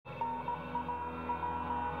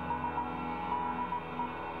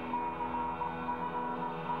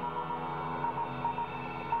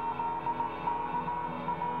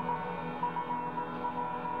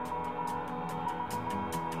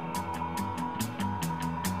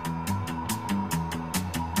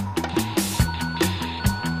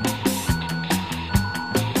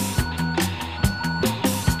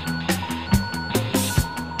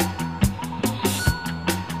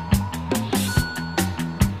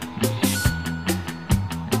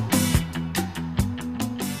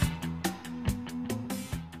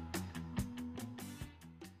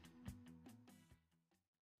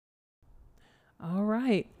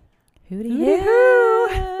Hootie hoo.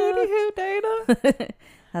 Hootie hoo, Dana.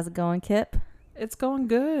 How's it going, Kip? It's going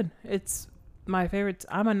good. It's my favorite.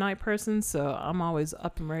 I'm a night person, so I'm always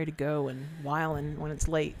up and ready to go and wilding when it's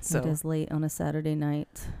late. So It is late on a Saturday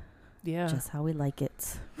night. yeah, Just how we like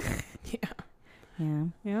it. yeah.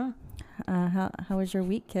 Yeah. How was your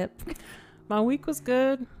week, Kip? My week was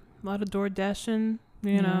good. A lot of door dashing.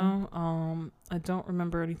 You Yeah. know, I don't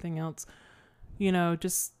remember anything else. You know,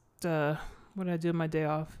 just what did I do on my day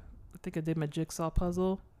off? I think I did my jigsaw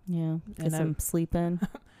puzzle. Yeah. Get And some sleep in.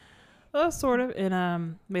 Sort of,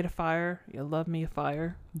 and made a fire. You love me a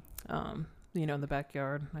fire. You know, in the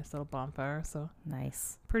backyard, nice little bonfire. So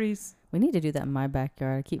Nice. pretty. We need to do that in my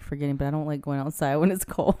backyard. I keep forgetting, but I don't like going outside when it's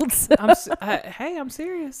cold. So. Hey, I'm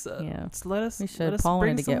serious. Yeah. Just let us. We let should. us Paul bring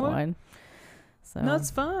wanted to some get wood. one. So No,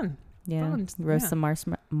 it's fun. yeah. fun. Roast Yeah.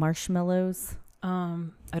 some marshmallows.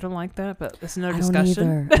 I don't like that, but it's another I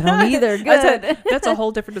discussion. don't either. Good. That's a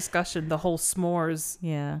whole different discussion. The whole s'mores.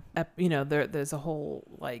 Yeah. You know, there's a whole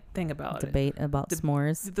thing about Debate about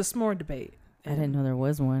s'mores. the s'more debate. I didn't know there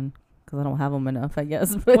was one because I don't have them enough, I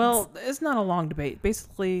guess. But Well, it's not a long debate.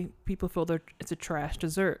 Basically, people feel it's a trash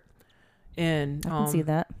dessert, and I can see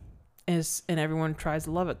that. and everyone tries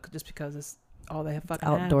to love it just because it's all they have fucking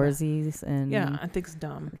have. Outdoorsy and Yeah, I think it's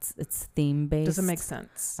dumb. it's theme based. Doesn't make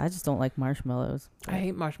sense. I just don't like marshmallows. I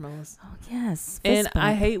hate marshmallows. Oh yes, And fist I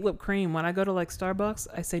bump. hate whipped cream. When I go to Starbucks,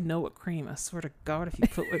 I say no whipped cream. I swear to God, if you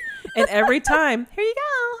put whipped and every time, here you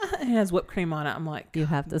go, it has whipped cream on it. I'm like, You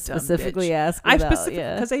have to dumb specifically bitch. ask. I Without,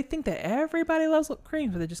 specifically because they think that everybody loves whipped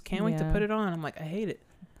cream, so they just can't wait to Yeah. put it on. I'm like, I hate it.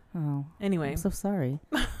 Oh, Anyway, I'm so sorry.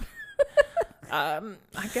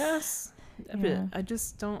 I guess Yeah.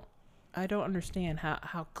 I don't understand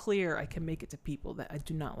how clear I can make it to people that I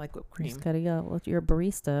do not like whipped You cream. just gotta go. Well, you're a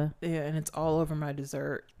barista. Yeah, and it's all over my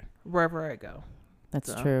dessert wherever I go.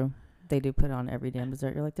 That's So. true. They do put it on every damn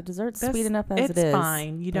dessert. You're like, the dessert's That's- sweet enough as It's it is.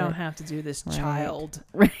 fine. You don't but- have to do this Right. child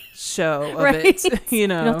Right. show of Right. it. You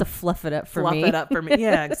know, You don't have to fluff it up for fluff me. it up for me.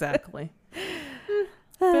 Yeah, exactly.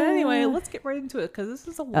 But anyway, let's get right into it because this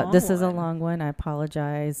is a long. this is a one. long one. I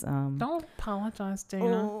apologize. Don't apologize,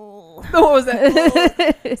 Dana. Oh. What was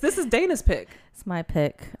that? This is Dana's pick. It's my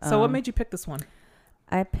pick. So what made you pick this one?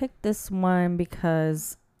 I picked this one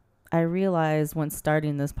because I realized when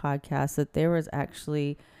starting this podcast that there was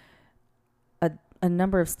actually a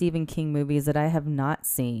number of Stephen King movies that I have not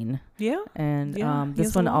seen. Yeah, And Yeah, he this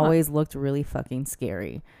has a one lot. always looked really fucking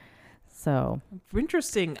scary. So,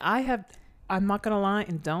 interesting. I'm not gonna lie,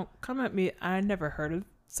 and don't come at me. I never heard of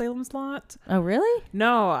Salem's Lot. oh, really?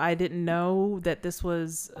 No, I didn't know that this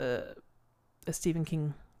was a Stephen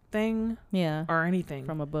King thing Yeah. or anything.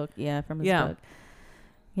 From a book. Yeah, from his Yeah. book.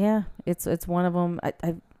 Yeah, it's one of them.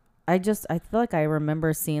 I feel like I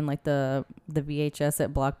remember seeing like the VHS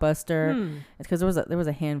at Blockbuster because there was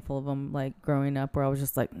a handful of them like growing up where I was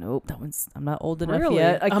just like, nope, I'm not old enough Really?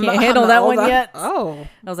 yet. I I'm can't not- handle I'm that not one old yet. Oh,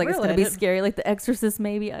 I was like, it's really? gonna I be didn't- scary, like The Exorcist,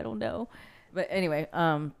 maybe. I don't know, but anyway,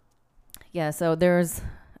 yeah. So there's,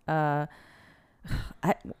 I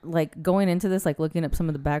like going into this, like looking up some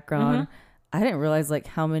of the background. I didn't realize like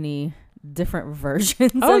how many different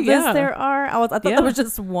versions Oh, of yeah. this there are. I thought Yeah. there was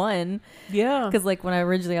just one. Yeah. Because like when I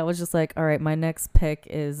was just like, all right, my next pick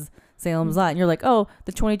is Salem's Lot, and you're like, oh,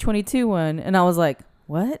 the 2022 one, and I was like,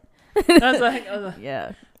 what? I was like,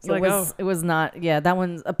 Yeah, It's like, it was not. Yeah, that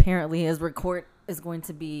one apparently is going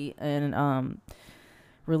to be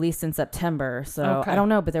released in September. So Okay. I don't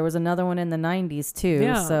know, but there was another one in the 90s too.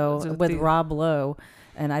 Yeah, So just with the- Rob Lowe,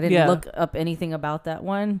 and I didn't Yeah. look up anything about that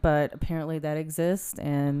one, but apparently that exists,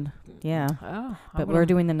 and yeah. oh, But we're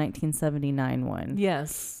doing the 1979 one.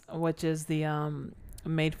 yes, which is the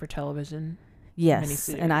made for television. Yes,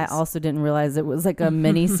 and I miniseries. also didn't realize it was like a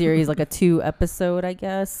mini series, like a 2-episode, I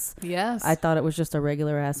guess. Yes, I thought it was just a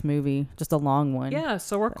regular ass movie, just a long one. Yeah,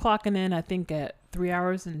 so we're clocking in, I think, at 3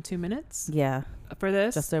 hours and 2 minutes Yeah, for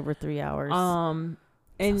this. just over 3 hours.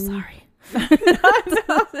 And so sorry.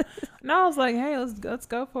 No, I was like, hey, let's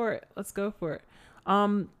go for it. Let's go for it.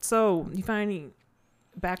 So you find any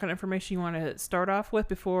background information you want to start off with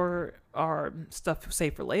before our stuff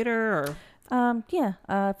save for later, or Yeah,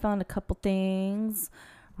 I found a couple things.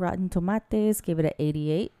 Rotten Tomatoes gave it an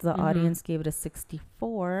 88. The audience gave it a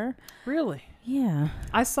 64. really? Yeah.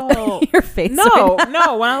 I saw Your face. no. When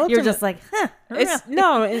I looked You're at just like, huh.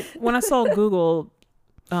 it's when I saw Google.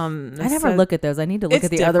 I never look at those. I need to look at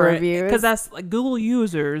the other reviews. because that's like Google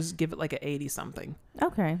users give it like an 80 something.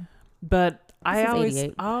 Okay. But I is always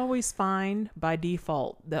 88. find by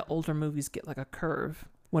default that older movies get like a curve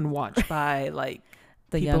when watched by like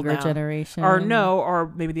The people younger now. generation. or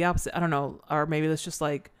maybe the opposite. I don't know. Or maybe it's just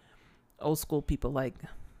like old school people like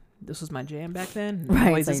this was my jam back then. Right,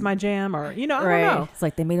 Always it's is like- my jam, or I don't Right. know, It's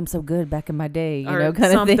like they made him so good back in my day, or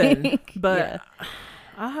kind something. of thing. But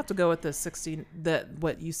I'll have to go with the 60. That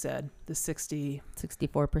what you said, the 60.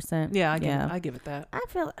 64%. Yeah, I give it that. I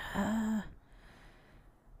feel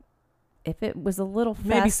if it was a little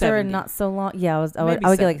Maybe faster 70. and not so long, I would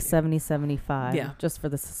Maybe get like 70. 75. Yeah. Just for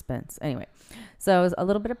the suspense. Anyway, so it was a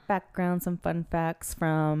little bit of background, some fun facts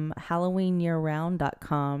from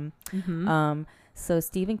HalloweenYearRound.com. Mm-hmm. So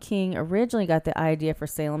Stephen King originally got the idea for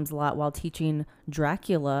Salem's Lot while teaching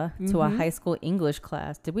Dracula to a high school English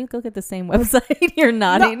class. Did we look at the same website? You're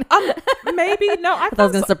nodding. No, maybe no. I I thought I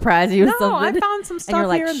was gonna surprise you with No, I something. found some And stuff you're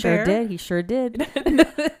like, here and sure there. did. He sure did.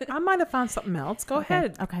 I might have found something else. Go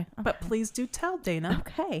ahead. Okay. But please do tell Dana.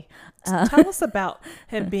 Okay. Tell us about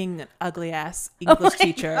him being an ugly ass English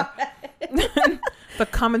teacher.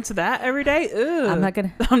 But coming to that every day. Ugh. I'm not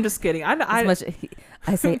gonna. I'm just kidding.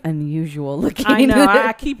 I say unusual looking. I know.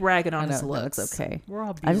 I keep ragging on I know, his no, looks. it's okay. We're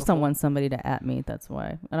all beautiful. I just don't want somebody to at me. That's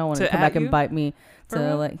why I don't want To to come at back and you? bite me For to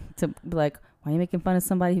real? to be like, why are you making fun of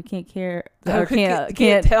somebody who can't care Oh, or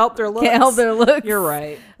can't help their looks. can't help their looks? You're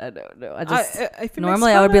right. I don't know. I just if it makes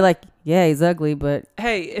normally I fun would be of- like, yeah, he's ugly, but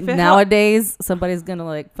hey, if it nowadays somebody's gonna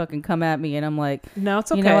like fucking come at me, and I'm like, no,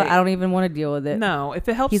 it's okay. you know what? I don't even want to deal with it. No, if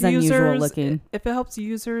it helps He's users, unusual looking. if it helps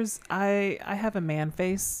users, I have a man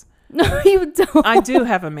face. No, you don't. I do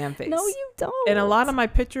have a man face. No, you don't. And a lot of my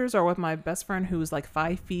pictures are with my best friend who's like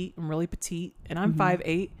 5 feet and really petite, and I'm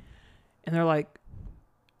 5'8", and they're like,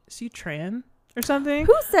 "Is she trans or something?"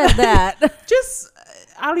 Who said that? Just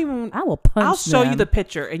I don't even. I will punch. I'll show you them. the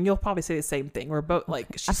picture, and you'll probably say the same thing. We're both like,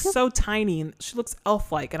 she's so tiny and she looks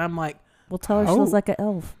elf-like, and I'm like, We'll tell her she Oh. looks like an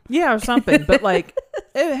elf. yeah, or something. But like,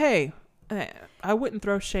 hey, I wouldn't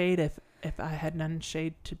throw shade if I had none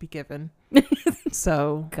shade to be given.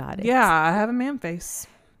 So Got it. yeah, I have a man face.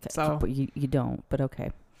 So But you don't. But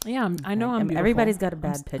okay. yeah, I know I'm beautiful. Everybody's got a I'm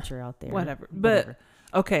bad picture out there. whatever. But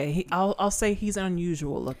okay, I'll say he's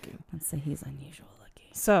unusual looking. Let's say he's unusual looking.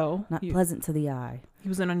 So Not pleasant to the eye. he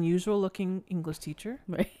was an unusual looking English teacher.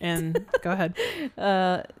 Right. And go ahead.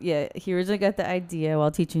 Yeah, he originally got the idea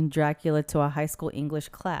while teaching Dracula to a high school English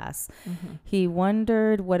class. Mm-hmm. He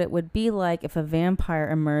wondered what it would be like if a vampire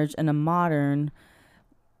emerged in a modern,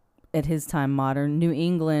 at his time, modern New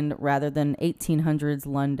England rather than 1800s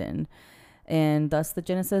London. And thus the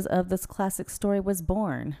genesis of this classic story was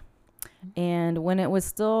born. And when it was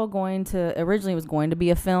still originally it was going to be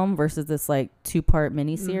a film versus this like 2-part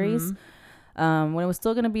miniseries. Mhm. When it was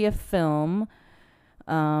still going to be a film,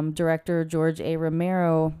 director George A.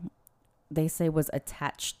 Romero, they say, was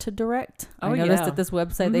attached to direct. Oh, I noticed yeah. at this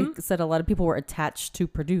website they said a lot of people were attached to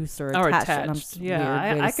produce or Or attached. And I'm attached. just Yeah,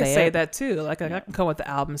 weird way to I could say it. that too. Like I can come with the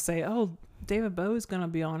album and say, "Oh, David Bowie's gonna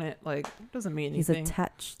be on it." Like it doesn't mean He's anything.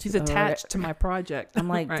 attached. He's to attached to my project. I'm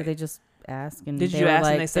like, Right. did they just ask? And Did they you were ask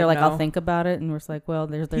and like, they said they're like, no? I'll think about it. And we're just like, well,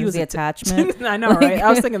 there's was the attachment. I know, right? I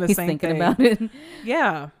was thinking the He's same thinking thing. about it.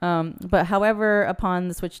 Yeah. But however, upon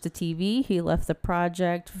the switch to TV, he left the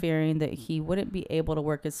project fearing that he wouldn't be able to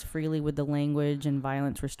work as freely with the language and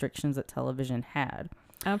violence restrictions that television had.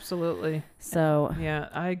 Absolutely. So Yeah,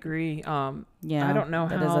 I agree. yeah, I don't know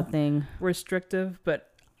that is how a thing. restrictive,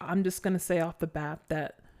 but I'm just gonna say off the bat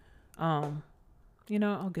that, I'll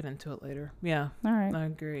get into it later. Yeah, All right, I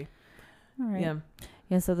agree. all right. Yeah.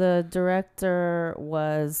 Yeah. So the director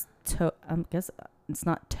was I guess it's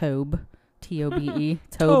not Tobe, Tobe, Toby,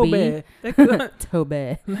 Toby,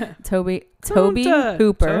 Toby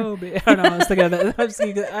Hooper. Toby. I don't know. I was thinking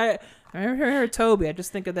of that. I heard Toby. I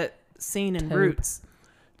just think of that scene in Tobe. Roots.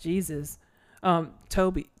 Jesus.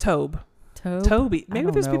 Toby. Tobe. Toby. I Maybe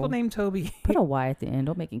don't there's know. people named Toby. Put a Y at the end.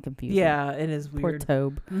 Don't make it confusing. Yeah, it is Poor weird.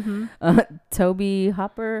 Tobe. Mm-hmm. Toby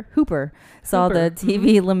Hooper saw Hooper, the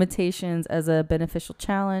TV limitations as a beneficial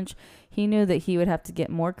challenge. He knew that he would have to get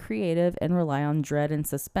more creative and rely on dread and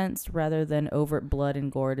suspense rather than overt blood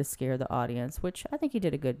and gore to scare the audience, which I think he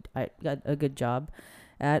did a good job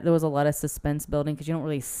at. There was a lot of suspense building because you don't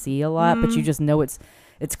really see a lot, but you just know it's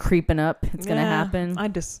creeping up. It's gonna happen. I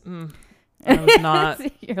was not.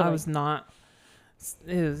 You're I like, was not.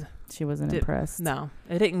 It was, she wasn't impressed. no,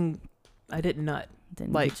 it didn't. I didn't nut.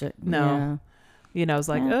 Didn't like, get you. no. I was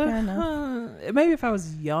like, Yeah, fair enough. maybe if I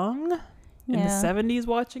was young in the Yeah. 70s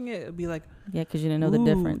watching it, it'd be like, Yeah, because you didn't know the Ooh.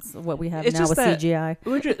 difference of what we have It's now just with that- CGI.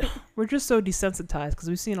 we're just so desensitized because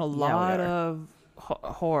we've seen a we lot are. of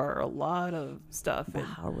horror, a lot of stuff, and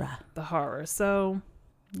the horror. So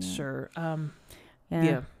Yeah. sure,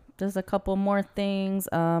 Yeah. Just a couple more things.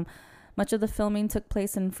 Much of the filming took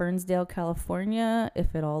place in Fernsdale, California.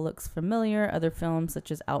 If it all looks familiar, other films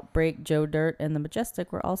such as Outbreak, Joe Dirt, and The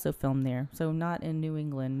Majestic were also filmed there. So not in New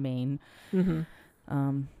England, Maine.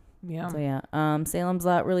 Mm-hmm. Yeah. So yeah, Salem's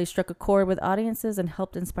Lot really struck a chord with audiences and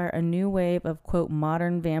helped inspire a new wave of, quote,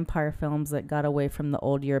 modern vampire films that got away from the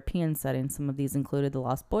old European setting. Some of these included The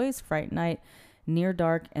Lost Boys, Fright Night, Near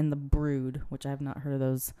Dark, and The Brood, which I have not heard of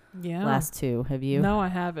those last two. Have you? No, I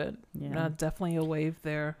haven't. Yeah. Definitely a wave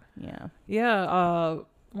there. Yeah. Yeah.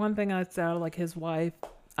 One thing I said, like his wife,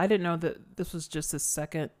 I didn't know that this was just his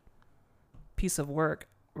second piece of work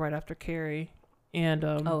right after Carrie. And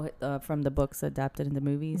from the books adapted into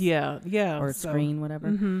movies. Yeah. Or screen, whatever.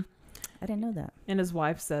 Mm-hmm. I didn't know that. And his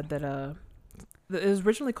wife said that it was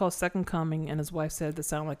originally called Second Coming, and his wife said that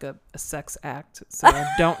sounded like a sex act, so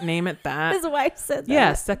don't name it that. His wife said that.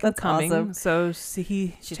 Yeah, Second That's Coming. awesome. So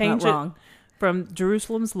he She's changed not wrong. it from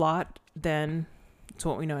Jerusalem's Lot then to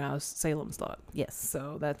what we know now as Salem's Lot. Yes.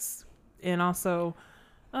 So that's, and also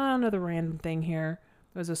another random thing here.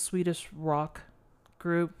 There's a Swedish rock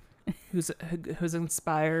group who's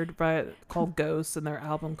inspired by it called Ghosts, and their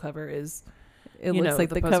album cover is It looks like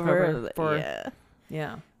the cover for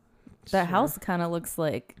yeah. Sure. That house kind of looks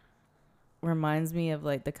like, reminds me of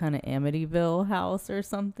like the kind of Amityville house or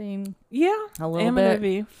something. Yeah, a little bit.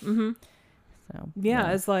 Mm-hmm. So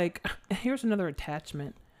yeah, it's like, here's another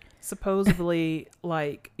attachment. Supposedly,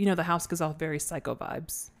 like, the house gives off very psycho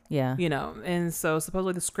vibes. Yeah. And so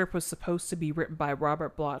supposedly the script was supposed to be written by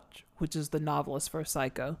Robert Bloch, which is the novelist for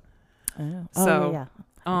Psycho. Oh, So, yeah.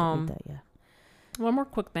 I believe that, yeah. One more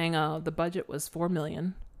quick thing. The budget was $4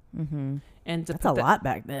 million. Mm-hmm. And to that's a lot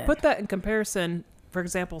back then. Put that in comparison, for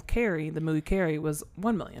example, Carrie, the movie Carrie, was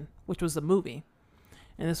 $1 million, which was a movie.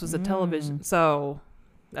 And this was a television. So,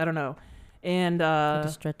 I don't know. And to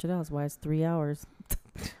stretch it out is why it's 3 hours.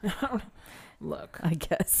 Look. I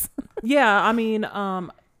guess. Yeah, I mean,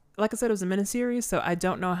 like I said, it was a miniseries, so I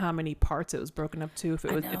don't know how many parts it was broken up to.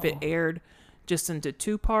 If it aired just into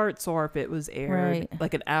 2 parts, or if it was aired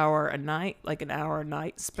like an hour a night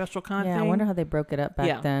special kind of thing. I wonder how they broke it up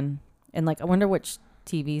back then. And like, I wonder which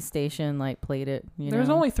TV station like played it. There's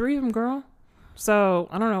only 3 of them, girl. So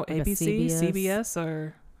I don't know, like ABC, CBS,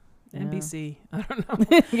 or NBC. I don't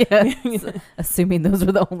know. Yeah. Assuming those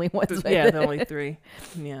were the only ones. Yeah, the only 3.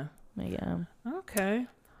 Yeah. Yeah. Okay.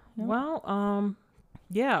 Yep. Well,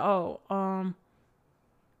 yeah.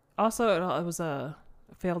 Also, it was a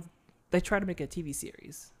failed. They tried to make a TV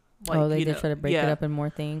series. Like, they did try to break it up in more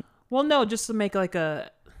things. Well, no, just to make like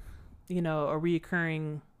a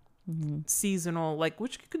reoccurring seasonal, like,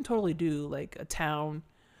 which you can totally do, like a town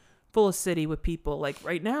full of city with people. Like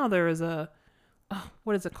right now, there is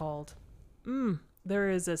what is it called? There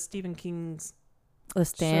is a Stephen King's The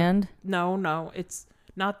Stand. No, it's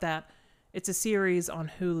not that. It's a series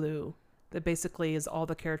on Hulu that basically is all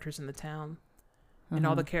the characters in the town and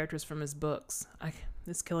all the characters from his books.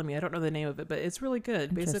 It's killing me. I don't know the name of it, but it's really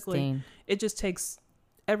good. Basically, it just takes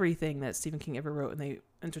everything that Stephen King ever wrote and they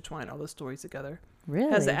intertwine all those stories together.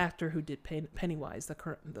 Really? Has the actor who did Pennywise, the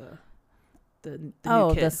new kid.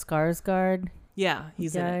 The Skarsgård. Yeah,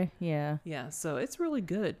 he's in it. Yeah. Yeah, so it's really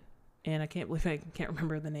good, and I can't believe I can't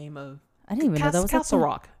remember the name of. I didn't even know that was Castle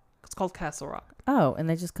Rock. It's called Castle Rock. Oh, and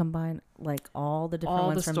they just combine like all the different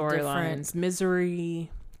ones from storylines. Misery,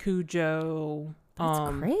 Cujo.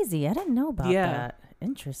 That's crazy. I didn't know about that.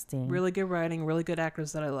 Interesting. Really good writing, really good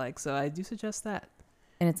actors that I like. So I do suggest that.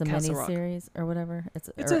 And it's a mini-series or whatever? It's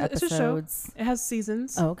a show. It has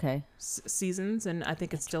seasons. Oh, okay. Seasons, and I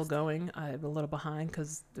think it's still going. I'm a little behind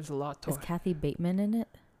because there's a lot to it. Is Kathy Bateman in it?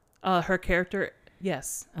 Her character,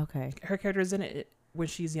 yes. Okay. Her character is in it when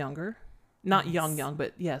she's younger. Not young,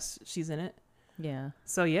 but yes, she's in it. Yeah.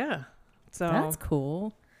 So, yeah. So that's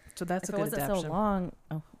cool. So that's if a good adaptation. So long,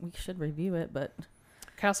 we should review it, but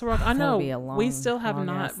Castle Rock. I know we still have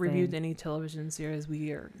not reviewed any television series.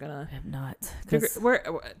 We are gonna. I have not. We're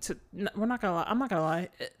not gonna lie. I'm not gonna lie.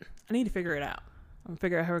 I need to figure it out. I'm gonna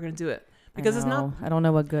figure out how we're gonna do it because it's not. I don't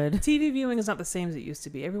know what good TV viewing is not the same as it used to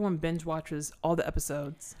be. Everyone binge watches all the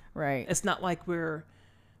episodes. Right. It's not like we're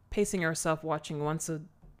pacing ourselves watching once a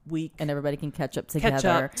week and everybody can catch up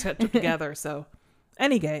together. Catch up together. So.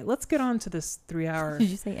 Any gay, let's get on to this 3 hour. Did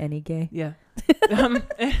you say any gay? Yeah. And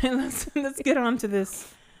let's get on to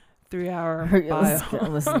this 3 hour bio.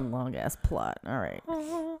 Listen, long ass plot. All right.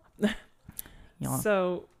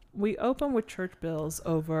 So we open with church bells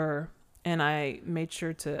over, and I made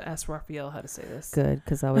sure to ask Raphael how to say this. Good,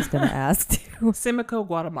 because I was going to ask too. Simico,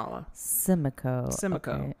 Guatemala. Simico.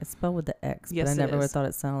 Okay. It's spelled with the X, but I never would thought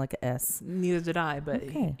it sounded like an S. Neither did I, but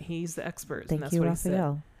he's the expert. Thank and that's you, what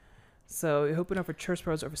Raphael. He said. So we open up for church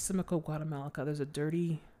bells over Simico, Guatemala. There's a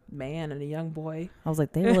dirty man and a young boy. I was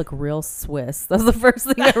like, they look real Swiss. That's the first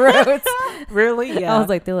thing I wrote. Really? Yeah. I was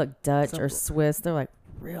like, they look Dutch or Swiss. They're like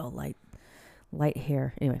real light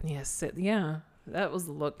hair. Anyway. Yes. Yeah. that was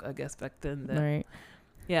the look, I guess, back then. Right.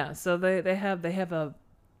 Yeah, so they have a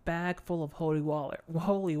bag full of holy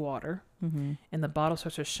water, Mm-hmm. and the bottle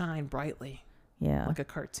starts to shine brightly, Yeah. like a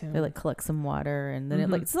cartoon. They like collect some water, and then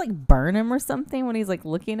Mhm. it's like burn him or something when he's like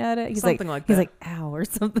looking at it. He's Something like he's that. like ow or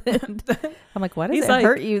something. I'm like, why does He's it like-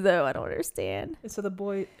 hurt you though? I don't understand. And so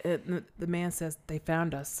the man says, "They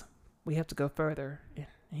found us. We have to go further." And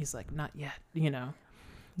he's like, "Not yet,"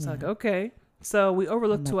 It's like, okay. So we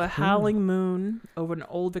overlook to a howling moon over an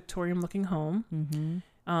old Victorian-looking home,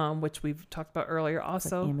 Mm-hmm. which we've talked about earlier.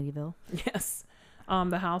 Also, like Amityville. yes.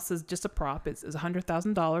 The house is just a prop. It's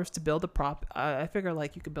 $100,000 to build a prop. I figure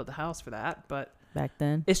like you could build a house for that, but Back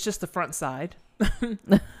then. it's just the front side,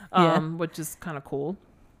 which is kind of cool.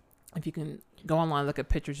 If you can go online and look at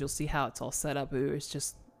pictures, you'll see how it's all set up. It's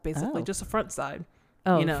just basically just a front side.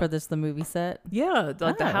 Oh, for the movie set? Yeah,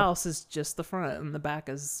 like the Oh. house is just the front, and the back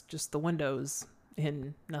is just the windows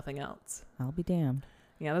and nothing else. I'll be damned.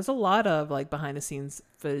 Yeah, there's a lot of like behind the scenes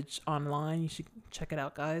footage online. You should check it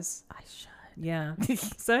out, guys. I should. Yeah.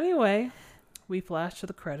 So anyway, we flash to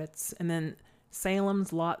the credits, and then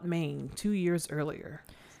Salem's Lot, Maine, 2 years earlier.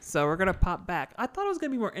 So we're gonna pop back. I thought it was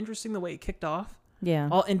gonna be more interesting the way it kicked off. Yeah.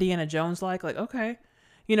 All Indiana Jones like okay,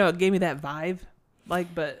 it gave me that vibe,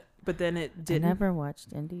 like, but then it didn't. I never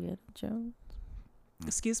watched Indiana Jones.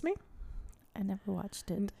 Excuse me? I never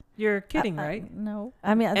watched it. You're kidding, right? No.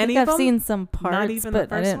 I mean, I Any think of I've them? seen some parts, even the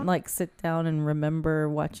but I first didn't one? like sit down and remember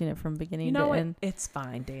watching it from beginning You know to what? end. It's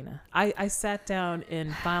fine, Dana. I sat down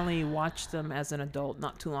and finally watched them as an adult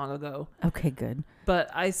not too long ago. Okay, good.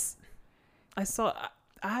 But I saw,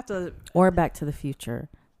 I have to. Or Back to the Future.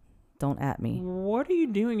 Don't at me. What are you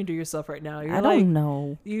doing to yourself right now? You're I don't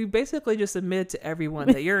know. You basically just admitted to everyone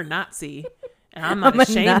that you're a Nazi. And I'm not I'm a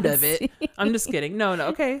ashamed of it. Nazi. I'm just kidding. No.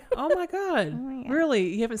 Okay. Oh my God. my God.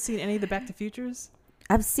 Really? You haven't seen any of the Back to Futures?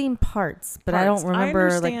 I've seen parts, but I Parts. don't I remember,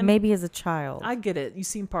 like understand. maybe as a child. I get it. You've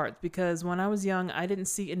seen parts because when I was young, I didn't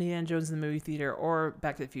see Indiana Jones in the movie theater or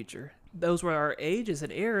Back to the Future. Those were our ages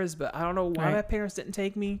and eras, but I don't know why Right. my parents didn't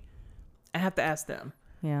take me. I have to ask them.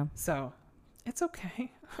 Yeah. So it's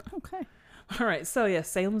okay. Okay. All right. So yeah,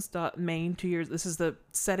 Salem's Maine, 2 years. This is the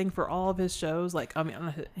setting for all of his shows. Like, I mean,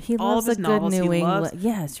 He all loves of his a good novels. New He England. loves-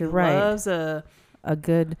 Yes, you're he right. Loves A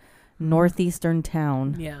good northeastern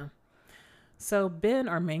town. yeah. So Ben,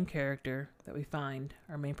 our main character that we find,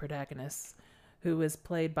 our main protagonist, who is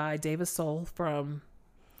played by David Soul from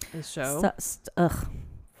the show. Fuck,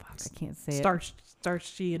 I can't say it.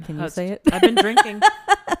 Starsky and Can you Hutch. say it? I've been drinking.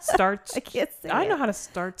 I can't say I it. know how to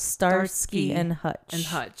start Starsky and Hutch. and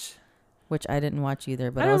Hutch. Which I didn't watch either,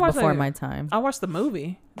 but I it didn't was watch that before either. my time. I watched the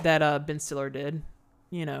movie that Ben Stiller did.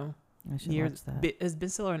 I should Years. watch that. Is Ben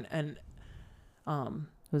Stiller and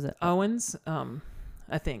Was it? Owens?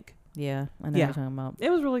 I think Yeah, I know Yeah. what you're talking about. it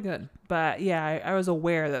was really good. But yeah, I was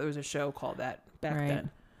aware that there was a show called that back Right. then.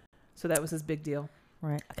 So that was his big deal.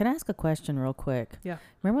 Right. Can I ask a question real quick? Yeah.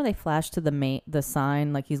 Remember when they flashed to the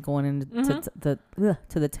sign like he's going into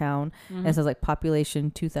to the town and it says like population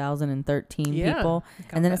 2013 Yeah, people,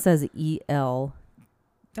 Got and then that. it says EL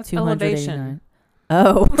That's 289. elevation.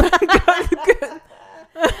 Oh.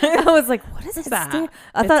 I was like, what is What's that? that?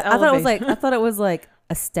 I It's thought it was like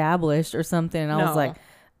established or something, and I was No. like,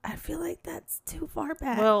 I feel like that's too far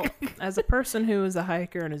back. Well, as a person who is a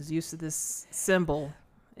hiker and is used to this symbol,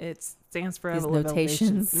 it stands for These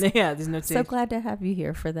elevation. notations. Yeah, these notations. so glad to have you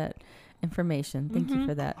here for that information. Thank you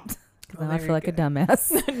for that. 'Cause Well, now I there feel you like a go.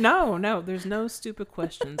 dumbass. No, there's no stupid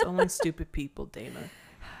questions. Only stupid people, Dana.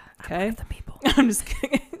 Okay? The people. I'm just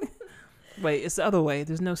kidding. Wait, it's the other way.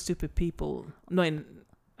 There's no stupid people. No,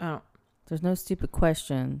 oh, There's no stupid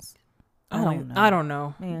questions. I don't know. I don't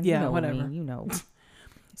know. Man, yeah, you know whatever. Me, you know.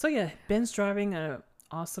 So yeah, Ben's driving a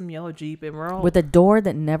awesome yellow Jeep, and we're all With a door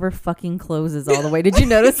that never fucking closes all the way. Did you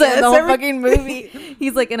notice that in the whole fucking movie?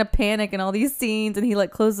 He's like in a panic in all these scenes, and he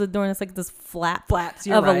like closes the door, and it's like this flaps.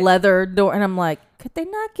 You're of right. a leather door, and I'm like, could they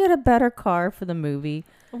not get a better car for the movie?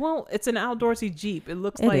 Well, it's an outdoorsy Jeep. It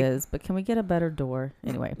looks It like is, but can we get a better door?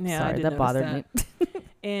 Anyway, Yeah, I sorry, did that notice bothered that. me.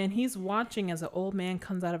 And he's watching as an old man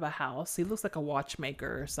comes out of a house. He looks like a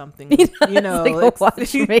watchmaker or something. He does, You know, like a it's-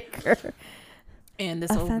 watchmaker, and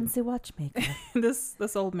this a old fancy watchmaker.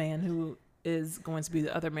 this old man who is going to be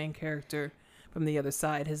the other main character from the other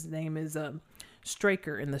side. His name is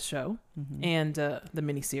Straker in the show Mm-hmm. and the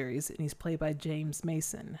miniseries, and he's played by James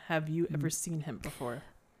Mason. Have you ever seen him before?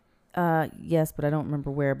 Yes, but I don't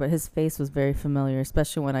remember where. But his face was very familiar,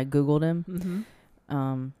 especially when I Googled him. Mm-hmm.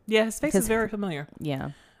 Um, Yeah, his face because- is very familiar.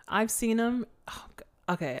 yeah. I've seen him.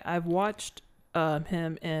 Okay, I've watched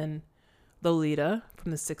him in Lolita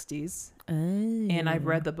from the 60s. Oh. And I've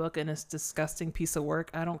read the book, and it's a disgusting piece of work.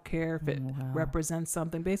 I don't care if it Wow. represents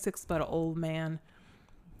something. Basically, it's about an old man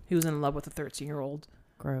who's in love with a 13-year-old.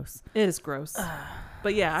 Gross. It is gross.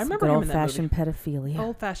 But yeah, I Some remember good him in that movie. old-fashioned pedophilia.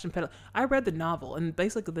 Old-fashioned pedal. I read the novel, and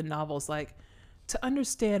basically the novel's like, to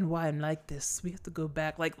understand why I'm like this, we have to go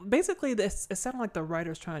back. Like, basically, this it sounded like the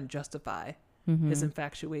writer's trying to justify his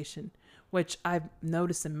infatuation, which I've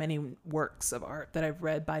noticed in many works of art that I've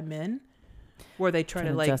read by men, where they try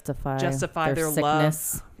to like justify their sickness.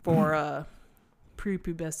 love for a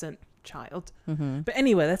prepubescent child. Mm-hmm. But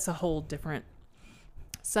anyway, that's a whole different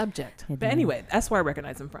subject. It But is. anyway, that's where I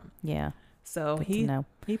recognize him from. Yeah. So Good to know.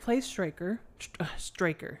 he plays Straker.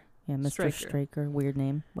 Straker. Yeah, Mr. Straker. Weird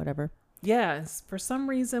name. Whatever. Yeah, for some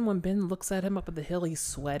reason, when Ben looks at him up at the hill, he's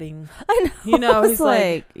sweating. I know. You know, he's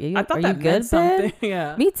like, I thought are that you meant good, something. Ben?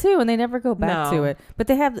 Yeah. Me too. And they never go back to No. it. But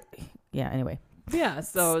they have, yeah, anyway. Yeah,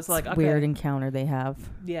 so it's like, okay. Weird encounter they have.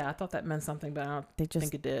 Yeah, I thought that meant something, but I don't They just,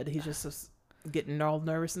 think it did. He's just was getting all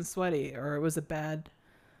nervous and sweaty, or it was a bad,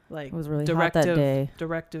 like, it was really hot that day.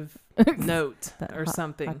 directive note or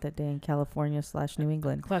something. Hot that day in California / New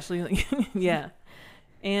England. Yeah.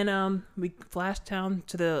 And we flash down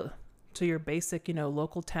to your basic,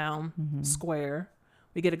 local town square.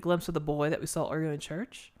 We get a glimpse of the boy that we saw earlier in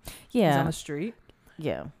church. He's on Yeah. the street.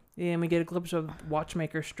 Yeah. And we get a glimpse of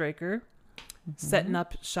watchmaker Straker setting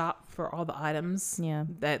up shop for all the items. Yeah.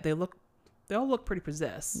 That they all look pretty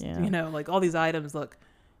possessed. Yeah. Like all these items look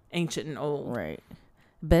ancient and old. Right.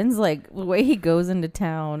 Ben's like, the way he goes into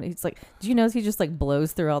town, he's like, do you notice he just like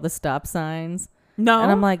blows through all the stop signs? No.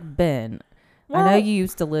 And I'm like, Ben, Well, I know you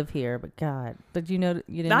used to live here, but God, did you know?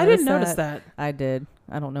 You didn't. I didn't notice that. I did.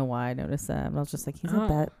 I don't know why I noticed that. But I was just like,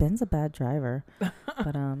 Ben's a bad driver.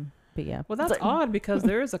 But yeah. Well, that's odd because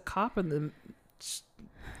there is a cop in the.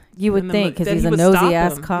 You would in the think mo- because that he's he a would stop nosy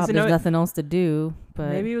ass him. cop. He's a There's no- nothing else to do. But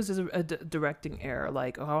Maybe it was just a directing error.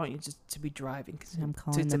 Like, oh, I want you just to be driving. I'm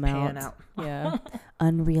calling to them pan out. out. Yeah.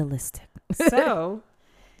 Unrealistic. So,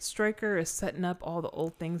 Straker is setting up all the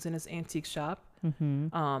old things in his antique shop.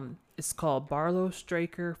 Mm-hmm. It's called Barlow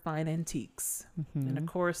Straker Fine Antiques. Mm-hmm. And of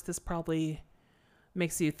course, this probably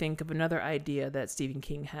makes you think of another idea that Stephen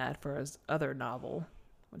King had for his other novel.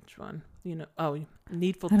 Which one?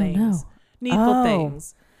 Needful I don't Things. know. Needful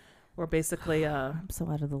Things. Where basically, I'm so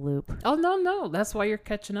out of the loop. oh no, that's why you're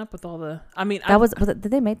catching up with all the. I mean, Did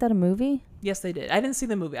they make that a movie? yes, they did. I didn't see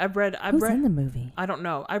the movie. I've read. Who's in the movie? I don't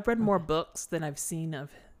know. I've read more books than I've seen of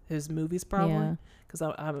his movies, probably, Yeah. because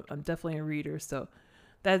I'm definitely a reader. So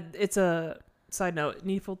that it's a side note.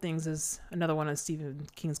 Needful Things is another one of Stephen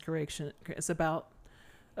King's creation. It's about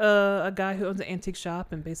a guy who owns an antique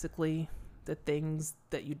shop, and basically the things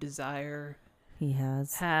that you desire He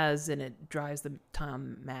has. and it drives the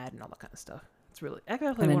town mad and all that kind of stuff. It's really actually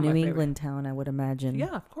In a one New of my England town, I would imagine. Yeah,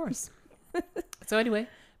 of course. So anyway,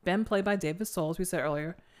 Ben, played by David Soul, as we said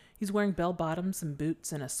earlier, he's wearing bell bottoms and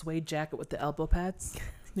boots and a suede jacket with the elbow pads.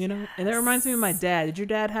 And that reminds me of my dad. Did your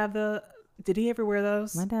dad have did he ever wear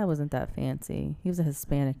those? My dad wasn't that fancy. He was a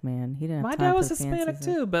Hispanic man. He didn't have My time dad for was the Hispanic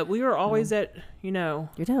fancy too, but we were always at, Your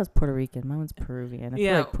dad was Puerto Rican. Mine was Peruvian. I feel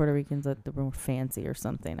Yeah. like Puerto Ricans are the more fancy or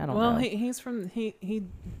something. I don't know. well, he's from he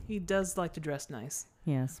does like to dress nice.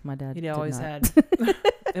 Yes, my dad He did always not. had,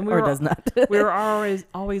 and we Or were does not. we were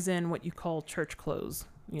always in what you call church clothes.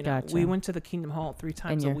 Gotcha. We went to the Kingdom Hall 3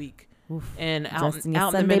 times a you're- week, Oof. and out Dressed in in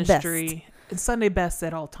your the Sunday best. ministry, and Sunday best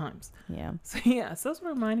at all times. Yeah. So yeah, so that's what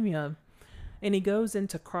it reminded me of. And he goes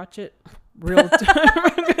into Crockett Realty.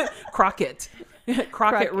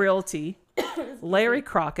 Crockett Realty. Larry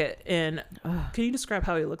Crockett. And can you describe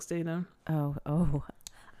how he looks, Dana? Oh.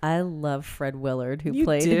 I love Fred Willard, who You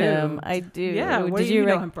played do. him. I do. Yeah, where Did do you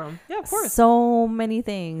know rec- him from? Yeah, of course. So many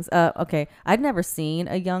things. Okay, I'd never seen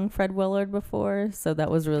a young Fred Willard before, so that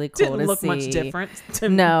was really cool Didn't to look see. much different. to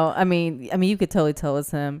me. No, I mean, you could totally tell it's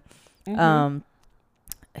him. Mhm.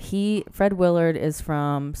 Fred Willard is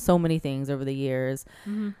from so many things over the years.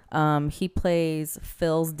 Mhm. He plays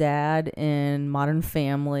Phil's dad in Modern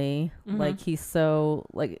Family. Mhm. Like he's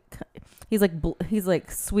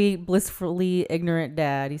like sweet, blissfully ignorant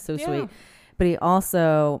dad. He's so Yeah. sweet. But he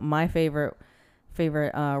also, my favorite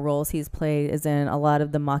roles he's played is in a lot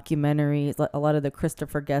of the mockumentaries, a lot of the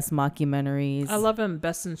Christopher Guest mockumentaries. I love him.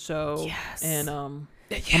 Best in Show. Yes. And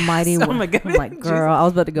A Mighty Oh my God. I'm like, girl, I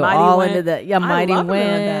was about to go Mighty all Wind. into that. Yeah, I Mighty love him in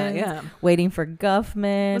Wind. that, yeah. Waiting for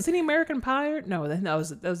Guffman. Was he American Pie? No, that was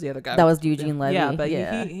the other guy. That was Eugene Levy. Yeah, but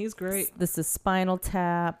yeah. he's great. This is Spinal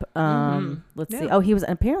Tap. Let's see. Yeah. Oh, he was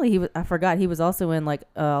apparently he was. I forgot he was also in like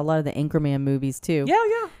a lot of the Anchorman movies too. Yeah,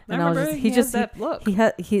 yeah. And I was remember just, he just has that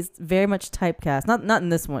look. he's very much typecast. Not in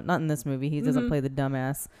this one. Not in this movie. He doesn't Mhm. play the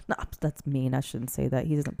dumbass. No, that's mean. I shouldn't say that.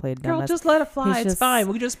 He doesn't play a dumbass. Girl, just let it fly. He's It's just- fine.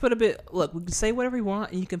 We can just put a bit. Look, we can say whatever we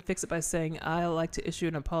want, and you can fix it by saying, "I like to issue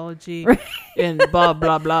an apology," and blah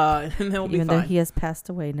blah blah, and then we'll be Even though fine. he has passed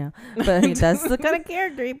away now, but that's the kind of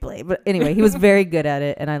character he played. But anyway, he was very good at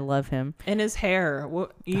it, and I love him. And his hair.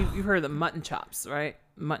 What you heard of the mutton chops, right?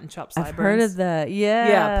 Mutton chop sideburns. I've heard of that. Yeah,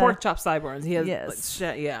 Yeah, pork chop sideburns. He has Yes.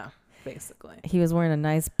 yeah, basically. He was wearing a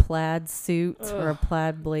nice plaid suit or a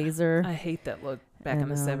plaid blazer. I hate that look back I in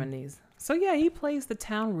the know. 70s. So yeah, he plays the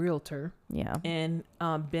town realtor, Yeah, and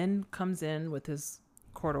Ben comes in with his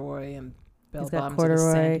corduroy and bell he's got bottoms. and his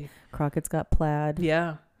corduroy. sandy- Crockett's got plaid.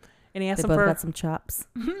 Yeah, and he They asks him both for got some chops.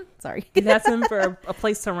 Sorry, he asks him for a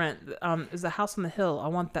place to rent. Is a house on the hill. I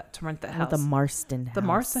want that to rent that house. the Marston house. The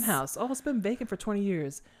Marston house. Oh, it's been vacant for 20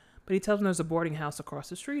 years. But he tells him there's a boarding house across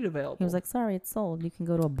the street available. He was like, "Sorry, it's sold. You can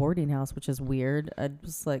go to a boarding house," which is weird. I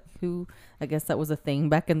was like, "Who?" I guess that was a thing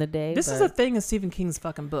back in the day. this is but- a thing in Stephen King's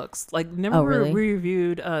fucking books. Like, remember really? we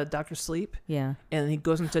reviewed Dr. Sleep? yeah. And he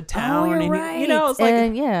goes into town. Oh, you're and right. he, you know, it's like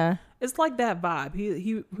and yeah. it's like that vibe.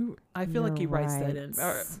 He I feel like he You're writes that in.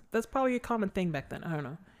 Or, that's probably a common thing back then. I don't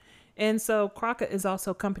know. And so Crockett is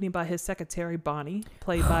also accompanied by his secretary Bonnie,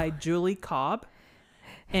 played by Julie Cobb.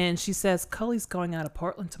 And she says Cully's going out of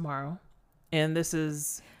Portland tomorrow. And this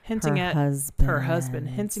is hinting her at husband. her husband,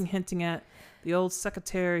 hinting at the old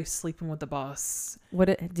secretary sleeping with the boss. Do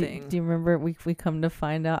thing. you remember we come to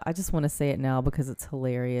find out? I just want to say it now because it's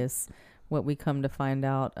hilarious. What we come to find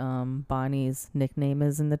out, Bonnie's nickname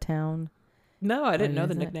is in the town. No, I didn't know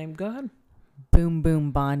the is it? nickname. Go ahead. Boom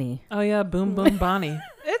Boom Bonnie. Oh yeah, Boom Boom Bonnie.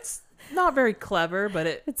 It's not very clever, but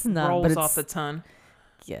It's not. rolls but it's, off the tongue.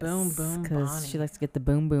 yes, Boom Boom because Bonnie. she likes to get the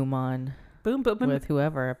boom boom on Boom Boom Boom. with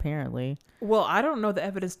whoever apparently. Well, I don't know the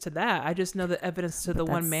evidence to that. I just know the evidence to But the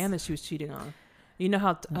one that's- man that she was cheating on. You know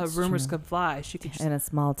how That's rumors true. could fly. She could just, In a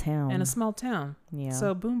small town. in a small town. yeah.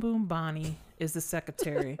 So Boom Boom Bonnie is the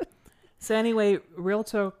secretary. So anyway,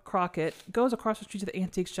 Realtor Crockett goes across the street to the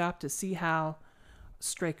antique shop to see how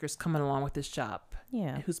Straker's coming along with his shop.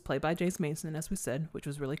 yeah. Who's played by James Mason, as we said, which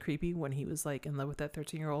was really creepy when he was like in love with that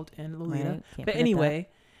 13-year-old and Lolita. Right. Can't But forget anyway,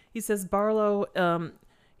 he says Barlow.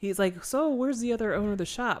 He's like, so where's the other owner of the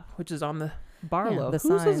shop, which is on the Barlow? the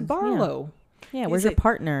Who's this signs, yeah. Barlow? that. Yeah. He Where's say- your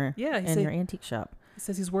partner? Yeah, he in say- your antique shop. He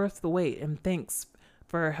says he's worth the wait and thanks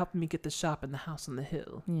for helping me get the shop and the house on the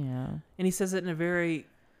hill. Yeah. And he says it in a very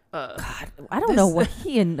I don't know what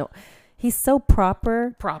he's so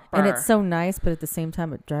proper. proper. And it's so nice, but at the same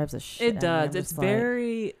time, it drives a shit. It out of me. I'm does. It's just like,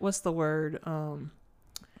 very. What's the word?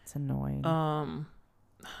 It's annoying.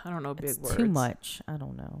 I don't know big it's words. too much. I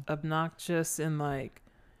don't know. Obnoxious and like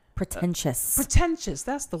Pretentious. pretentious.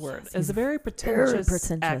 That's the word. Yes, It's a he's very pretentious,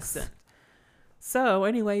 pretentious. accent. So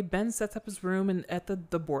anyway, Ben sets up his room at the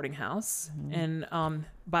boarding house, Mm-hmm. and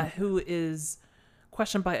by who is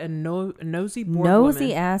questioned by a nosy board Nosy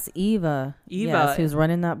woman. ass Eva. Eva. Yes, who's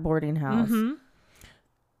running that boarding house. Mhm.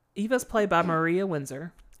 Eva's played by Maria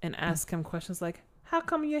Windsor, and asks him questions like, "How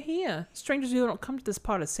come you're here? Strangers who don't come to this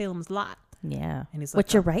part of Salem's Lot." Yeah. And he's like,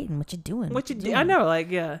 What you writing? What you doing? What you do? I know, like,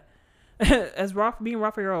 yeah. As me and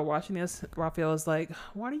Raphael are watching this, Raphael is like,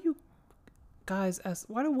 why do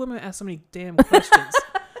women ask so many damn questions?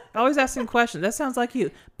 Always asking questions. That sounds like you.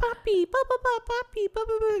 Poppy, poppy,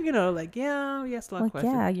 you know, like, yeah, we ask a lot of Like,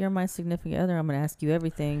 questions. yeah, you're my significant other. I'm going to ask you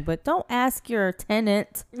everything, but don't ask your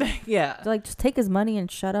tenant. Yeah. Like, just take his money and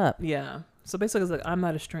shut up. Yeah. So basically, it's like, I'm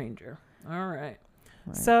not a stranger. All right.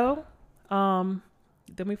 Right. So,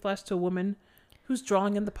 then we flash to a woman who's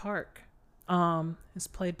drawing in the park. Is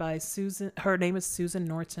played by Susan. Her name is Susan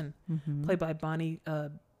Norton, Mhm. played by Bonnie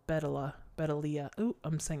Bedelia. Ooh,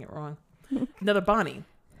 I'm saying it wrong. Another Bonnie.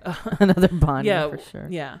 Another Bonnie yeah, for sure.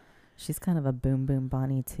 Yeah. She's kind of a boom boom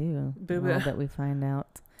Bonnie too. Boom now boom. that we find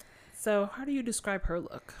out. So, how do you describe her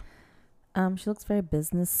look? She looks very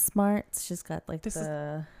business smart. She's got like This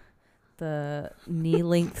is- the knee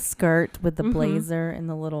length skirt with the Mhm. blazer and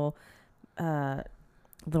the little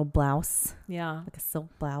blouse, Yeah. like a silk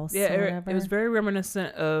blouse. Yeah, or it whatever. was very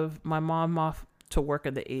reminiscent of my mom off to work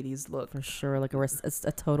in the 80s look. for sure, like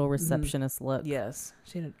a total receptionist look. Yes.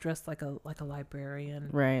 She had dressed like a librarian.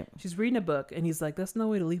 Right. She's reading a book, and he's like, "That's no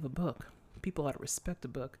way to leave a book. People ought to respect a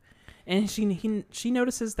book." And she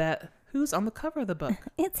notices that who's on the cover of the book.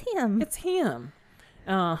 It's him. It's him.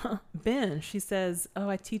 Ben, she says, "Oh,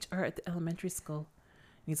 I teach art at the elementary school."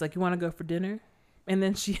 And he's like, "You want to go for dinner?" And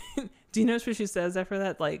then she, do you notice what she says after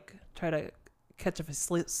that? Like, try to catch if it's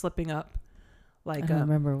slipping up. Like, I don't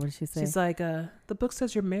remember. What did she say? she's like, "The book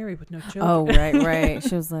says you're married with no children." Oh, right.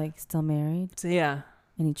 She was like, still married? So, yeah.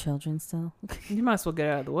 Any children still? You might as well get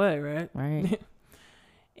out of the way, right? Right.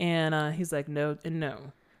 And he's like, "No and no."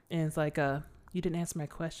 And it's like, "You didn't answer my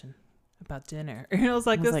question about dinner." And I was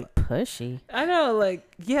like, I was like, pushy. I know,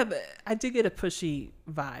 like, yeah, but I did get a pushy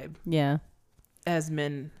vibe, Yeah. as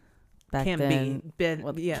men Back can then. be.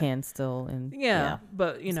 Well, Yeah. can still. And Yeah,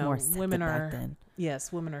 but, you It's know, more accepted women back are, then.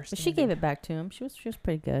 yes, women are But she standing. gave it back to him. She was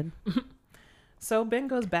pretty good. So Ben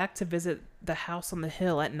goes back to visit the house on the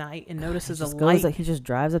hill at night and notices he a just light. he just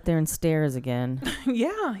drives up there and stares again.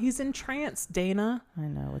 Yeah, he's entranced, Dana. I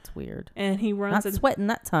know, it's weird. And he runs Not sweating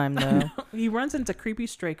that time though. he runs into creepy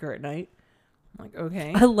Straker at night. I'm like,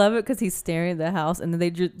 okay. I love it because he's staring at the house and then they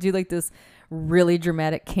do like this really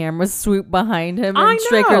dramatic camera swoop behind him and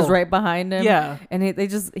Straker's right behind him. Yeah. And he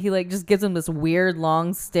just gives him this weird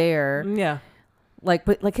long stare. Yeah.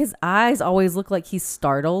 But his eyes always look like he's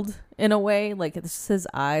startled in a way. Like it's just his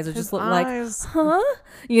eyes are just look like, huh?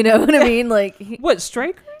 You know what I mean? Like what,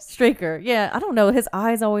 Straker? Straker. Yeah, I don't know. His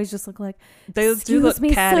eyes always just look like, They do excuse look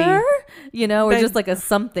me, catty. sir? You know, or They- just like a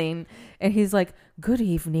something. And he's like, good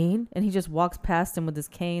evening. And he just walks past him with his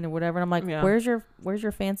cane or whatever. And I'm like, Yeah. where's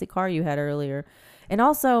your fancy car you had earlier? And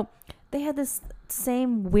also, they had this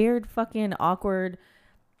same weird fucking awkward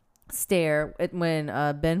stare when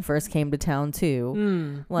Ben first came to town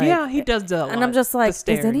too. Like, yeah, he does that a lot. and I'm just like, is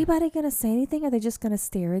staring. anybody gonna say anything? Are they just gonna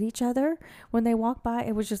stare at each other when they walk by?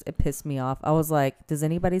 It pissed me off. I was like, does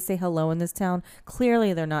anybody say hello in this town?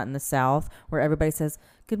 Clearly they're not in the South where everybody says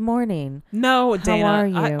good morning. No, Dana.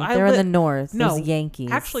 How are you? They're in the North. No, Those Yankees.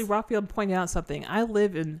 Actually, Raphael pointed out something. I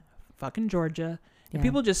live in fucking Georgia, and Yeah.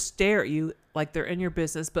 people just stare at you like they're in your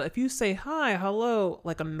business. But if you say hi, hello,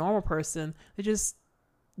 like a normal person, they just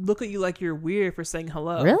look at you like you're weird for saying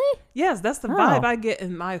hello. Really? Yes, that's the Oh. vibe I get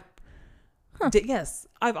in my. Yes,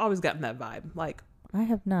 I've always gotten that vibe. Like, I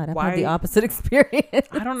have not. I've Why- had the opposite experience.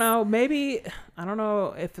 I don't know. Maybe I don't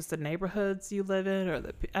know if it's the neighborhoods you live in or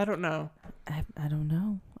I don't know. I don't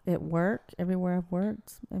know. At work, everywhere I've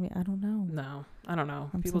worked. I mean, I don't know. No, I don't know.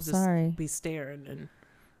 I'm People so just sorry. be staring, and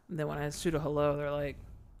then when I shoot a hello, they're like,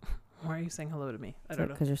 "Why are you saying hello to me?" I don't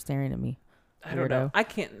know. Because you're staring at me. I don't know. weirdo. I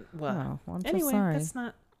can't. Well, Oh, well, I'm anyway, so sorry. that's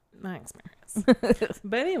not my experience.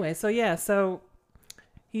 But anyway, so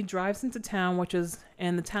he drives into town,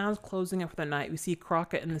 and the town's closing up for the night. We see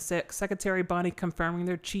Crockett and the secretary Bonnie confirming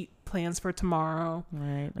their cheat plans for tomorrow.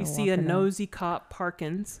 Right. We they're see a walking out. nosy cop,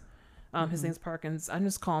 Parkins. His Mhm. name's Parkins. I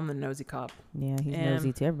just call him the nosy cop. Yeah, he's and-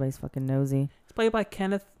 nosy too. Everybody's fucking nosy. It's played by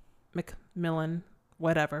Kenneth McMillan,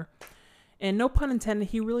 whatever. And no pun intended,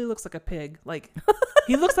 he really looks like a pig. Like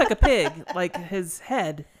he looks like a pig, like his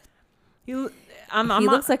head. He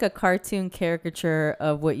Looks like a cartoon caricature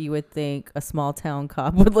of what you would think a small town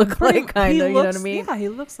cop would look like, kind of. You know what I mean? Yeah, he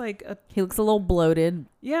looks like a He looks a little bloated,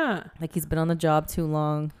 yeah, like he's been on the job too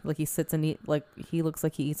long. Like he sits and he looks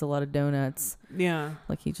like he eats a lot of donuts. yeah.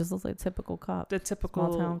 Like he just looks like a typical cop, The small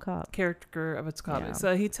typical town cop. character of its comic. Yeah.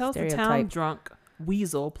 So he tells the town Stereotype. drunk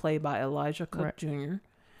Weasel, played by Elijah Cook Right. Jr.,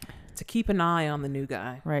 to keep an eye on the new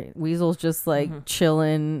guy. Right. Weasel's just like Mhm.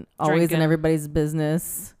 chilling, always Drinking. in everybody's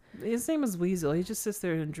business. His name is Weasel. He just sits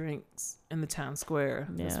there and drinks in the town square.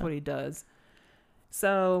 That's Yeah. what he does.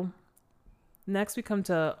 So next we come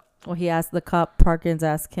to Well, the cop Parkins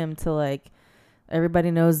asked him to like,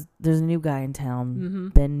 everybody knows there's a new guy in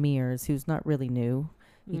town, Ben Mears, who's not really new.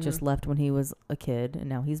 He just left when he was a kid and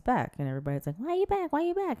now he's back. And everybody's like, why are you back? Why are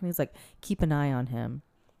you back? And he's like, keep an eye on him.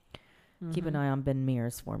 Keep an eye on Ben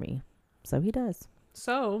Mears for me. So he does.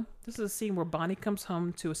 So this is a scene where Bonnie comes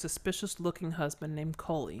home to a suspicious-looking husband named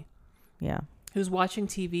Coley, Yeah. who's watching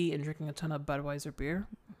TV and drinking a ton of Budweiser beer.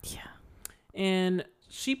 Yeah. And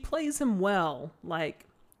she plays him well. Like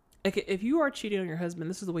if you are cheating on your husband,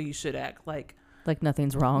 this is the way you should act. Like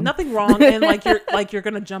nothing's wrong. nothing wrong, and you're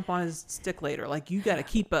gonna jump on his stick later. Like you got to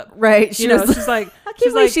keep up. Right. You know, she's like, I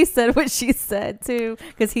can't believe she said what she said too,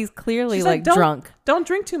 because he's clearly she's like "Don't- drunk. Don't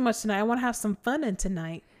drink too much tonight. I want to have some fun in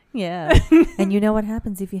tonight. Yeah. And you know what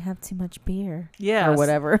happens if you have too much beer? Yeah, Or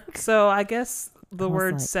whatever. So I guess the I was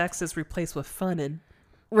word like- sex is replaced with funnin'.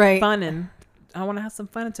 Right. Funnin'. I want to have some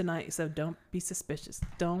fun tonight, so don't be suspicious.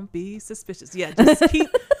 Don't be suspicious. Yeah, just keep.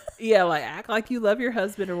 Yeah, like act like you love your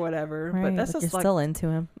husband or whatever. Right. But that's like just you're like, still into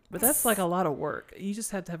him. but that's like a lot of work. You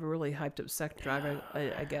just have to have a really hyped up sex drive,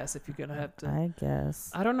 I guess, if you're gonna have to. I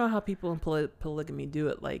guess. I don't know how people in polygamy do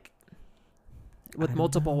it, like I with don't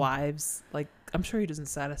multiple know. wives. Like I'm sure he doesn't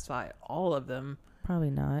satisfy all of them. Probably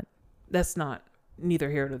not. That's not neither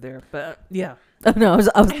here nor there, but yeah. Oh no, I was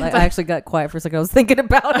like, I actually got quiet for a second. I was thinking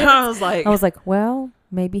about it. I was like, well,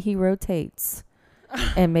 maybe he rotates,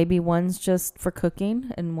 and maybe one's just for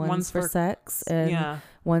cooking, and one's for sex, and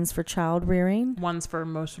one's for child rearing, one's for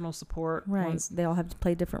emotional support. Right. They all have to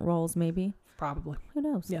play different roles, maybe. Probably. Who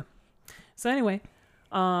knows? Yeah. So anyway,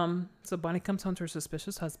 so Bonnie comes home to her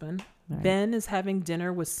suspicious husband. Right. Ben is having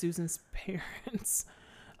dinner with Susan's parents.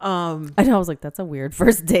 I know. I was like, that's a weird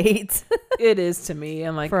first date. It is to me,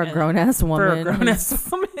 and like for a grown ass woman. For a grown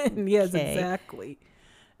ass woman, yes, okay. Exactly.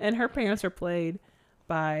 And her parents are played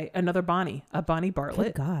by another Bonnie, a Bonnie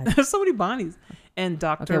Bartlett. Good God, there's so many Bonnies. And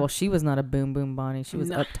Dr. Okay, well, she was not a boom boom Bonnie. She was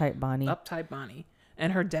uptight Bonnie. Uptight Bonnie,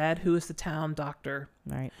 and her dad, who is the town doctor.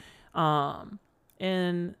 Right.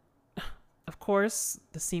 And of course,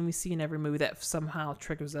 the scene we see in every movie that somehow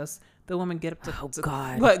triggers us. The woman get up to... Oh,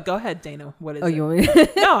 God. What? Go ahead, Dana. What is it? You want me to...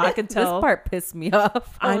 No, I can tell. This part pissed me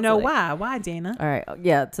off. I know like, why. Why, Dana? All right.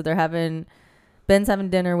 Yeah, so Ben's having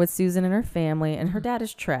dinner with Susan and her family, and her dad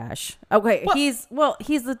is trash. Okay, he's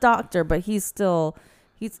the doctor, but he's still...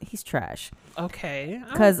 He's trash. Okay.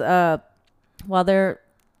 Because while they're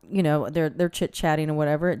chit-chatting or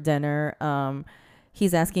whatever at dinner...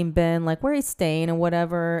 he's asking Ben, like, where he's staying and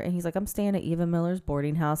whatever. And he's like, I'm staying at Eva Miller's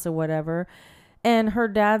boarding house or whatever. And her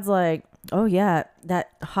dad's like, oh, yeah, that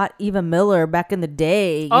hot Eva Miller back in the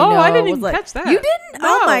day. I didn't even catch that. You didn't? No.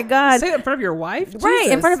 Oh, my God. Say it in front of your wife? Right,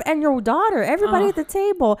 Jesus. in front of, and your daughter, everybody at the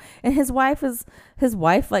table. And his wife,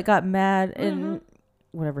 like, got mad and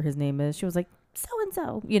whatever his name is. She was like,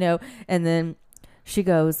 so-and-so, And then she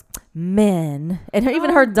goes, men. And even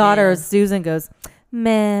her daughter, Susan, goes,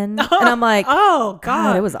 men. And I'm like, oh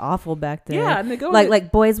God, it was awful back then. Yeah, and they go like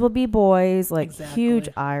boys will be boys, like exactly. Huge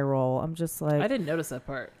eye roll. I'm just like, I didn't notice that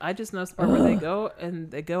part. I just noticed the part where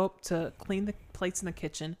they go up to clean the plates in the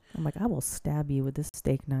kitchen. I'm like, I will stab you with this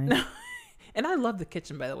steak knife. And I love the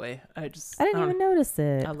kitchen, by the way. I didn't even notice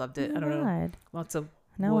it. I loved it. I don't know. Lots of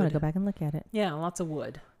now wood. I want to go back and look at it. Yeah, lots of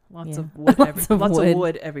wood. Lots of wood. Lots of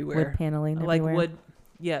wood everywhere. Wood paneling like everywhere. Wood.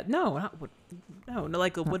 Yeah, no, not wood. No,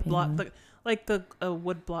 like a wood block. Like the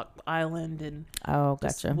wood block island and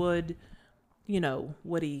gotcha. Wood,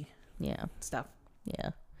 woody stuff. Yeah.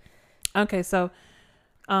 Okay, so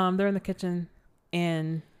they're in the kitchen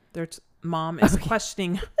and their mom is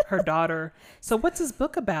questioning her daughter. So what's this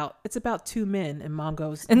book about? It's about two men, and mom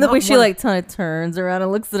goes. And the way she like kind of turns around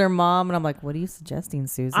and looks at her mom, and I'm like, what are you suggesting,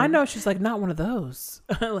 Susan? I know, she's like, not one of those.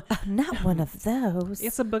 Not one of those.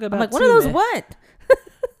 It's a book about. I'm like, one of those men. What?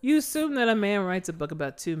 You assume that a man writes a book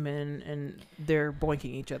about two men and they're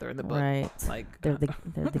boinking each other in the book. Right. Like they're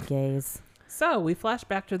the gays. So we flash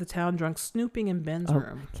back to the town drunk snooping in Ben's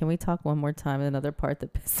room. Can we talk one more time? Another part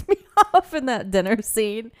that pissed me off in that dinner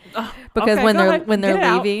scene. Because okay, when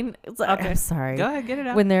they're leaving, it's like, okay. I'm sorry. Go ahead, get it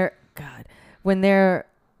out. When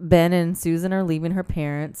Ben and Susan are leaving her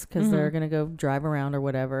parents because they're gonna go drive around or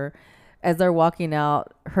whatever. As they're walking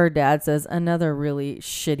out, her dad says another really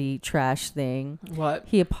shitty trash thing. What?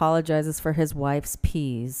 He apologizes for his wife's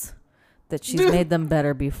peas, that she's made them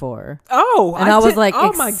better before. Oh, and I was like,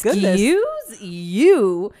 oh my goodness, excuse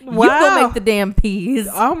you? Wow. You go make the damn peas.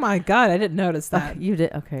 Oh my God, I didn't notice that. You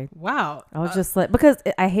did? Okay. Wow. I was just like, because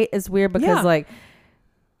it's weird because like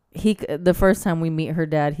the first time we meet her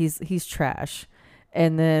dad, he's trash,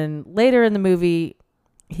 and then later in the movie,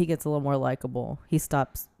 he gets a little more likable. He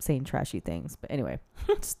stops saying trashy things. But anyway,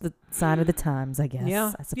 it's the sign of the times, I guess.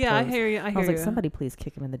 Yeah. I suppose. Yeah, I hear you. I was like, somebody please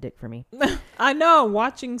kick him in the dick for me. I know.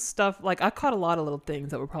 Watching stuff, like I caught a lot of little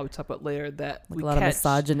things that we'll probably talk about later that like we a lot catch. of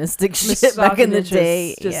misogynistic shit back in the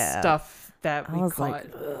day. Just stuff that we was caught.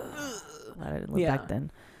 Like, I didn't live back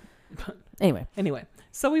then. Anyway.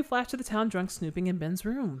 So we flash to the town drunk snooping in Ben's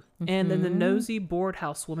room. And then the nosy board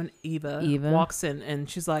house woman, Eva walks in and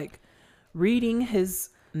she's like reading his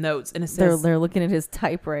notes, and it says they're looking at his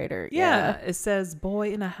typewriter. Yeah, it says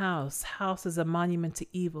boy in a house is a monument to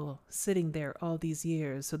evil, sitting there all these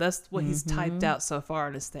years. So that's what he's typed out so far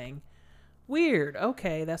in his thing. Weird.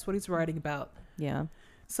 Okay, that's what he's writing about. Yeah.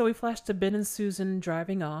 So we flash to Ben and Susan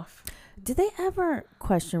driving off. Did they ever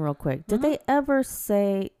question real quick, did they ever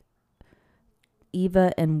say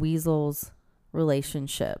Eva and Weasel's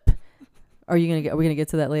relationship? Are we gonna get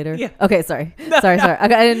to that later? Yeah. Okay. Sorry. Okay, I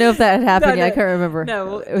didn't know if that had happened yet. I can't remember.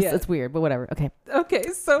 No. It's weird, but whatever. Okay. Okay.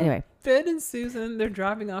 So anyway, Ben and Susan, they're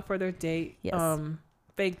driving off for their date. Yes.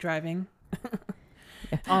 Fake driving.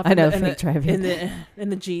 I know, fake driving in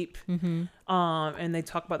the Jeep. Mm-hmm. And they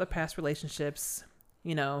talk about their past relationships.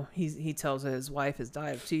 He tells her his wife has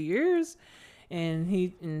died of 2 years,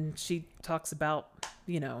 and she talks about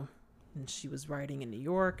and she was writing in New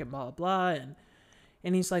York and blah blah blah,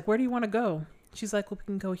 and he's like, where do you want to go? She's like, well, we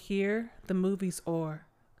can go here, the movies, or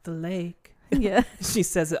the lake. Yeah. She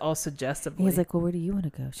says it all suggestively. He's like, well, where do you want to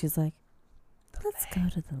go? She's like, let's go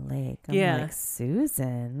to the lake. I'm like,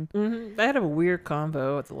 Susan. Mm-hmm. I had a weird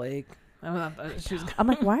convo at the lake. I'm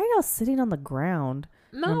like, why are y'all sitting on the ground?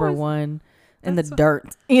 No, number one, in the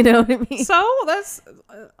dirt. You know what I mean? So that's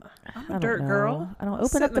I'm a dirt girl. I don't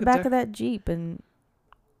open up the back of that Jeep and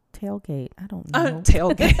tailgate. I don't know.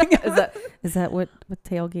 Tailgate. is that what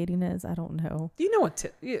tailgating is? I don't know. Do you know what?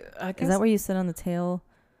 I guess is that where you sit on the tail?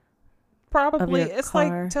 Probably. It's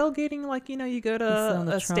car? Like tailgating. Like you go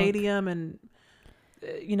to a stadium and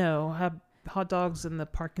have hot dogs in the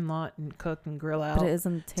parking lot and cook and grill out. But it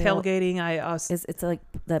isn't tailgating. It's like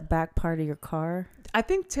that back part of your car. I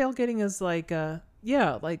think tailgating is like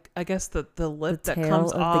like I guess the lift the that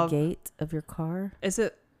comes off the gate of your car. Is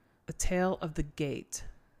it the tail of the gate?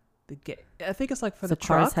 The gate. I think it's like for the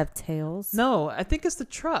truck. Cars have tails. No, I think it's the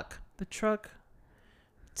truck. The truck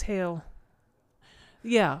tail.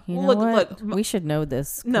 Yeah. You know what? We should know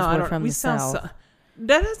this. No, I don't. From we the sound South.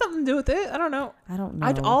 That has nothing to do with it. I don't know.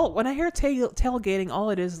 When I hear tailgating, all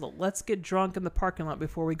it is let's get drunk in the parking lot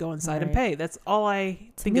before we go inside and pay. That's all I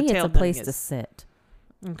think. To me, it's a place to sit.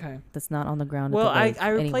 Okay. That's not on the ground. Well, I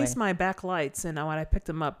replaced my back lights, and when I picked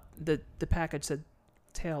them up, the package said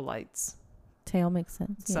tail lights. Tail makes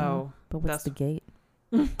sense. So, but what's the gate?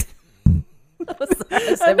 I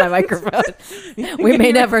said my microphone. We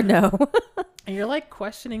may never know. And you're like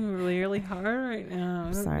questioning really hard right now.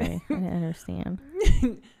 I'm sorry, I didn't understand.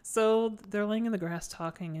 So they're laying in the grass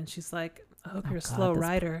talking, and she's like, "I hope you're a slow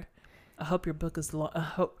rider. I hope your book I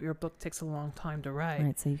hope your book takes a long time to write.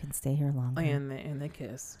 Right, so you can stay here longer." And they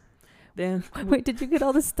kiss. Then wait, did you get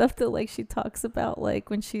all the stuff that like she talks about,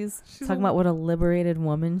 like when she's talking about what a liberated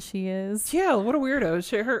woman she is? Yeah, what a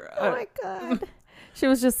weirdo. Oh my god. She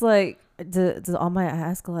was just like, I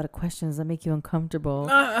ask a lot of questions that make you uncomfortable.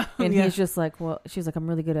 And he's just like, well, she's like, I'm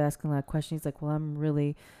really good at asking a lot of questions. He's like, well, I'm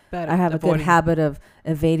really bad. I have a good habit of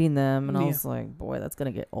evading them. And I was like, boy, that's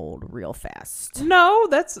going to get old real fast. No,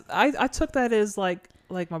 I took that as like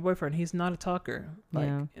my boyfriend. He's not a talker. Like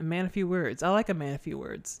a man of few words. I like a man of few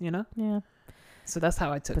words, Yeah. So that's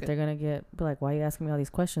how I took it. But they're going to be like, why are you asking me all these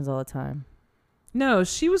questions all the time? No,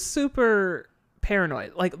 she was super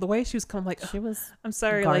paranoid. Like the way she was coming, like she was I'm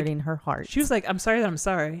sorry, guarding her heart. She was like, I'm sorry that I'm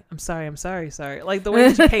sorry. I'm sorry. I'm sorry. Sorry. Like the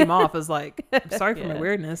way that she came off is like, I'm sorry for my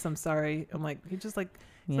weirdness. I'm sorry. I'm like, he just like,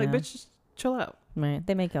 like, bitch, just chill out. Right.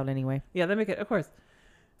 They make out anyway. Yeah, they make it, of course.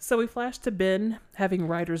 So we flash to Ben having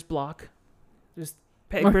writer's block, just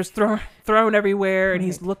papers thrown everywhere, and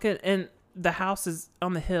he's looking, and the house is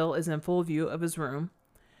on the hill, is in full view of his room.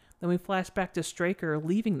 Then we flash back to Straker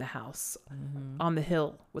leaving the house on the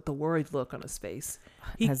hill with a worried look on his face.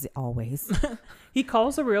 As always. He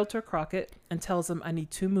calls the realtor Crockett and tells him, I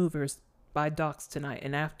need 2 movers by docks tonight.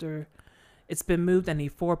 And after it's been moved, I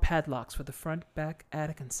need 4 padlocks for the front, back,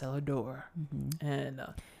 attic, and cellar door. Mm-hmm. And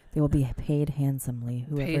they will be paid handsomely.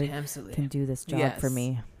 Whoever can do this job for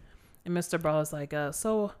me. And Mr. Brawl is like,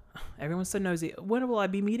 so everyone's so nosy. When will I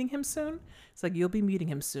be meeting him soon? It's like, you'll be meeting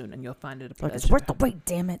him soon, and you'll find it a pleasure. It's worth the wait,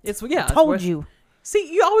 damn it. I told you.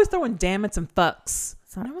 See, you always throw in damn it's and fucks.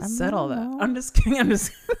 I never said all that. I'm just kidding. That's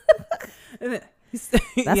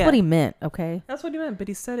what he meant, okay? That's what he meant, but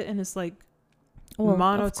he said it in his like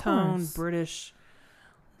monotone British.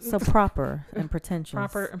 So proper and pretentious.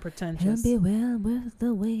 He'll be well worth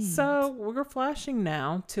the wait. So we're flashing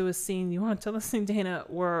now to a scene. You want to tell the scene, Dana,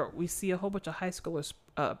 where we see a whole bunch of high schoolers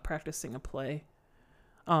practicing a play.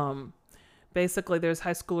 Basically, there's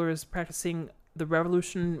high schoolers practicing the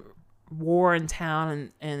Revolution War in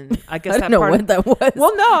town, and I guess I don't know what that was.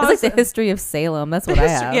 Well, no, it's like the history of Salem. That's what I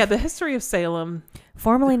have. Yeah, the history of Salem,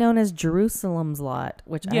 formerly known as Jerusalem's Lot,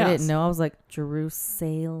 which I didn't know. I was like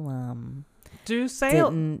Jerusalem.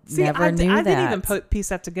 Never knew I that. didn't even piece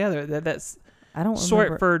that together. That's I don't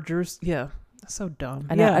short for Jerusalem. Yeah, that's so dumb.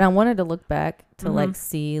 And I wanted to look back to like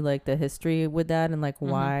see like the history with that and like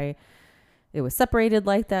why it was separated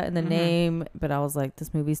like that in the name. But I was like,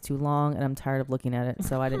 this movie's too long and I'm tired of looking at it,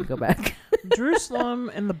 so I didn't go back.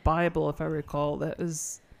 Jerusalem in the Bible, if I recall, that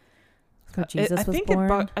is where Jesus was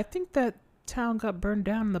born. I think that town got burned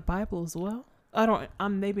down in the Bible as well. I don't.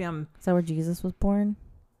 Maybe I'm. Is that where Jesus was born?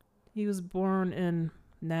 He was born in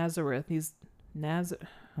Nazareth.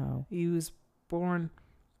 Oh. He was born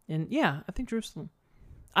in I think Jerusalem.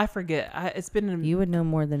 I forget. It's been. You would know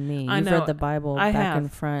more than me. You've read the Bible back and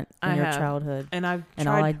front in your childhood, and all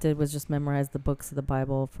I did was just memorize the books of the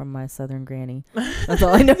Bible from my Southern granny. That's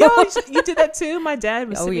all I know. You did that too. My dad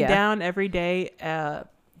would sit me down every day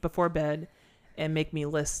before bed and make me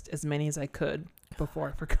list as many as I could before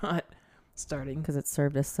I forgot. starting. Because it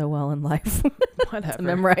served us so well in life Whatever. to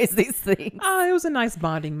memorize these things. It was a nice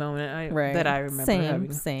bonding moment that I remember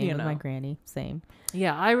having. Same with my granny. Same.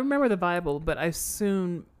 Yeah, I remember the Bible, but I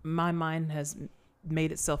soon my mind has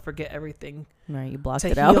made itself forget everything. Right, you blocked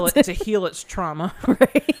it out to heal its trauma.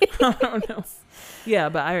 Right. I don't know. Yeah,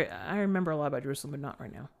 but I remember a lot about Jerusalem, but not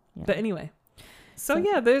right now. Yeah. But anyway, so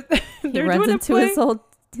yeah, they're he runs doing into his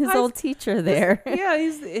old teacher there. Yeah,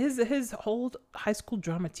 he's his old high school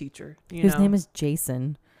drama teacher. His name is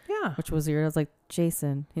Jason. Yeah, which was weird. I was like,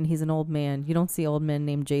 Jason, and he's an old man. You don't see old men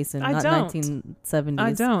named Jason. I not don't. 1970s.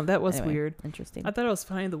 I don't. That was Anyway, weird. Interesting. I thought it was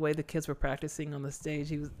funny the way the kids were practicing on the stage.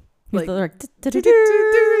 He was like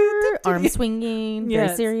arm swinging,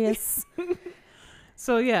 very serious.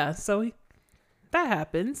 So yeah, that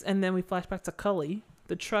happens, and then we flash back to Cully,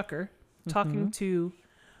 the trucker, talking to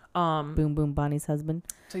Boom Boom Bonnie's husband.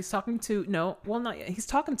 So he's talking to not yet. He's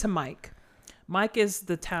talking to Mike. Mike is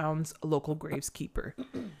the town's local graveskeeper.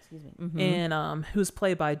 Excuse me. And who's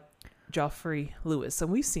played by Joffrey Lewis, and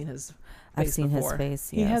we've seen his face. I've seen before. his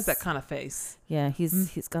face. Yes. He has that kind of face. Yeah,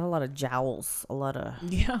 he's got a lot of jowls, a lot of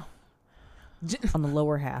on the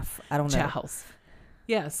lower half. I don't know. Jowls.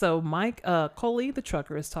 Yeah, so Mike Coley, the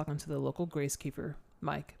trucker, is talking to the local gravekeeper,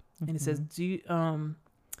 Mike, and he says, "Do you, I'm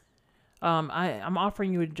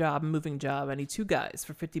offering you a moving job. I need 2 guys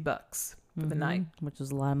for $50 for the night," which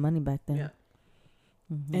was a lot of money back then. Yeah.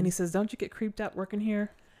 And he says, "Don't you get creeped out working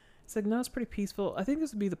here?" It's like, "No, it's pretty peaceful. I think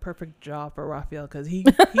this would be the perfect job for Raphael because he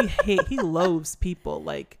loathes people.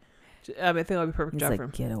 Like, I think that would be a perfect job for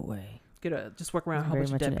him. Get away. Just work around a whole Very bunch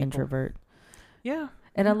of much dead an people." introvert. Yeah.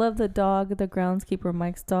 And I love the dog, the groundskeeper,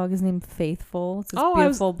 Mike's dog. His name Faithful. It's this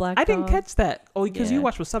beautiful black dog. I didn't catch that. Oh, because you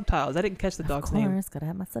watched with subtitles. I didn't catch the dog's name. Of course, gotta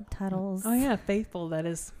have my subtitles. Oh yeah, Faithful. That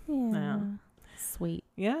is. Yeah. Sweet.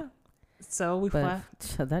 Yeah. So we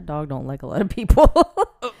that dog don't like a lot of people.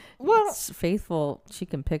 Well, Faithful, she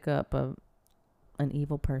can pick up an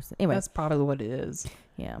evil person. Anyway, that's probably what it is.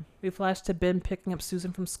 Yeah. We flash to Ben picking up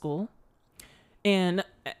Susan from school, and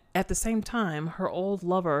at the same time, her old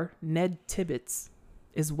lover Ned Tibbetts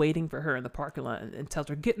is waiting for her in the parking lot and tells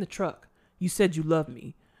her, "Get in the truck. You said you love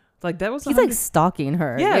me." Like that was. He's like stalking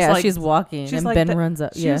her. Yeah, yeah, like, she's walking, and Ben runs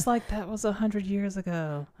up. She's like, "That was 100 years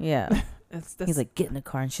ago." Yeah. He's like, "Get in the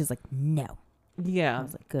car," and she's like, "No." Yeah. I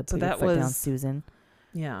was like, "Good." So put your foot down, Susan.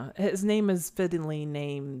 Yeah, his name is fittingly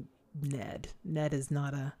named Ned. Ned is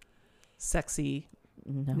not a sexy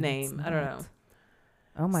name. I don't know.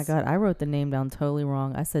 Oh my God, I wrote the name down totally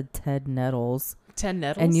wrong. I said Ted Nettles. Ted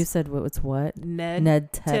Nettles? And you said what's what?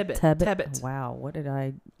 Ned Tibbet. Wow, what did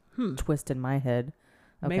I twist in my head?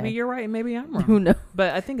 Okay. Maybe you're right. Maybe I'm wrong. Who knows?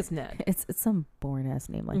 But I think it's Ned. It's some boring ass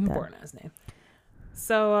name like that. Boring ass name.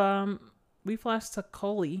 So we flash to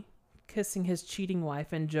Coley kissing his cheating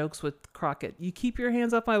wife and jokes with Crockett. "You keep your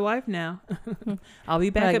hands off my wife now. I'll be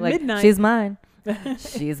back at midnight. She's mine.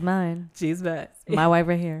 She's mine. She's back. My wife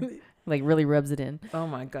right here." Like really rubs it in. Oh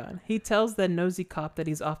my God. He tells the nosy cop that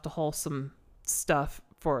he's off to haul some stuff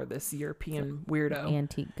for this European weirdo.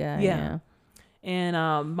 Antique guy. Yeah.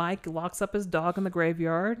 And Mike locks up his dog in the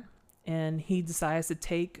graveyard, and he decides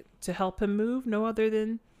to help him move no other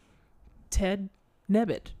than Ned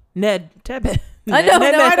Tibbet. I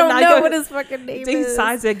don't know what his fucking name is. He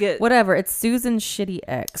decides to get whatever. It's Susan's shitty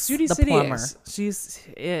ex, the plumber. She's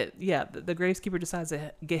it. Yeah, the gravekeeper decides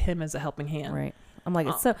to get him as a helping hand. Right. I'm like,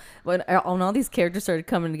 it's so when all these characters started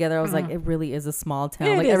coming together, I was like, it really is a small town.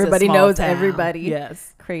 It like is everybody knows everybody.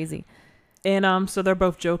 Yes. Crazy. And so they're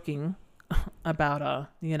both joking about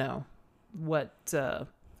what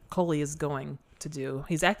Coley is going to do.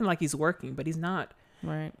 He's acting like he's working, but he's not.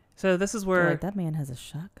 Right. So this is where that man has a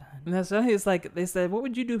shotgun. And that's why he's like, they said, "What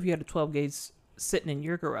would you do if you had a 12 gauge sitting in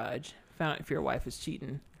your garage? Found out if your wife is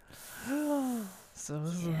cheating."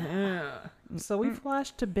 So we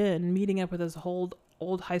flash to Ben meeting up with his old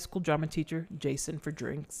high school drama teacher Jason for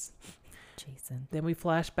drinks. Jason. Then we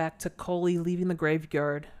flash back to Coley leaving the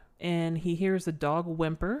graveyard, and he hears a dog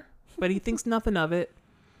whimper, but he thinks nothing of it,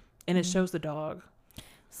 and it shows the dog.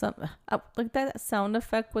 Like that sound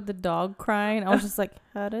effect with the dog crying. I was just like,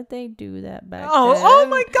 how did they do that back then?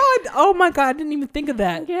 Oh my God! I didn't even think of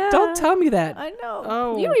that. Yeah. Don't tell me that. I know.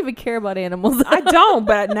 Oh, you don't even care about animals. I don't.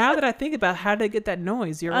 But now that I think about how they get that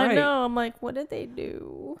noise, you're right. I know. I'm like, what did they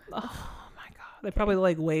do? Oh my God! They probably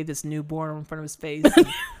like waved this newborn in front of his face.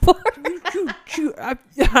 I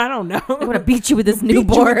don't know. I want to beat you with this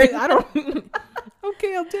newborn. I don't.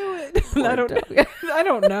 Okay, I'll do it. I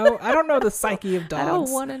don't know. I don't know the psyche of dogs. I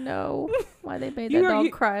don't want to know why they made that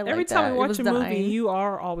dog cry like that. Every time we watch a movie, dying. you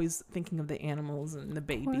are always thinking of the animals and the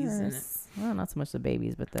babies in it. Well, not so much the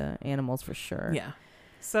babies, but the animals for sure. Yeah.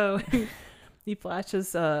 So he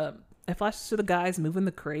flashes it flashes to the guys moving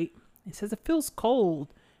the crate. It says it feels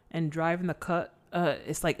cold and driving the cut.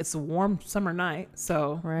 It's like it's a warm summer night,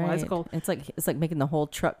 so why is it cold? It's like making the whole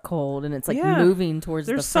truck cold, and it's like moving towards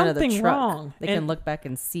the front of the truck. Wrong. They can look back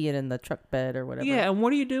and see it in the truck bed or whatever. Yeah, and what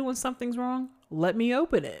do you do when something's wrong? Let me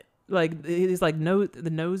open it. Like he's like the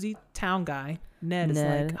nosy town guy. Ned is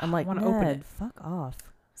like, I'm like, I want to open it. Fuck off.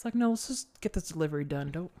 It's like, no, let's just get this delivery done.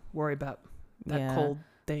 Don't worry about that cold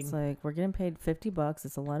thing. It's like, we're getting paid $50.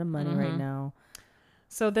 It's a lot of money right now.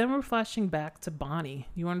 So then we're flashing back to Bonnie.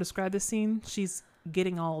 You want to describe this scene? She's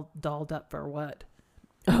getting all dolled up for what?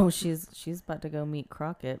 Oh, she's about to go meet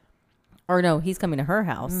Crockett. Or no, he's coming to her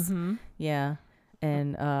house. Yeah.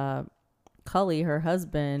 And Cully, her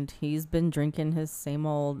husband, he's been drinking his same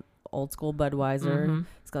old school Budweiser.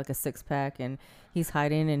 He's got like a 6-pack, and he's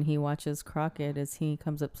hiding, and he watches Crockett as he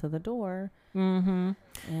comes up to the door. And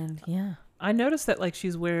yeah. I noticed that like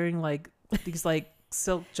she's wearing like these like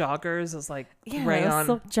silk joggers. It's like rayon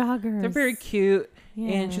silk joggers. They're very cute.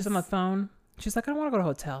 Yes. And she's on the phone. She's like, I don't want to go to a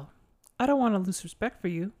hotel. I don't want to lose respect for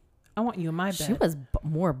you. I want you in my bed. She was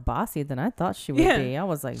more bossy than I thought she would be. I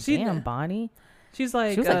was like, damn, Bonnie. She's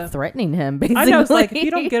like, she was like threatening him. Basically, I know. It's like, if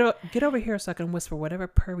you don't get over here, so I can whisper whatever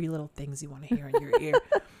pervy little things you want to hear in your ear.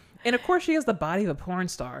 And of course, she has the body of a porn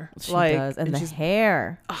star. She does, and the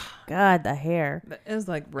hair. God, the hair. It's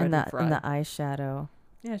like red and the eyeshadow.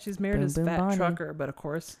 Yeah, she's married to this fat Bonnie. Trucker, but of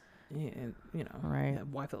course, you know, right? A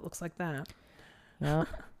wife that looks like that. Yep.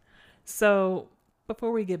 So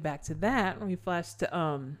before we get back to that, we flash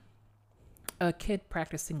to a kid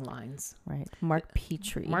practicing lines. Right, Mark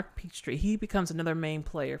Petrie. He becomes another main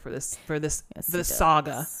player for this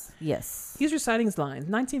saga. Yes. He's reciting his lines.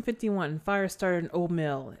 1951, fire started an old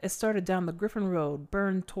mill. It started down the Griffin Road,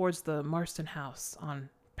 burned towards the Marston House on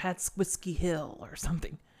Patswhisky Hill or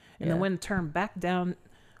something, and the wind turned back down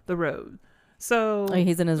the road. So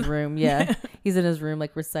he's in his room. Yeah. He's in his room,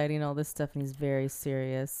 like reciting all this stuff, and he's very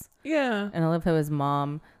serious. Yeah. And I love how his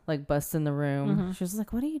mom like busts in the room. She was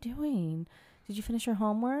like, "What are you doing? Did you finish your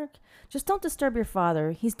homework? Just don't disturb your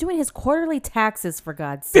father. He's doing his quarterly taxes, for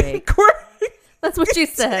God's sake." That's what she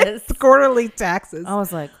says. Quarterly taxes. I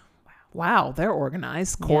was like, wow, they're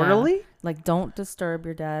organized. Quarterly? Yeah. Like, don't disturb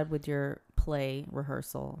your dad with your play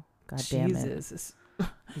rehearsal. God damn it.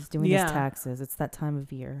 He's doing his taxes. It's that time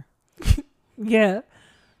of year. Yeah.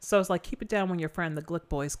 So it's like, keep it down when your friend, the Glick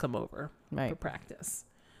boys, come over for practice.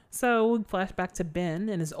 So we flash back to Ben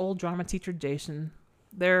and his old drama teacher, Jason.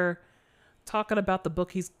 They're talking about the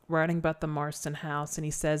book he's writing about the Marston House. And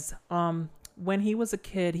he says, when he was a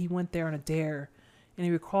kid, he went there on a dare. And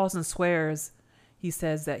he recalls and swears, he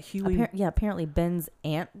says that Huey... apparently Ben's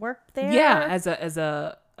aunt worked there. Yeah, as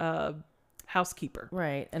a housekeeper.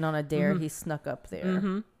 Right. And on a dare, he snuck up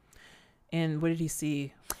there. And what did he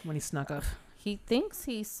see when he snuck up? He thinks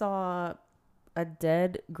he saw a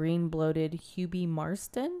dead, green-bloated Hubie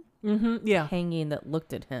Marston hanging that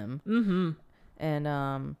looked at him. And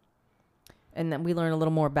then we learn a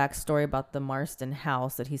little more backstory about the Marston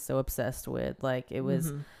house that he's so obsessed with. Like, it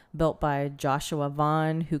was built by Joshua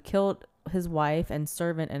Vaughn, who killed his wife and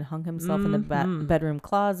servant and hung himself in the bedroom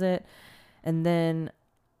closet. And then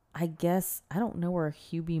I guess, I don't know where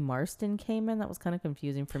Hubie Marston came in. That was kind of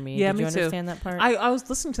confusing for me. Yeah, Did you understand that part? I was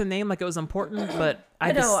listening to the name like it was important, but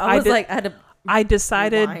I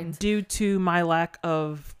decided rewind. Due to my lack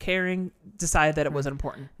of caring, decided that it wasn't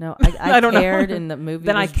important. No, I don't cared know. in the movie.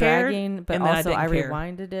 Then was I cared, dragging, but and then also I didn't care.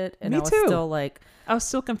 rewinded it, and Me I was too. still like, I was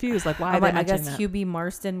still confused. Like, why? I guess Hubie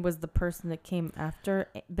Marston was the person that came after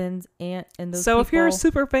Ben's aunt and those. So people. If you're a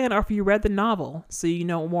super fan, or if you read the novel, so you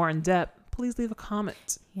know more in depth, please leave a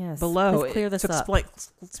comment below. Please clear this up.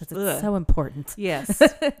 It's so important. Yes,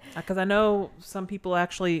 because I know some people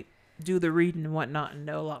actually do the reading and whatnot and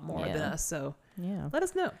know a lot more than us. So let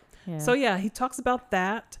us know. Yeah. So he talks about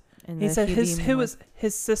that. And he said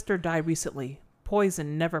his sister died recently.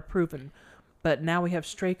 Poison never proven, but now we have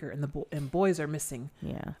Straker and boys are missing.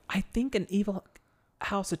 Yeah, I think an evil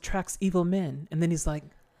house attracts evil men. And then he's like,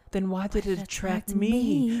 then why did it attract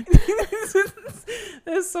me?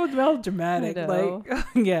 It's so melodramatic. Like,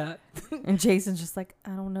 yeah. And Jason's just like, I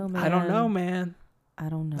don't know, man. I don't know, man. I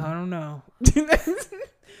don't know.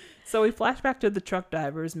 So we flash back to the truck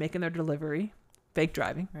drivers making their delivery, fake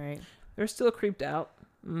driving. Right. They're still creeped out.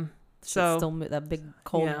 So still that big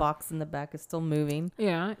cold box in the back is still moving.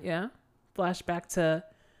 Yeah. Flash back to,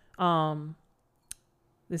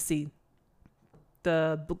 let's see,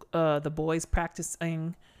 the boys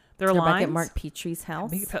practicing their lines. Back at Mark Petrie's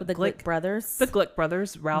house with the Glick brothers. The Glick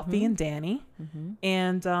brothers, Ralphie and Danny.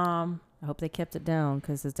 And I hope they kept it down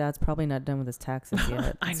because his dad's probably not done with his taxes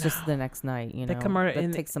yet. It's just the next night, you know.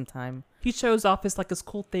 That takes some time. He shows off his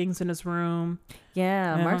cool things in his room.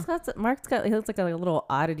 Yeah, Mark's got he looks like a little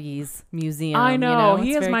oddities museum. I know. You know?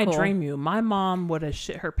 He has my dream room. My mom would have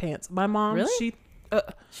shit her pants. My mom, really?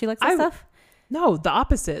 She likes that stuff. No, the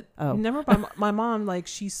opposite. Oh, never. My mom,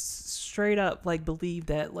 she straight up believed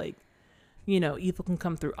that evil can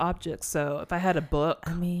come through objects. So if I had a book,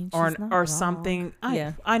 or something,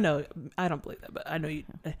 I know I don't believe that, but I know you.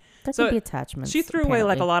 That could be attachments. She threw away a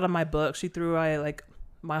lot of my books. She threw away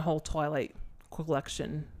my whole Twilight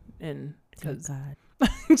collection, and because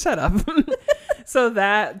shut up. So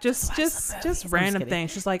that just random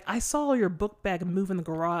things. She's like, I saw your book bag move in the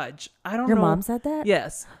garage. I don't know. Your mom said that?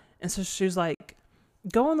 Yes. And so she was like,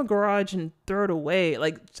 go in the garage and throw it away.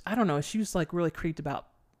 I don't know. She was really creeped about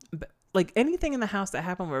anything in the house that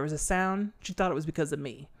happened where there was a sound. She thought it was because of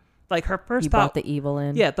me. Her first thought. Brought the evil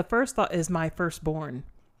in. Yeah. The first thought is my firstborn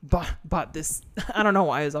bought this. I don't know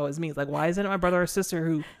why it's always me. Why isn't it my brother or sister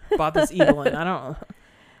who bought this evil in? I don't know.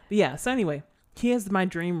 But yeah. So anyway, he has my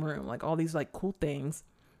dream room, all these cool things.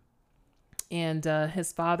 And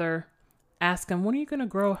his father asked him, when are you going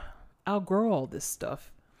to outgrow all this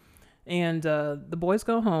stuff? And the boys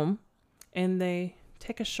go home and they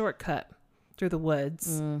take a shortcut through the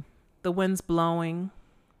woods. The wind's blowing.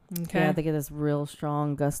 Okay. Yeah, they get this real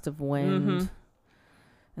strong gust of wind.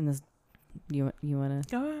 And this, you want to?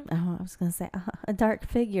 Go ahead. Oh, I was going to say a dark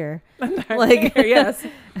figure. Figure, yes.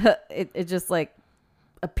 It just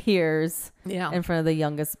appears in front of the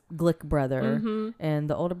youngest Glick brother. And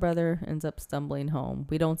the older brother ends up stumbling home.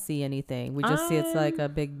 We don't see anything. We just see it's a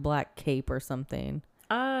big black cape or something.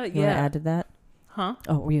 You want to add to that? Huh?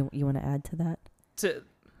 Oh, you want to add to that?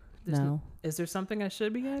 No. Is there something I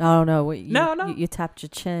should be adding? Oh, no. No. You tapped your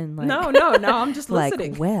chin. No. I'm just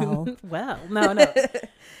listening. Well. No.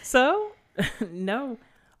 So, no.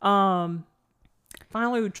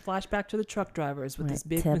 Finally, we flash back to the truck drivers with this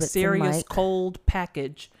big, mysterious, cold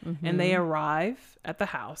package. And they arrive at the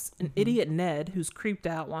house. And idiot Ned, who's creeped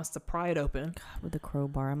out, wants to pry it open. God, with the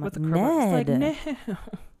crowbar. I'm with like, the crowbar. Ned. It's no.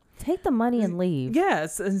 Take the money and leave.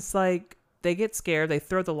 Yes. It's they get scared. They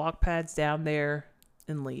throw the lock pads down there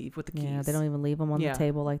and leave with the keys. Yeah, they don't even leave them on the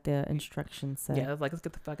table like the instructions say. Yeah, let's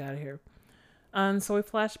get the fuck out of here. And so we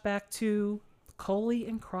flash back to Coley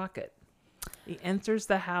and Crockett. He enters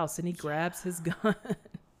the house and he grabs his gun.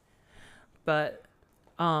 But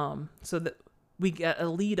so that we get a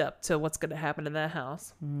lead up to what's going to happen in that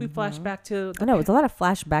house. We flash back to I know it's a lot of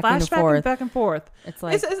back and forth. It's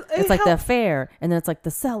like the affair, and then it's the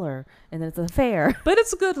cellar, and then it's the affair. But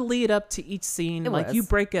it's a good lead up to each scene. You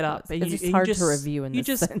break it up. And it's hard to review in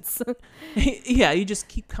this sense. Yeah, you just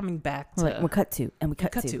keep coming back to. We cut to, and we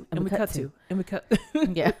cut to, and we cut to, and we cut.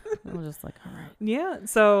 Yeah, I'm just all right. Yeah,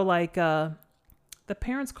 so the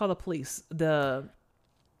parents call the police. The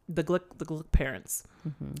Glick parents.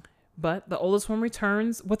 But the oldest one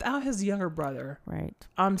returns without his younger brother. Right.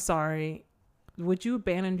 I'm sorry. Would you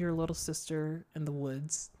abandon your little sister in the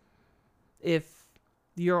woods if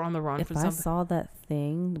you're on the run for something? If I saw that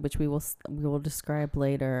thing, which we will describe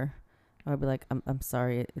later, I would be like, I'm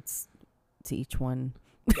sorry. It's to each one.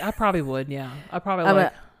 I probably would. Yeah. I probably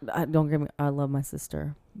would. Don't get me. I love my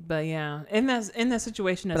sister. But yeah, in that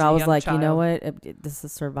situation, as but I was child, you know what? This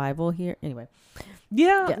is survival here. Anyway.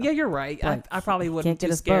 Yeah, you're right. I probably wouldn't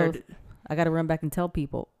be scared. Both. I got to run back and tell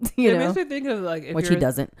people. It makes me think of which he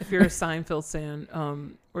doesn't. If you're a Seinfeld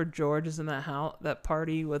fan, where George is in that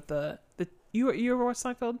party with you ever watch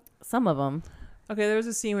Seinfeld? Some of them. Okay, there's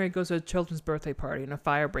a scene where he goes to a children's birthday party and a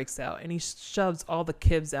fire breaks out and he shoves all the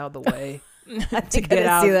kids out of the way to get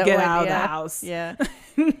out of the house. Yeah.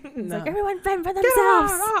 It's everyone fend for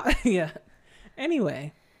themselves. Yeah.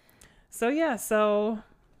 Anyway, so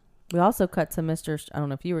we also cut to Mr. I don't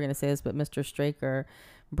know if you were going to say this, but Mr. Straker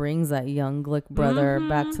brings that young Glick brother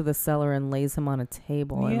back to the cellar and lays him on a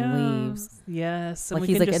table and leaves. Yes. And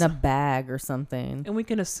he's in a bag or something. And we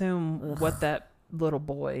can assume what that little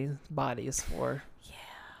boy's body is for. Yeah.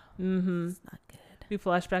 It's not good. We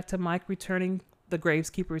flash back to Mike the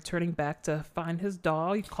graveskeeper returning back to find his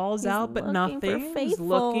dog. He calls out, but nothing. He's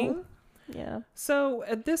looking. Yeah. So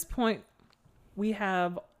at this point, we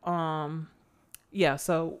have,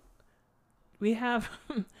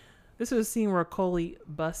 this is a scene where Coley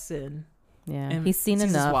busts in. Yeah, he's seen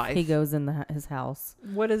enough. He goes in his house.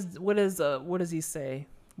 What does he say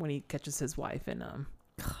when he catches his wife? And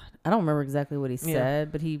God, I don't remember exactly what he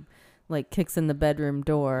said, but he kicks in the bedroom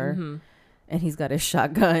door, and he's got his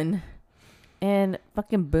shotgun. And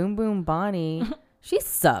fucking Boom Boom Bonnie, she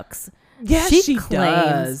sucks. Yeah, she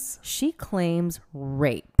does. She claims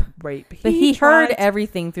rape. rape. But he heard tried-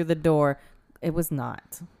 everything through the door. It was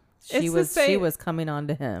not. She It's the she same- was coming on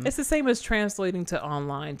to him. It's the same as translating to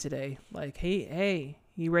online today. Like, hey,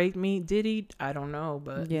 he raped me. Did he? I don't know,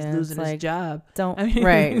 but Yeah, he's losing it's his like, job. Don't I mean-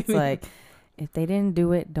 right. It's like if they didn't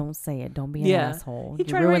do it, don't say it. Don't be an Yeah. asshole. He You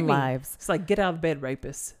tried to rape ruin me. lives. It's like, get out of bed,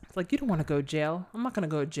 rapist. It's like, you don't want to go to jail. I'm not going to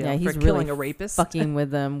go to jail Yeah, for he's killing really a rapist. Fucking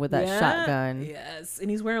with them with that Yeah, shotgun. Yes.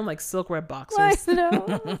 And he's wearing like silk red I boxers. know.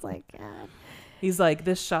 I was like, God. He's like,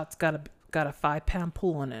 this shot's got a 5-pound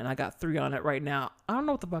pull on it, and I got 3 on it right now. I don't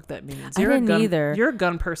know what the fuck that means. I didn't a gun, either. You're a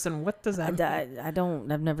gun person. What does that mean? I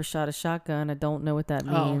don't. I've never shot a shotgun. I don't know what that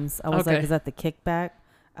Oh, means. I was like, okay. is that the kickback?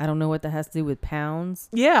 I don't know what that has to do with pounds.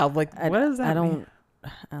 Yeah, like, I, what does that I don't. mean? I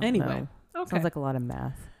don't Anyway, know. okay. Sounds like a lot of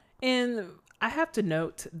math. And I have to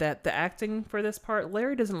note that the acting for this part,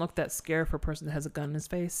 Larry doesn't look that scared for a person that has a gun in his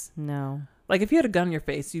face. No. Like, if you had a gun in your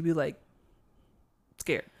face, you'd be like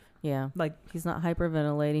scared. Yeah. Like, He's not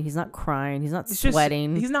hyperventilating. He's not crying. He's not it's just-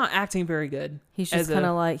 sweating. he's not acting very good. He's as just a- kind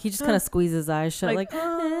of like he just kind of squeezes his eyes shut, like,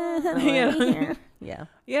 yeah. yeah.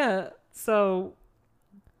 Yeah. So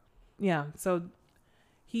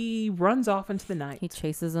he runs off into the night. He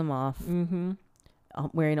chases him off, Mm-hmm.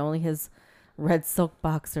 wearing only his red silk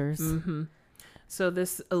boxers. Mm-hmm. So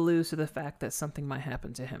this alludes to the fact that something might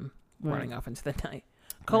happen to him running Right. off into the night.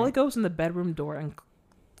 Cully Right. goes in the bedroom door and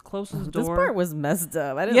closes the door. This part was messed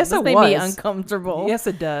up. I didn't. Yes, this it made me was. uncomfortable. Yes,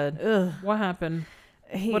 it did. Ugh. What happened?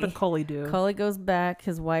 What did Cully do? Cully goes back.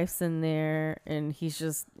 His wife's in there, and he's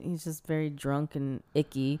just very drunk and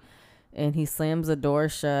icky, and he slams the door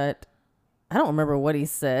shut. I don't remember what he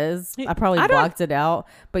says. I probably I don't- blocked it out,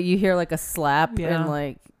 but you hear like a slap, Yeah. and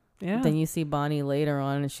like Yeah. then you see Bonnie later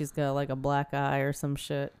on, and she's got like a black eye or some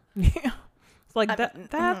shit. Yeah. It's like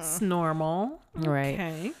that's normal. Right.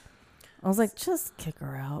 Okay. I was like, just kick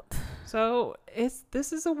her out. So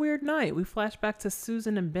this is a weird night. We flash back to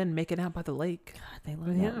Susan and Ben making out by the lake. God, they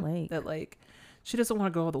love that lake, That lake. She doesn't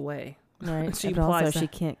want to go all the way. right? she And also, implies she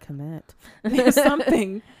that. can't commit.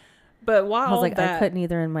 Something. But while I was like, that, I couldn't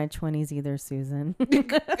either in my 20s either, Susan.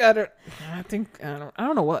 I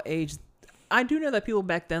don't know what age. I do know that people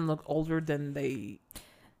back then look older than they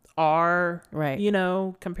are. Right. You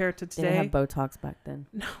know, compared to They today. didn't have Botox back then.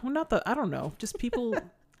 No, not the. I don't know. Just people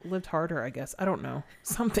lived harder. I guess. I don't know.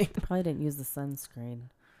 Something. Probably didn't use the sunscreen.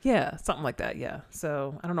 Yeah, something like that. Yeah.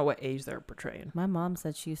 So I don't know what age they're portraying. My mom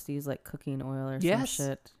said she used to use like cooking oil or Yes. some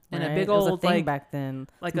shit. And a right? big It was old, thing like- back then,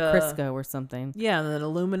 like some a- Crisco or something. Yeah, and then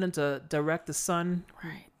aluminum to direct the sun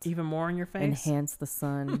Right. even more in your face. Enhance the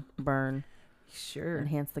sun burn. Sure.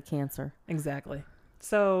 Enhance the cancer. Exactly.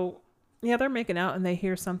 So, yeah, they're making out and they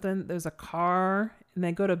hear something. There's a car and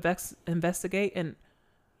they go to investigate. And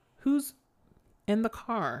who's in the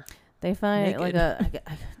car? They find Naked.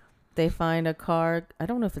 they find a car. I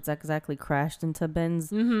don't know if it's exactly crashed into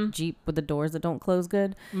Ben's Mm-hmm. Jeep with the doors that don't close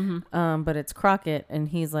good. Mm-hmm. But it's Crockett, and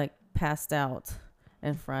he's like passed out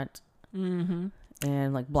in front Mm-hmm.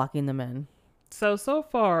 and like blocking them in. So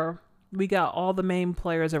far, we got all the main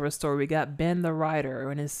players of our story. We got Ben the writer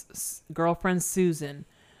and his girlfriend Susan,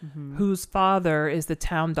 Mm-hmm. whose father is the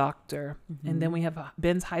town doctor. And then we have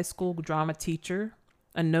Ben's high school drama teacher,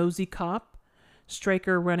 a nosy cop,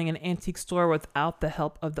 Straker running an antique store without the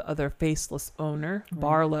help of the other faceless owner, Right.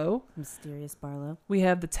 Barlow. Mysterious Barlow. We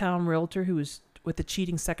have the town realtor who is with the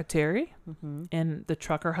cheating secretary Mm-hmm. and the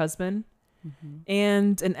trucker husband, Mm-hmm.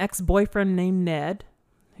 and an ex-boyfriend named Ned,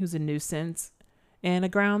 who's a nuisance, and a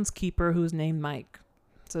groundskeeper who's named Mike.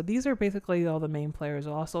 So these are basically all the main players.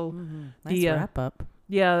 Also, Mm-hmm. Nice the, wrap up.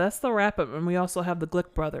 yeah, that's the wrap up. And we also have the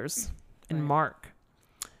Glick brothers and Right. Mark.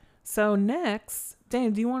 So next,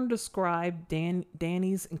 Dan, do you want to describe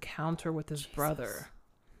Danny's encounter with his brother?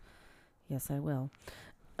 Yes, I will.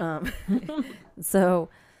 So,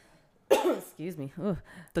 excuse me. Ooh,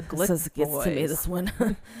 The Glick this gets boys. to me. This one.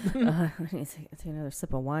 I need to take another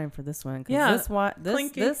sip of wine for this one. 'Cause Yeah, this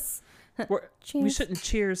clinky. We cheers. shouldn't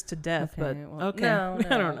cheers to death, but well, okay. No,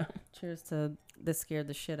 I don't know. Cheers to this scared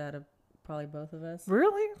the shit out of probably both of us.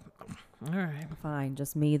 Really? All right. Fine,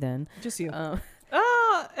 just me then. Just you. Um,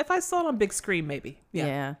 If I saw it on big screen, maybe.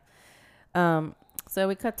 Yeah. yeah. So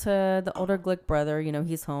we cut to the older Glick brother. You know,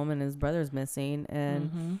 he's home and his brother's missing, and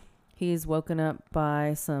Mm-hmm. he's woken up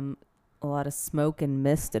by a lot of smoke and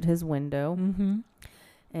mist at his window, Mm-hmm.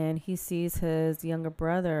 and he sees his younger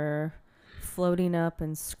brother floating up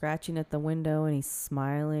and scratching at the window, and he's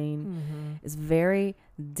smiling. Mm-hmm. It's very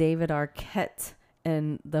David Arquette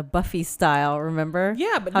in the Buffy style. Remember?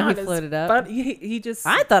 Yeah, but How not he as- floated up? But he just.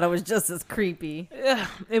 I thought it was just as creepy.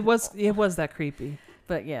 It was that creepy.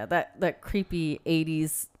 But yeah, that creepy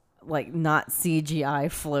 80s like not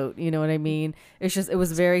CGI float. You know what I mean? It's just, it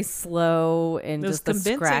was very slow and just the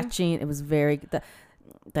scratching. It was very,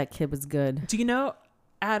 that kid was good. Do you know,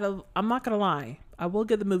 I'm not going to lie, I will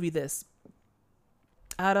give the movie this.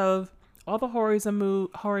 Out of all the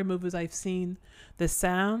horror movies I've seen, the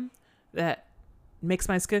sound that makes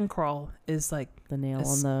my skin crawl is like the nail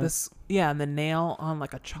the nail on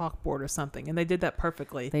like a chalkboard or something, and they did that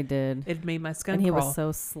perfectly. They did. It made my skin crawl. And he was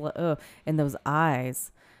so slow. And those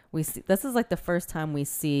eyes, we see. This is like the first time we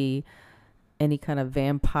see any kind of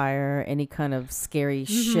vampire, any kind of scary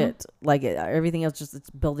shit. Like everything else, just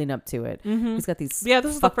it's building up to it. He's got these this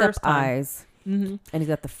is the first time. eyes, and he's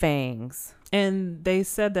got the fangs. And they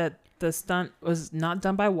said that the stunt was not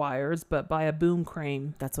done by wires, but by a boom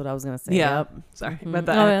crane. That's what I was gonna say. Yeah. Yep. Sorry, but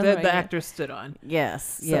the actor stood on.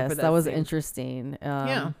 Yes, that was interesting.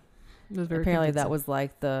 Yeah. It was very apparently convincing. that was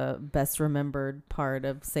like the best remembered part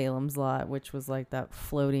of Salem's Lot, which was like that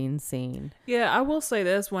floating scene. Yeah, I will say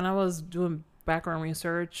this: when I was doing background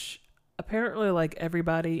research, apparently like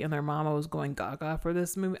everybody and their mama was going gaga for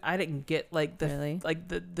this movie. I didn't get like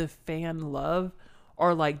the fan love,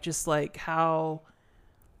 or like just like how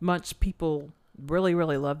much people really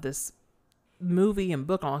love this movie and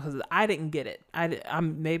book on, because I didn't get it.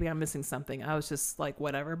 I'm missing something. I was just like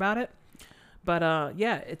whatever about it. But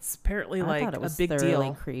yeah, it's apparently like a big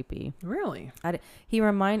deal. Creepy. Really? He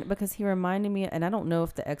reminded me, and I don't know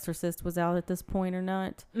if The Exorcist was out at this point or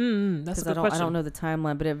not. That's a good question. I don't know the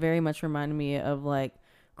timeline, but it very much reminded me of like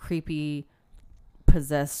creepy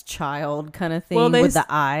possessed child kind of thing with the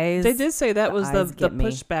eyes. They did say that was the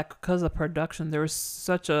pushback because of production. There was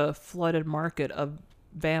such a flooded market of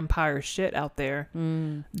vampire shit out there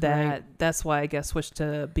that's why I guess switched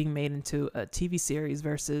to being made into a TV series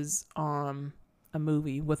versus a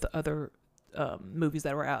movie with the other movies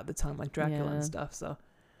that were out at the time, like Dracula and stuff. So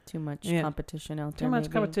too much competition out there. Too much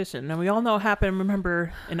competition. And we all know what happened.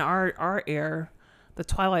 Remember in our era, the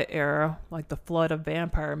Twilight era, like the flood of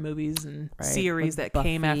vampire movies and series that Buffy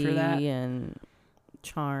came after that, and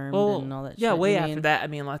Charmed and all that. Yeah, shit, way after that. I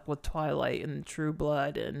mean, like with Twilight and True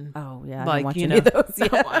Blood and like I those.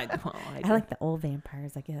 Yeah. I like the old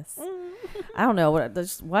vampires, I guess. I don't know what.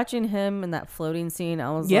 Just watching him in that floating scene,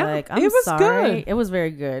 I was like, I'm sorry. Good. It was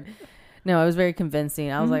very good. No, it was very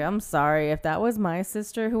convincing. I was like, I'm sorry if that was my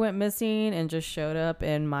sister who went missing and just showed up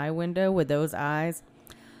in my window with those eyes.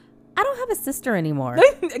 I don't have a sister anymore.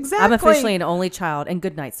 Exactly. I'm officially an only child, and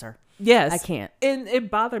good night, sir. Yes. I can't. And it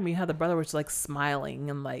bothered me how the brother was like smiling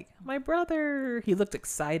and like, my brother. He looked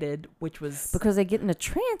excited, which was... Because they get in a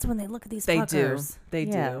trance when they look at these fuckers. They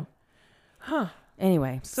do. Huh.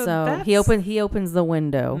 Anyway, so he opens the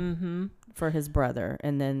window for his brother,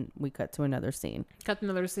 and then we cut to another scene.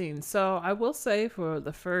 So I will say for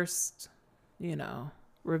the first,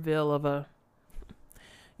 reveal of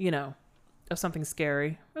of something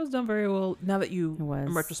scary, it was done very well. Now that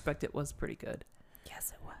in retrospect, it was pretty good.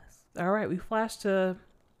 Yes, it was. All right, we flash to,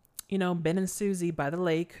 Ben and Susie by the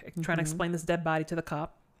lake, trying to explain this dead body to the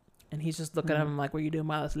cop. And he's just looking at him like, what are you doing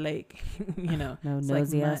by this lake? No,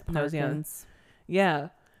 nosy ass Parkins. Yeah.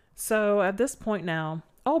 So at this point now,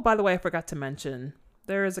 by the way, I forgot to mention,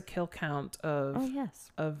 there is a kill count of,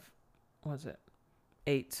 what was it?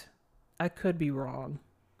 8. I could be wrong.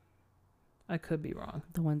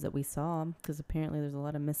 The ones that we saw, because apparently there's a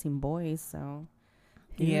lot of missing boys, so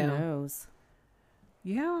who knows?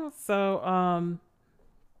 Yeah, so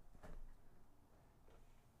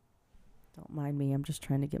don't mind me, I'm just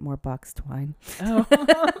trying to get more boxed wine.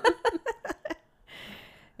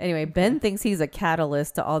 Anyway, Ben thinks he's a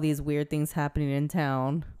catalyst to all these weird things happening in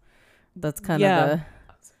town. That's kind of the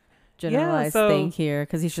generalized thing here,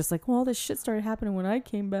 because he's just like, well, this shit started happening when I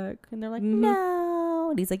came back, and they're like, no,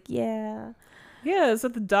 and he's like, yeah. So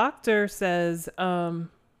the doctor says,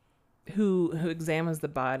 who examines the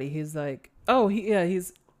body, he's like,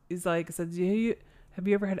 he's like, I said, have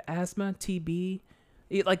you ever had asthma, TB?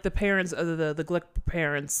 Like the parents, the Glick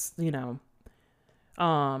parents,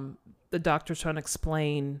 the doctor's trying to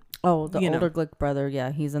explain. Oh, the older Glick brother,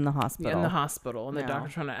 he's in the hospital. And the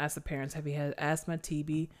doctor's trying to ask the parents, have you had asthma,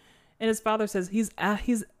 TB? And his father says he's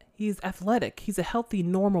athletic. He's a healthy,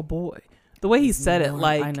 normal boy. The way he said it,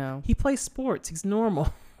 like, I know. He plays sports. He's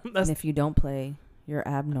normal. And if you don't play, you're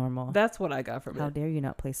abnormal. That's what I got from it. How dare you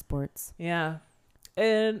not play sports? Yeah.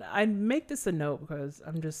 And I make this a note because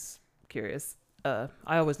I'm just curious. I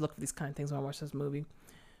always look for these kind of things when I watch this movie.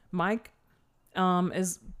 Mike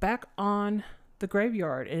is back on the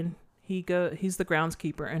graveyard, and he's the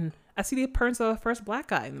groundskeeper, and I see the appearance of the first black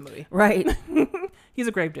guy in the movie. Right. He's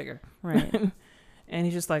a gravedigger. Right. And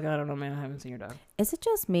he's just like, I don't know, man. I haven't seen your dog. Is it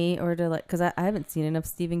just me, or because I haven't seen enough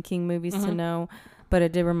Stephen King movies to know, But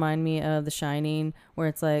it did remind me of The Shining, where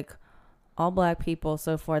it's like all black people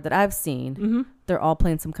so far that I've seen, they're all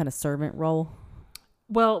playing some kind of servant role.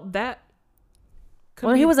 Well, that.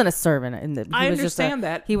 He wasn't a servant in the. I understand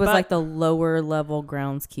that he was like the lower level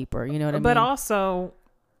groundskeeper. You know what I mean? But also,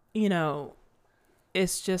 you know,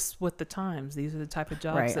 it's just with the times. These are the type of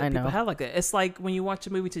jobs that people have like that. It's like when you watch a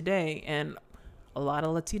movie today, and a lot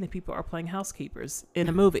of Latina people are playing housekeepers in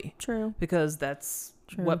a movie. True, because that's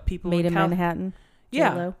what people made in Manhattan.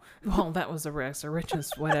 Yeah. J-Lo. Well, that was a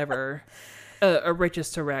richest whatever, a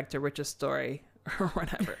richest direct, a richest story. Or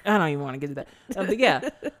whatever. I don't even want to get to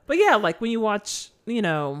that. But yeah, like when you watch, you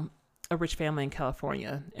know, a rich family in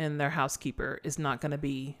California and their housekeeper is not going to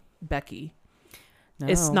be Becky. No.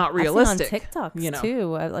 It's not realistic. I've seen on TikToks, you know,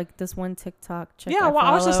 too. I like this one TikTok chick. Yeah, I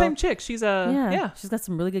watch the same chick. She's she's got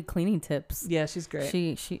some really good cleaning tips. Yeah, she's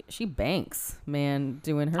great. She banks, man,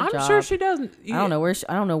 doing her job. I'm sure she doesn't. I don't know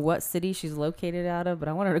I don't know what city she's located out of, but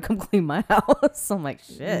I want her to come clean my house. I'm like,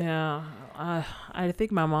 shit. Yeah, I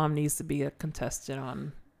think my mom needs to be a contestant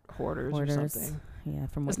on Hoarders or something. Yeah,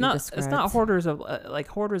 from what it's not Hoarders of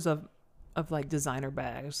Hoarders of like designer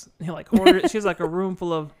bags. You know, like Hoarders. She's like a room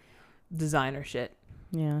full of designer shit.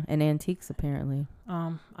 Yeah, and antiques apparently.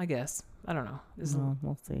 I guess I don't know.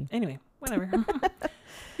 We'll see. Anyway, whatever.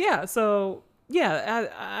 Yeah. So yeah,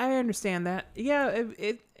 I understand that. Yeah,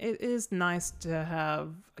 it is nice to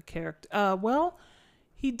have a character. Well,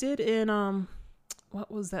 he did in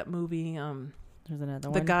what was that movie? There's another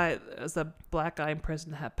one. The guy was a black guy in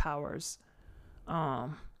prison that had powers. A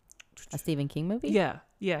Stephen King movie? Yeah.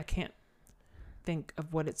 I can't think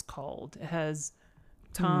of what it's called. It has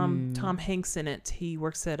Tom Hanks in it. He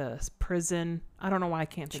works at a prison. I don't know why I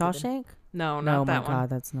can't think of it. Shawshank? No, not that one. Oh my God,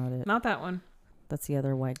 that's not it. Not that one. That's the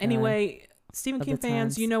other white guy. Anyway, Stephen King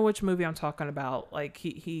fans, you know which movie I'm talking about. Like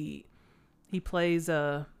he plays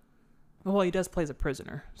he does plays a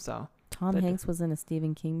prisoner. So Tom Hanks was in a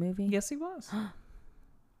Stephen King movie? Yes, he was.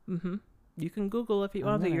 You can Google if you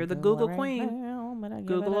want to. You're the Google queen.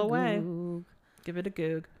 Google away. Give it a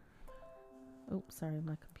goog. Oh, sorry,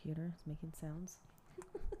 my computer is making sounds.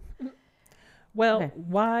 Well,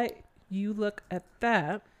 why you look at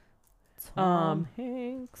that? Tom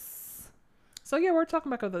Hanks. So yeah, we're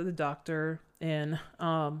talking about the doctor and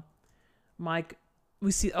Mike.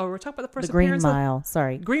 We see. Oh, we're talking about the first appearance. Green Mile.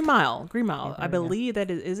 Sorry, Green Mile. Green Mile. I believe that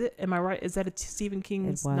is it. Am I right? Is that a Stephen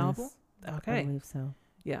King's novel? Okay, I believe so.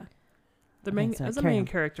 Yeah, the main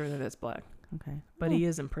character that is black. Okay, but he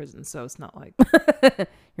is in prison, so it's not like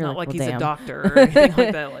he's a doctor or anything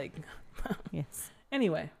like that. Like, yes.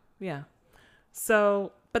 Anyway, yeah.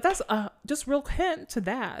 So, but that's just real hint to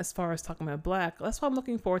that as far as talking about black. That's why I'm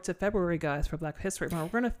looking forward to February, guys, for Black History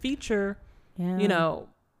Month. We're going to feature, you know,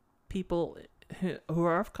 people who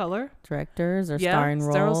are of color, directors or starring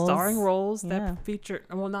roles that feature.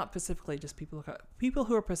 Well, not specifically just people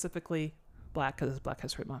who are specifically black because it's Black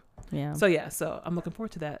History Month. Yeah. So I'm looking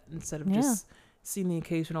forward to that instead of just seeing the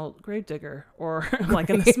occasional gravedigger or like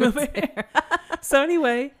in this movie. So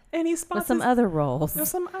anyway, and he spots some other roles. There's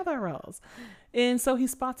some other roles, and so he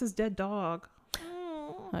spots his dead dog.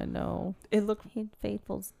 I know. It looked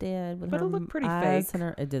Faithful's dead, but it looked pretty fake.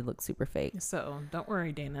 It did look super fake. So don't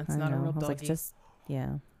worry, Dana. It's not a real doggy.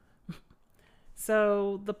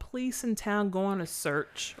 So the police in town go on a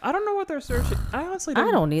search. I don't know what they're searching. I honestly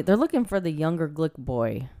don't. They're looking for the younger Glick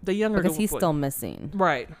boy. Because he's still missing.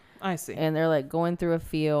 Right. I see. And they're like going through a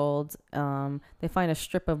field. They find a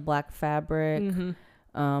strip of black fabric.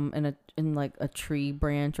 In like a tree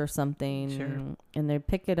branch or something. Sure. And they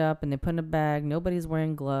pick it up and they put it in a bag. Nobody's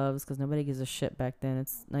wearing gloves because nobody gives a shit back then.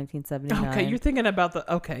 It's 1979. Okay, you're thinking about the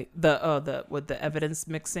evidence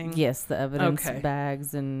mixing. Yes, the evidence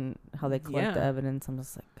bags and how they collect the evidence. I'm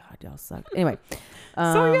just like, God, y'all suck. Anyway,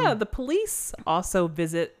 so the police also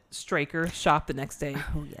visit Straker's shop the next day.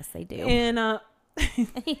 Oh yes, they do. And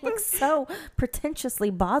he looks so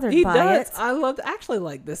pretentiously bothered by does. it. I actually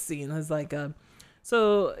like this scene. It's like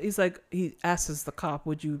so he's like, he asks the cop,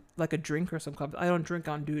 would you like a drink or some cop? I don't drink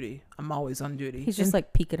on duty. I'm always on duty. He's just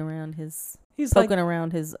like peeking around poking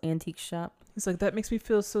around his antique shop. He's like, that makes me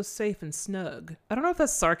feel so safe and snug. I don't know if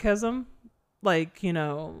that's sarcasm, like, you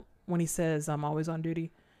know, when he says I'm always on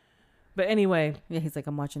duty. But anyway. Yeah, he's like,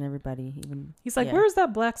 I'm watching everybody. He's like, where's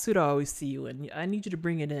that black suit I always see you in? I need you to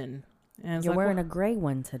bring it in. And you're wearing a gray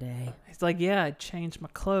one today. He's like, yeah, I changed my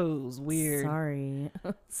clothes. Weird. Sorry.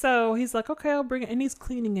 So he's like, okay, I'll bring it. And he's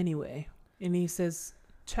cleaning anyway. And he says,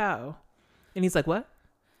 ciao. And he's like, what?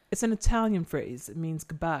 It's an Italian phrase. It means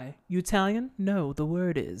goodbye. You Italian? No, the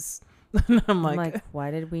word is. And I'm like,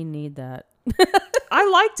 why did we need that? I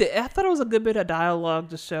liked it. I thought it was a good bit of dialogue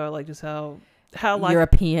to show like just how how like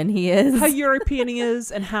European he is. how European he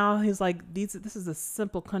is, and how he's like, this is a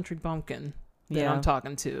simple country bumpkin that I'm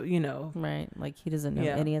talking to, you know. Right. Like he doesn't know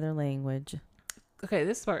any other language. Okay,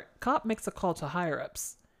 this part. Cop makes a call to higher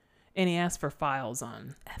ups, and he asks for files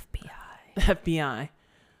on FBI,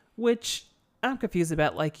 which I'm confused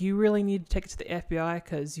about. Like, you really need to take it to the FBI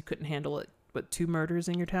because you couldn't handle it. But 2 murders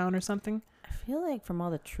in your town or something? I feel like from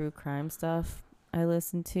all the true crime stuff I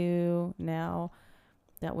listen to now,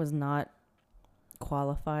 that was not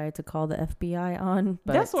qualified to call the FBI on.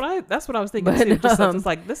 But that's what I was thinking too. Just it's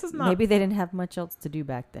like, this is not. Maybe they didn't have much else to do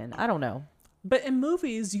back then. I don't know. But in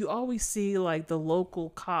movies, you always see like the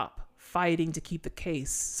local cop fighting to keep the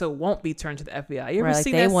case so it won't be turned to the FBI. You ever like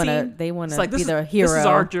seen they that wanna, scene? They want to like, be the hero. This is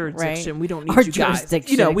our jurisdiction. Right? We don't need our you guys.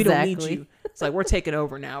 You know, we exactly. don't need you. It's like, we're taking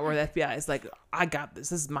over now. We're the FBI. It's like, I got this.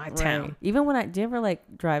 This is my town. Right. Even when do you ever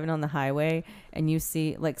like driving on the highway and you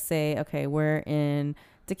see like, say, okay, we're in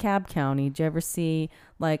DeKalb County. Do you ever see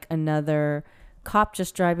like another cop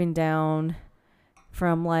just driving down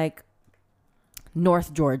from like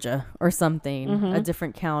North Georgia or something, a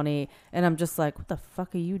different county, and I'm just like, what the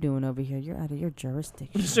fuck are you doing over here? You're out of your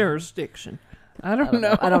jurisdiction. I don't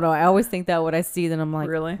know. I don't know. I always think that when I see that, I'm like,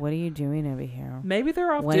 really? What are you doing over here? Maybe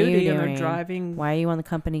they're off duty and they're driving. Why are you on the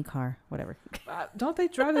company car? Whatever. Don't they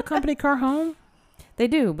drive the company car home? They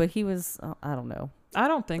do, but he was, I don't know. I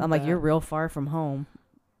don't think I'm like, you're real far from home.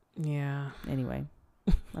 Yeah. Anyway,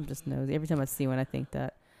 I'm just nosy. Every time I see one, I think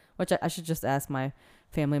that. Which I should just ask my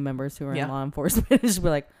family members who are in law enforcement. Just be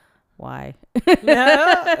like, why?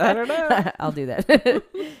 Yeah, I don't know. I'll do that. Anyway.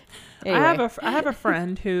 I have a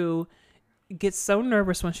friend who gets so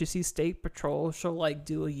nervous when she sees state patrol. She'll like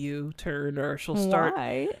do a U-turn or she'll start.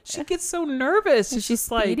 Why? She gets so nervous. Is she just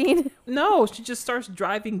speeding? Like, no, she just starts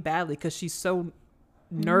driving badly because she's so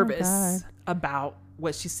nervous about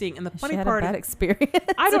what she's seeing. And the funny part, a bad experience.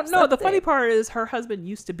 I don't know. The funny part is her husband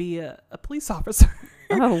used to be a police officer.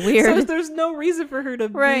 Oh, weird. So there's no reason for her to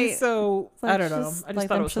be so. Like, I don't know. I just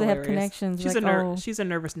thought it was sure hilarious. They have connections. She's like, she's a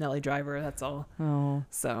nervous Nelly driver. That's all. Oh,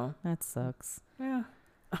 so that sucks. Yeah.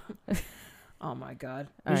 Oh my God.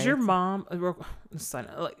 All Is your mom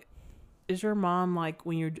like? Is your mom like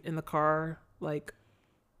when you're in the car like?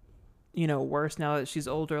 You know, worse now that she's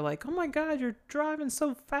older. Like, oh my God, you're driving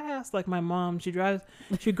so fast. Like my mom, she grabs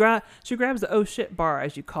the oh shit bar,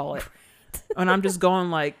 as you call it, and I'm just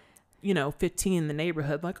going like, 15 in the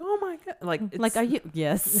neighborhood. Like, oh my God, like are you?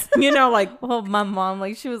 Yes. Like. Well, my mom,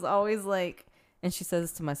 like, she was always like, and she says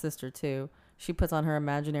this to my sister too. She puts on her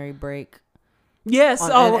imaginary brake. Yes.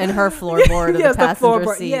 And her floorboard of the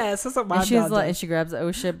passenger seat. Yes, that's what my she's like, and she grabs the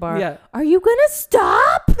oh shit bar. Yeah. Are you gonna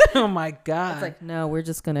stop? Oh my God. It's like, no, we're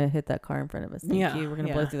just gonna hit that car in front of us. Thank you. We're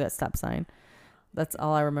gonna blow through that stop sign. That's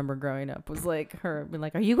all I remember growing up was like her being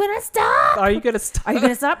like, "Are you gonna stop? Are you gonna stop? Are you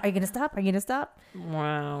gonna stop? Are you gonna stop? Are you gonna stop?"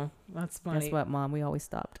 Wow, that's funny. Guess what, Mom? We always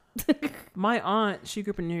stopped. My aunt, she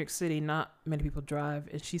grew up in New York City. Not many people drive,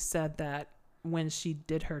 and she said that when she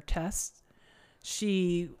did her test,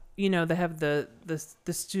 she. They have the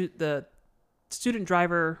student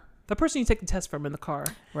driver, the person you take the test from in the car.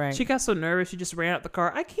 Right. She got so nervous, she just ran out the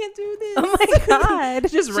car. I can't do this. Oh my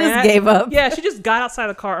God. She just gave up. Yeah, she just got outside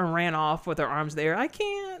the car and ran off with her arms there. I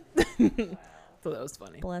can't. So that was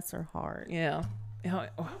funny. Bless her heart. Yeah.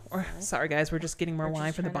 Sorry, guys. We're just getting more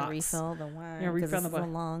wine from the box. Refill the wine. Yeah, refill the wine.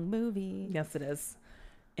 It's a long movie. Yes, it is.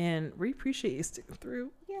 And we appreciate you sticking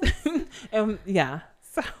through. Yes. Yeah.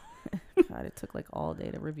 So. God, it took like all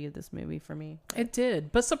day to review this movie for me. It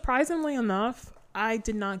did. But surprisingly enough, I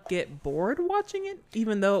did not get bored watching it,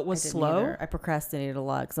 even though it was slow. Either. I procrastinated a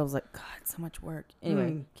lot because I was like, God, so much work.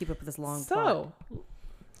 Anyway, keep up with this long plot.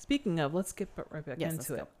 Speaking of, let's get right back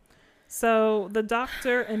into it. So the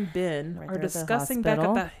doctor and Ben are discussing back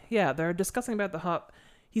at they're discussing about the hop.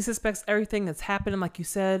 He suspects everything that's happening, like you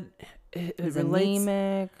said. It relates.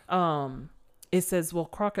 Anemic. It says, well,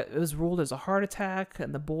 Crockett was ruled as a heart attack,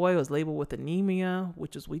 and the boy was labeled with anemia,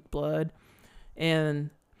 which is weak blood,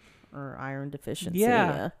 or iron deficiency.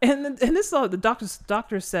 Yeah. And this is all the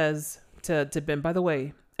doctor says to Ben. By the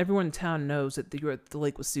way, everyone in town knows that you were at the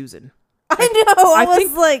lake with Susan. I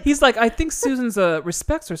know. He's like, I think Susan's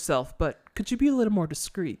respects herself, but could you be a little more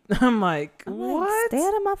discreet? I'm like, what? Stay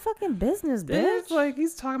out of my fucking business, bitch. Like,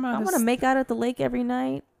 he's talking about. I want to make out at the lake every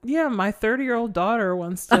night. Yeah, my 30-year-old daughter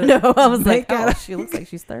wants to. I know. I was like, she looks like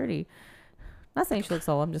she's 30. Not saying she looks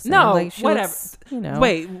old. I'm just saying, like, she whatever. Looks,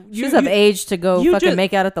 wait, she's of age to go fucking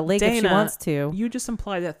make out at the lake, Dana, if she wants to. You just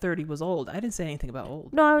implied that 30 was old. I didn't say anything about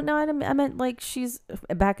old. No, I meant like she's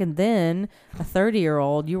back and then a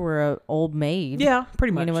 30-year-old. You were an old maid. Yeah,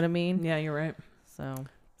 pretty much. You know what I mean? Yeah, you're right.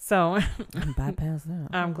 So I bypass that.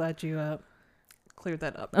 I'm glad you cleared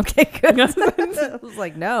that up. Okay, good. I was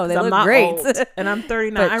like, no, they look great. Old, and I'm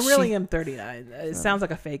 39. But I really am 39. It sounds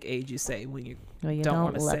like a fake age you say when you well, you don't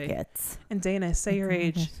want to look say it. And Dana, say your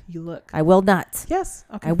age. You look. I will not. Yes.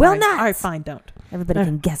 Okay. I will fine. not. All right, fine. Don't. Everybody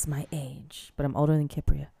can guess my age, but I'm older than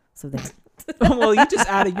Kipria. So there. Well, you just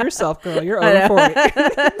outed yourself, girl. You're over 40.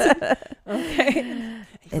 Okay.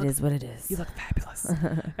 It is what it is. You look fabulous.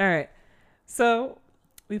 All right. So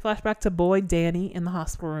we flash back to boy Danny in the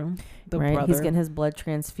hospital room. The brother. He's getting his blood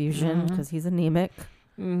transfusion because he's anemic.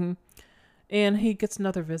 Mm-hmm. And he gets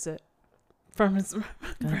another visit from his.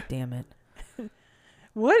 God damn it.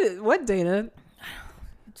 What Dana?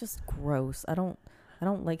 Just gross. I don't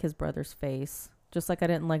like his brother's face. Just like I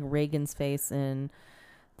didn't like Reagan's face in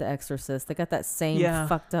The Exorcist. They got that same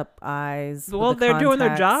fucked up eyes. Well, they're doing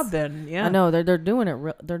their job then. Yeah, I know they're doing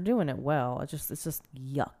it. They're doing it well. It's just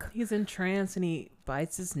yuck. He's in trance and he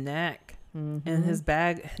bites his neck and his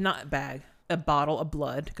a bottle of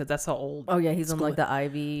blood because that's how old. Oh yeah, he's on like the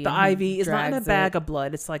IV. The IV is not in a bag of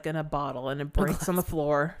blood. It's like in a bottle and it breaks on the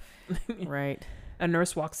floor. Right. A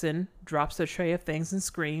nurse walks in, drops a tray of things and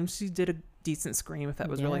screams. She did a decent scream if that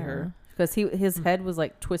was really her. Because his head was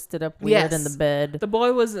like twisted up weird in the bed. The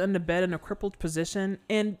boy was in the bed in a crippled position.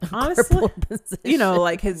 And honestly, you know,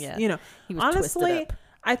 like his, you know, he was honestly,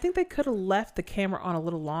 I think they could have left the camera on a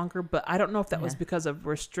little longer, but I don't know if that was because of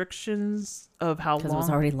restrictions of how long. Because it was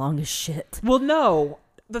already long as shit. Well, no,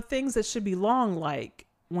 the things that should be long, like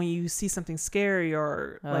when you see something scary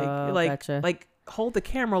or like hold the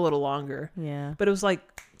camera a little longer. Yeah. But it was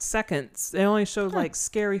like seconds. They only showed like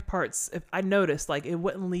scary parts. If I noticed, like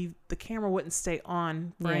the camera wouldn't stay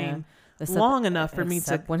on frame long enough for me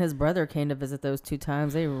to. When his brother came to visit those 2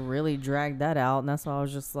 times, they really dragged that out, and that's why I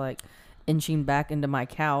was just like inching back into my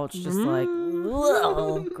couch, just like,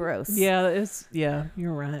 whoa, gross. Yeah,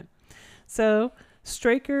 you're right. So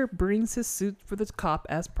Straker brings his suit for the cop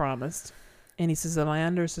as promised, and he says, "Am I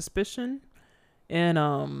under suspicion?"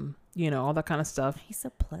 And you know, all that kind of stuff. He's so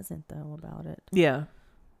pleasant though about it. Yeah.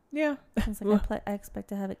 He's like, I expect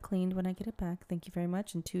to have it cleaned when I get it back. Thank you very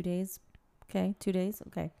much. In 2 days. Okay, 2 days.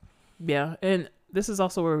 Okay. Yeah, and this is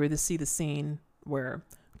also where we see the scene where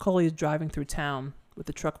Coley is driving through town with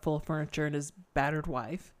a truck full of furniture and his battered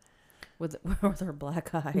wife, with her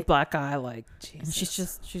black eye. Black eye, like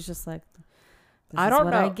Jesus. And she's just like, I don't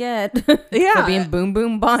know. I get. Yeah, for being Boom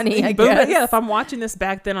Boom Bonnie. I guess. Yeah, if I'm watching this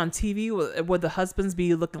back then on TV, would the husbands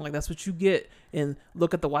be looking like that's what you get? And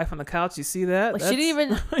look at the wife on the couch. You see that? Like she didn't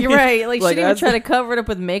even. You're right. Like she didn't even try to cover it up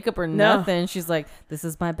with makeup or nothing. She's like, "This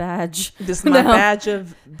is my badge. This is my badge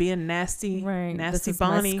of being nasty. Right. Nasty this is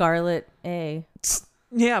Bonnie. My Scarlet A.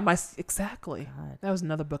 Yeah, exactly. God. That was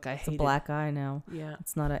another book I hated. It's a black eye now. Yeah,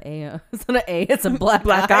 it's not an A. It's not an A. It's a black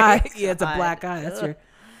eye. Yeah, it's a black eye. That's your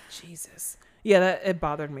Jesus. Yeah, it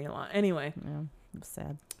bothered me a lot. Anyway, I'm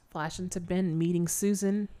sad. Flash into Ben meeting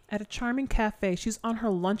Susan at a charming cafe. She's on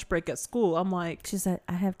her lunch break at school. I'm like, she's like,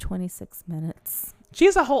 I have 26 minutes. She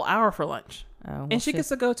has a whole hour for lunch. Oh, well, and she gets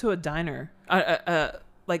to go to a diner.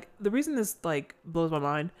 Like the reason this like blows my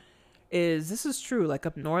mind is this is true. Like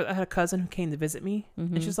up north, I had a cousin who came to visit me,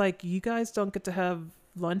 and she's like, "You guys don't get to have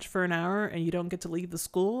lunch for an hour, and you don't get to leave the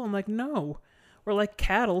school." I'm like, "No, we're like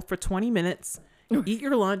cattle for 20 minutes. Eat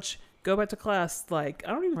your lunch." Go back to class. Like, I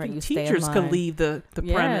don't even think teachers could leave the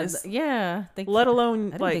premise. Yeah. Let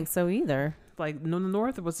alone, I don't think so either. Like, in the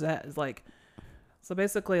North, it was that. It's like, so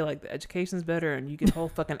basically, like, the education's better and you get a whole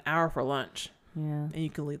fucking hour for lunch. Yeah. And you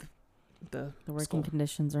can leave the working school.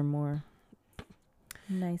 Conditions are more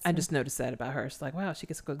nice. I just noticed that about her. It's like, wow, she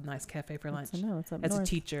gets to go to a nice cafe for lunch. It's up as north. A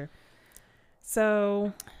teacher.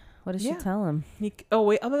 So. What does she tell him?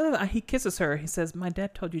 Other than that, he kisses her. He says, "My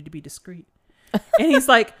dad told you to be discreet." And he's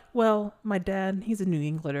like, "Well, my dad, he's a New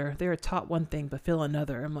Englander. They were taught one thing but feel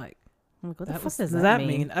another." I'm like, what the fuck does that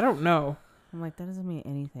mean? I don't know. I'm like, that doesn't mean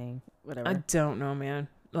anything. Whatever. I don't know, man.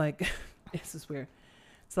 Like, this is weird.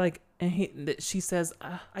 It's like, and she says,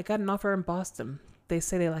 "I got an offer in Boston. They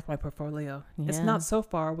say they like my portfolio. Yeah. It's not so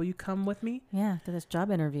far. Will you come with me?" Yeah, to this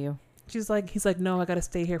job interview. He's like, "No, I got to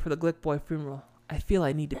stay here for the Glick boy funeral. I feel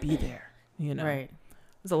I need to be there." You know, right?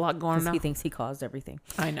 There's a lot going on. He thinks he caused everything.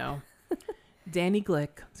 I know. Danny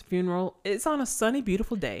Glick's funeral. It's on a sunny,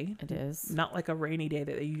 beautiful day. It is not like a rainy day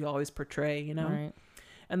that you always portray, you know. Right.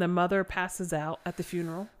 And the mother passes out at the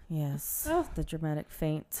funeral. Yes. Oh. The dramatic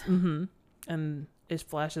faint. Mm-hmm. And it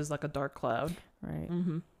flashes like a dark cloud. Right.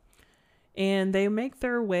 Mm-hmm. And they make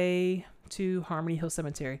their way to Harmony Hill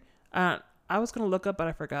Cemetery. I was gonna look up, but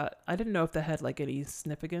I forgot. I didn't know if that had like any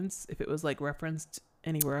significance, if it was like referenced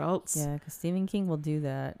anywhere else. Yeah, because Stephen King will do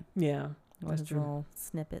that. Yeah, that's true. Little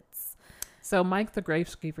snippets. So Mike the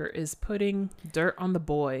Graveskeeper is putting dirt on the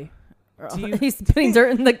boy He's putting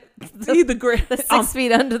dirt in the grave. The 6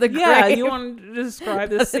 feet under the grave. Yeah, you want to describe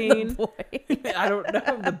the scene? The boy. I don't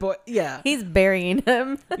know. The boy. Yeah. He's burying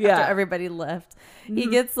him Yeah. after everybody left. He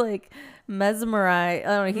gets like mesmerized.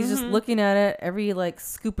 I don't know. He's just looking at it. Every like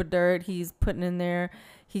scoop of dirt he's putting in there,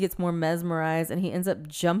 he gets more mesmerized, and he ends up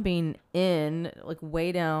jumping in like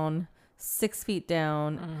way down, 6 feet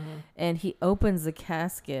down, and he opens the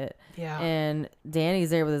casket. Yeah. And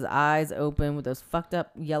Danny's there with his eyes open, with those fucked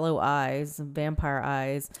up yellow eyes, vampire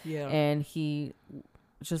eyes. Yeah. And he's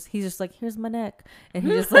just like, here's my neck, and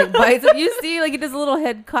he just like bites it. You see, like he does a little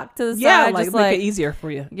head cock to the side, like just make like it easier for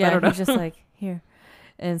you. yeah. I don't know. He's just like here,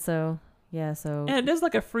 and so and it does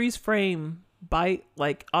like a freeze frame bite.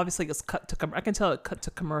 Like obviously it's cut to. I can tell it cut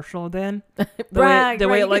to commercial then. The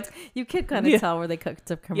way it like you could kind of tell where they cut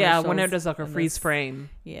to commercials. Yeah, when it does like a freeze frame.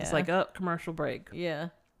 Yeah, it's like commercial break. Yeah.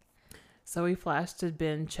 So he flashed to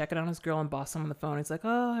Ben, checking on his girl and boss him on the phone. He's like,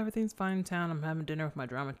 oh, everything's fine in town. I'm having dinner with my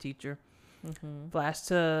drama teacher. Flash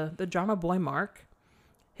to the drama boy, Mark.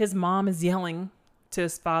 His mom is yelling to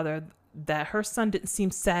his father that her son didn't seem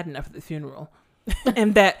sad enough at the funeral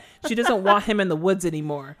and that she doesn't want him in the woods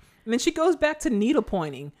anymore. And then she goes back to needle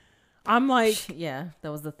pointing. I'm like... Yeah,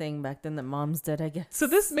 that was the thing back then that moms did, I guess. So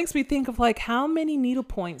this makes me think of like, how many needle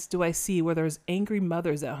points do I see where there's angry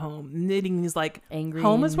mothers at home knitting is like, angry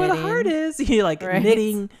home is knitting. where the heart is. You're like right.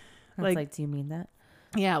 knitting. Like, do you mean that?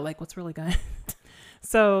 Yeah, like what's really going on?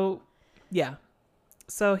 So, yeah.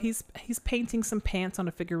 So he's painting some pants on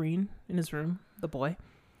a figurine in his room, the boy.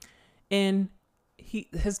 And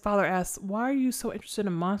his father asks, why are you so interested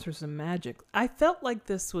in monsters and magic? I felt like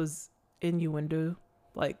this was innuendo.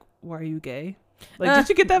 Like, why are you gay? Like, did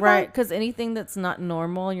you get that right? vibe? Because anything that's not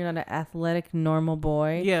normal, you're not an athletic, normal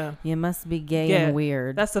boy. Yeah. You must be gay and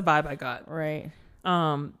weird. That's the vibe I got. Right.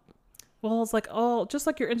 Well, it's like, oh, just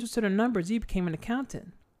like you're interested in numbers, you became an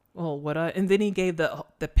accountant. Well, and then he gave the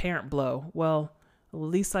parent blow. Well, at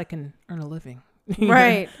least I can earn a living.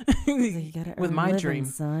 Right. You gotta with earn my a living, dream,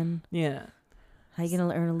 son. Yeah. How you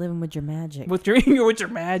gonna earn a living with your magic? With your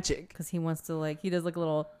magic. Because he wants to he does like a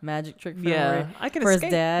little magic trick for, I can for his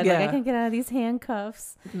escape. dad. Yeah. Like, I can get out of these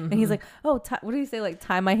handcuffs. And he's like, oh, what do you say? Like,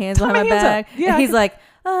 tie my hands behind my hands back. up. Yeah, and he's like,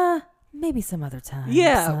 maybe some other time.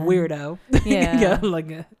 Yeah, son. weirdo. Yeah. Yeah,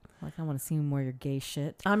 like I want to see more of your gay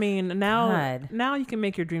shit. I mean, now God. you can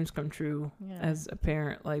make your dreams come true as a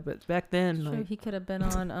parent. Like, but back then, Sure, like he could have been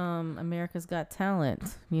on America's Got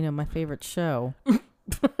Talent. You know, my favorite show.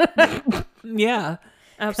 yeah,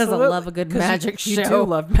 Because absolutely. I love a good magic show. You do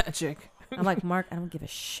love magic. I'm like, Mark, I don't give a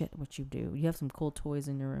shit what you do. You have some cool toys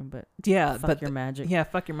in your room, but Yeah, fuck your magic. Yeah,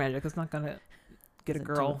 fuck your magic. It's not gonna get a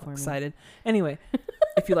Doesn't do girl it for me. excited. Anyway,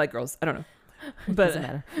 if you like girls, I don't know, It but doesn't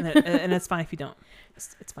matter. and it's fine if you don't.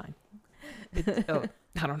 It's fine.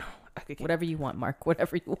 I don't know. Whatever you want, Mark.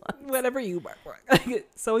 Whatever you want. Whatever you want.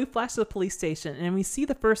 So we flash to the police station and we see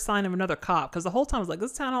the first sign of another cop, because the whole time I was like,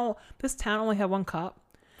 this town only had one cop.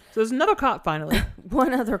 So there's another cop finally.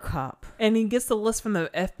 One other cop. And he gets the list from the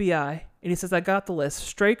FBI and he says, I got the list.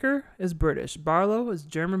 Straker is British. Barlow is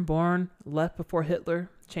German born, left before Hitler,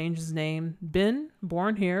 changed his name. Ben,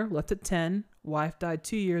 born here, left at 10. Wife died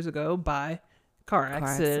 2 years ago by car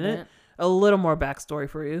accident. A little more backstory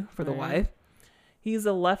for you, for the wife. He's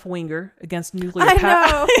a left winger against nuclear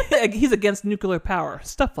power. He's against nuclear power.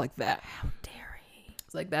 Stuff like that. How dare he?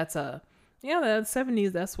 It's like that's the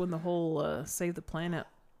 70s. That's when the whole Save the Planet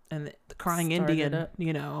and the crying Started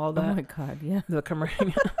Indian, it. all that. Oh my God, yeah. The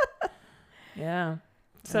commercial. Yeah.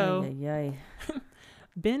 So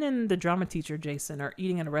Ben and the drama teacher Jason are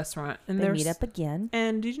eating at a restaurant, and they meet up again.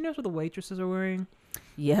 And did you notice what the waitresses are wearing?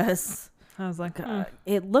 Yes. I was like,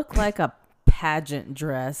 it looked like a pageant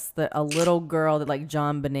dress that a little girl that like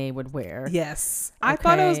John Bonet would wear. Yes, I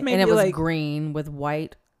thought it was maybe and it was like green with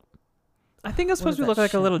white. I think it's supposed to look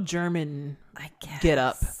like a little German get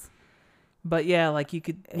up. But yeah, like you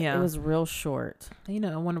could, It was real short. When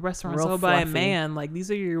a restaurant's Real owned by a fluffy. man, like these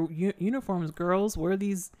are your uniforms, girls. Wear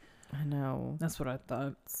these. I know. That's what I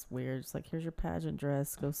thought. It's weird. It's like, here's your pageant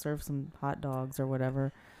dress. Go serve some hot dogs or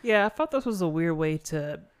whatever. Yeah, I thought this was a weird way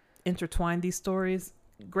to intertwine these stories.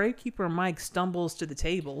 Gravekeeper Mike stumbles to the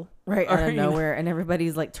table. Right out of nowhere. And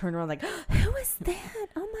everybody's like turned around like, who is that?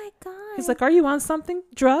 Oh my God. He's like, are you on something?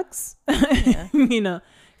 Drugs? Yeah.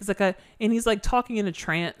 He's like, and he's like talking in a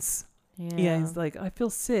trance. Yeah, he's like, I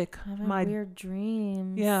feel sick. My weird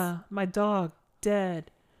dreams. Yeah, my dog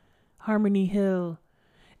dead. Harmony Hill.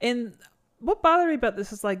 And what bothered me about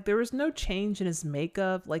this is like there was no change in his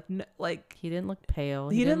makeup. Like he didn't look pale.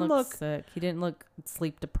 He didn't look sick. He didn't look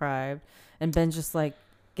sleep deprived. And Ben's just like,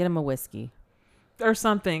 get him a whiskey or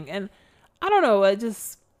something. And I don't know.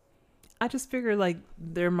 I just figured like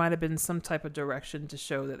there might have been some type of direction to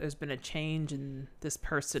show that there's been a change in this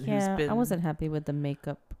person who's been. I wasn't happy with the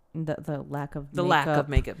makeup, the lack of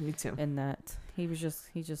makeup. Me too. And that he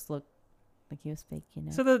just looked like he was fake, you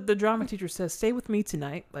know. So the drama teacher says, "Stay with me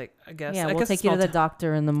tonight." Like I guess. Yeah, I we'll guess take you to the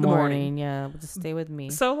doctor in the morning. Yeah, we'll just stay with me.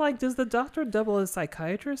 So like, does the doctor double as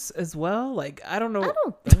psychiatrist as well? Like I don't know. I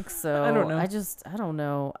don't think so. I don't know. I don't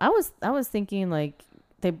know. I was thinking like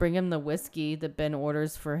they bring him the whiskey that Ben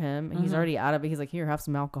orders for him, and he's already out of it. He's like, here, have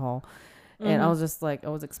some alcohol. And I was just like, I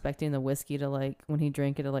was expecting the whiskey to like, when he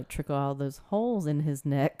drank it, to like trickle out those holes in his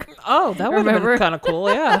neck. Oh, that would have been kind of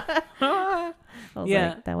cool. Yeah. I was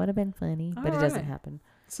like, that would have been funny, but it doesn't happen.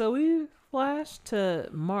 So we flash to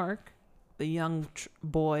Mark, the young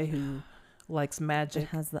boy who likes magic. It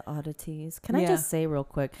has the oddities. Can I just say real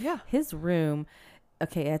quick? Yeah. His room.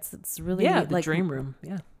 Okay, it's really the like dream room.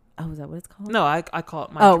 Yeah. Oh, is that what it's called? No, I call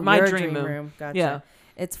it my dream room. Gotcha. Yeah.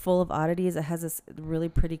 It's full of oddities. It has this really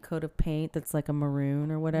pretty coat of paint that's like a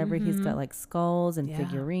maroon or whatever. He's got like skulls and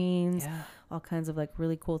figurines, all kinds of like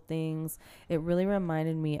really cool things. It really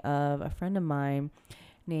reminded me of a friend of mine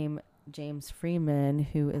named James Freeman,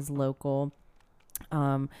 who is local.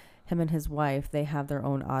 Him and his wife, they have their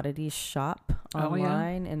own oddities shop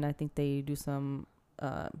online, and I think they do some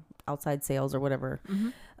outside sales or whatever.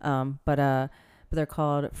 But they're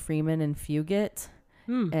called Freeman and Fugit.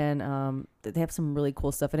 And they have some really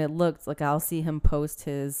cool stuff, and it looks like I'll see him post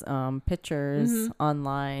his pictures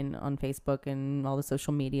online on Facebook and all the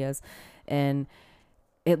social medias, and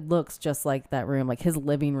it looks just like that room. Like his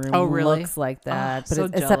living room looks like that, but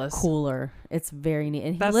it's except cooler. It's very neat,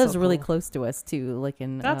 and he lives really close to us too, like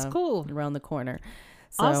in that's cool around the corner.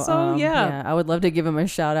 So, also, I would love to give him a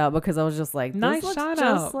shout out because I was just like, this nice looks shout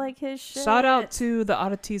just out. like his shit. Shout out to the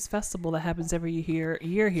Oddities Festival that happens every year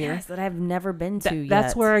here. Yes, that I've never been to yet.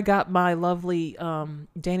 That's where I got my lovely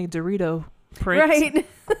Danny Dorito print. Right.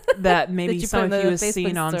 That maybe that some of you have Facebook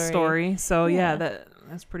seen on story. So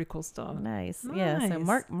that's pretty cool stuff. Nice. Yeah.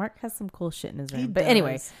 So Mark has some cool shit in his room. But does.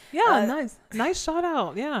 Anyway. Yeah, nice shout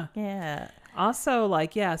out. Yeah. Yeah. Also,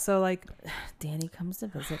 Danny comes to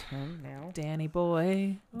visit him now. Danny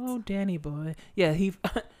boy. Oh, Danny boy. Yeah,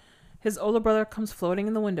 his older brother comes floating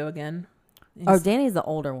in the window again. Danny's the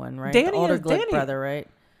older one, right? The older Glick brother, right?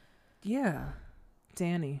 Yeah.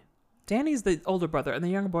 Danny. Danny's the older brother, and the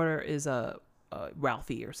younger brother is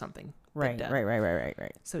Ralphie or something. Right.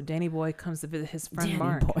 So Danny boy comes to visit his friend Danny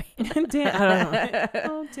Mark. Boy. I don't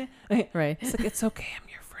know. Oh, right. It's like, it's okay, I'm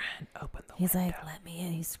your friend. Open the window. He's like, let me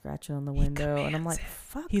in. He's scratching on the window, and I'm like,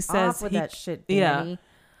 fuck he says off with that shit, Danny.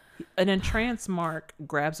 Yeah. An entranced Mark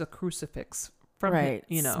grabs a crucifix from him,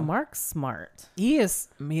 Mark's smart. He is.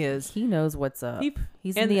 He knows what's up.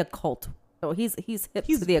 He's in the occult. Oh, he's hip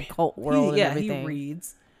to the occult world and everything. He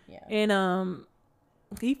reads. Yeah. And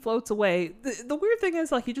he floats away. The weird thing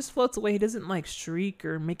is, like, he just floats away. He doesn't like shriek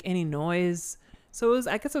or make any noise. So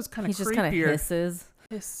I guess it was kind of creepier. He just kind of hisses.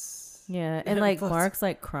 Hiss. Yeah, and like Mark's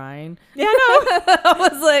like crying. Yeah, no. I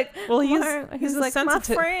was like, well, he's like,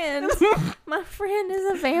 sensitive. My friend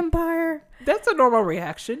is a vampire. That's a normal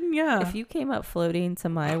reaction. Yeah. If you came up floating to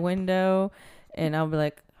my window, and I'll be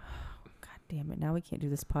like, oh, God damn it, now we can't do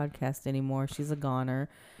this podcast anymore. She's a goner.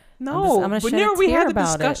 No, but we had the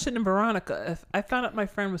discussion in Veronica. If I found out my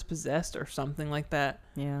friend was possessed or something like that,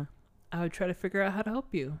 I would try to figure out how to help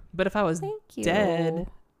you. But if I was dead,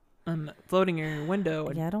 I'm floating in your window.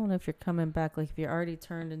 I don't know if you're coming back. Like if you're already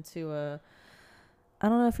turned into I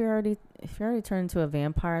don't know if you're already turned into a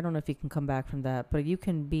vampire. I don't know if you can come back from that. But you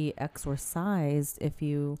can be exorcised if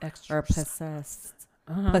you are possessed.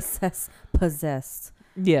 Possessed.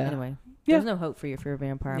 Yeah. Anyway, there's no hope for you if you're a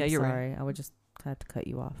vampire. I'm you're sorry. Right. I would just have to cut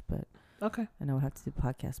you off. But okay. And I would have to do the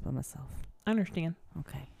podcast by myself. I understand.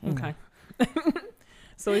 Okay. Anyway. Okay.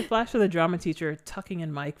 So we flash to the drama teacher tucking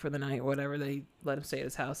in Mike for the night or whatever. They let him stay at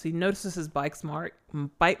his house. He notices his bite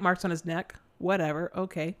marks on his neck. Whatever.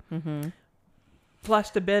 Okay. Mm-hmm.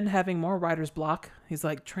 Flash to Ben having more writer's block. He's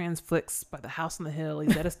like transfixed by the house on the hill.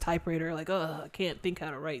 He's at his typewriter like, I can't think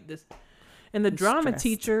how to write this. And the drama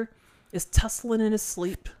teacher is tussling in his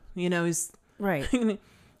sleep. He's... Right. And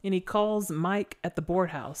he calls Mike at the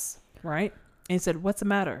board house. Right? And he said, what's the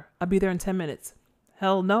matter? I'll be there in 10 minutes.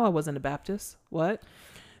 Hell no, I wasn't a Baptist. What?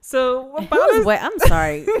 So I'm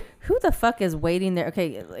sorry. Who the fuck is waiting there?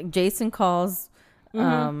 Okay, like Jason calls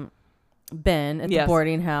Ben at the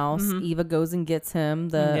boarding house. Mm-hmm. Eva goes and gets him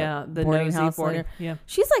the boarding house later. Yeah.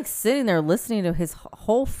 She's like sitting there listening to his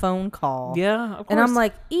whole phone call. Yeah, of course. And I'm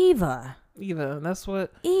like, Eva, that's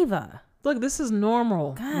what. Eva. Look, this is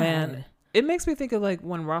normal, God. man. It makes me think of like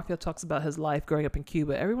when Raphael talks about his life growing up in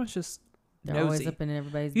Cuba. Everyone's just They're always up in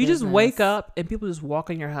everybody's You business. just wake up and people just walk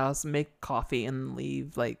in your house, make coffee, and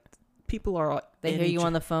leave. Like, people are. They hear you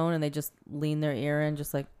on the phone and they just lean their ear in,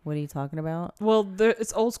 just like, what are you talking about? Well,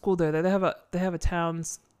 it's old school there. They have a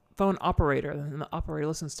town's phone operator, and the operator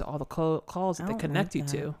listens to all the calls that they connect you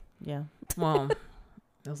to. Yeah. Well,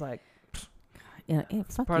 it was like, yeah.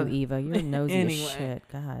 Fuck you, Eva. You're nosy Anyway. as shit.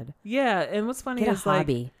 God. yeah. And what's funny Get a is like,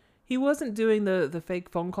 hobby. he wasn't doing the fake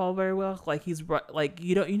phone call very well. Like, he's like,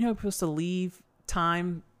 you're supposed to leave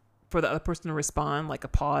time for the other person to respond, like a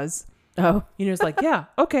pause. Oh. It's like, yeah,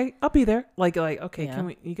 okay, I'll be there. Like, okay, Yeah.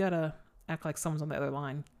 you gotta act like someone's on the other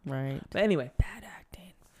line. Right. But anyway, Bad acting.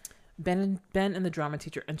 Ben and the drama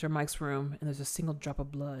teacher enter Mike's room, and there's a single drop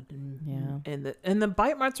of blood, and the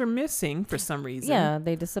bite marks are missing for some reason. Yeah,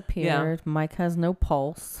 they disappeared. Yeah. Mike has no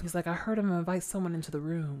pulse. He's like, I heard him invite someone into the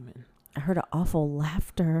room, and I heard an awful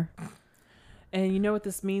laughter. you know what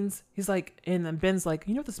this means? He's like, and then Ben's like,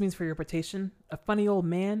 you know what this means for your reputation? A funny old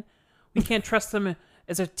man. We can't trust him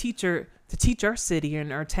as a teacher to teach our city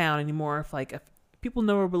and our town anymore. If people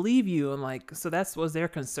know or believe you, and like, so that was their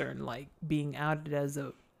concern, like being outed as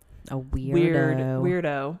a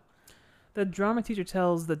weirdo. The drama teacher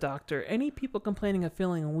tells the doctor, any people complaining of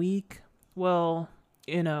feeling weak, well,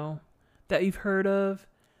 that you've heard of,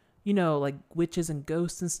 like witches and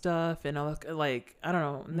ghosts and stuff, and all, like, I don't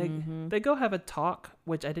know. And they go have a talk,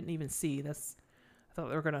 which I didn't even see. I thought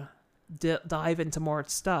they were gonna dive into more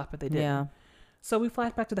stuff, but they didn't. Yeah. So we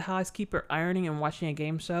flash back to the housekeeper ironing and watching a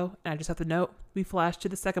game show, and I just have to note, we flash to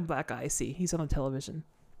the second black guy I see. He's on the television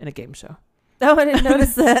in a game show. Oh, I didn't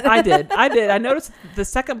notice that. I did. I noticed the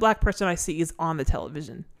second black person I see is on the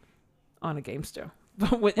television on a game show.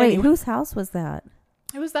 Wait, anyway, whose house was that?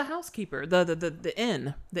 it was the housekeeper, the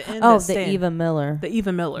inn. Oh, the Eva Miller. The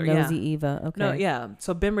Eva Miller, Nosy yeah. Eva. Okay. No, yeah.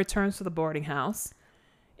 So Ben returns to the boarding house,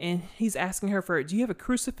 and he's asking her do you have a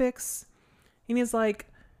crucifix? And he's like,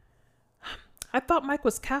 I thought Mike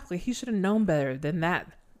was Catholic. He should have known better than that.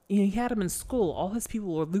 He had him in school. All his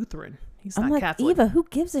people were Lutheran. He's I'm not like, Catholic. Eva, who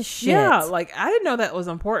gives a shit? Yeah, like, I didn't know that was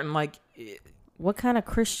important. Like, what kind of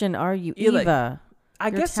Christian are you, You're like, Eva? I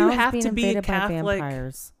Your guess you town's have being to be a invaded by Catholic.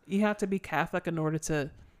 vampires. You have to be Catholic in order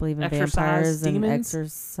to Believe in exorcise vampires and demons.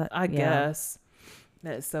 exorcise. I guess.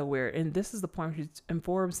 That is so weird. And this is the point where she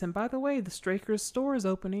informs him, by the way, the Straker's store is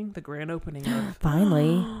opening, the grand opening of.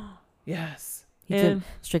 Finally. Yes.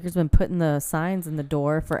 Straker's been putting the signs in the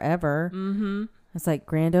door forever. Mm-hmm. It's like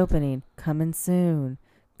grand opening, coming soon,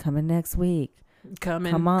 coming next week,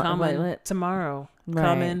 Coming tomorrow. Right.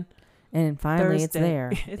 Coming. And finally Thursday. it's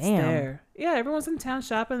there. It's Damn. there. Yeah, everyone's in town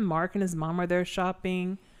shopping. Mark and his mom are there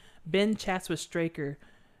shopping. Ben chats with Straker.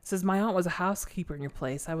 Says, my aunt was a housekeeper in your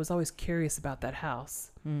place. I was always curious about that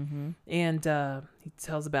house. Mm-hmm. And he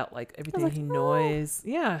tells about like everything like, he "Oh." knows.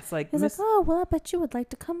 Yeah, it's like, He's like, oh, well, I bet you would like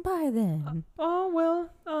to come by then. oh well,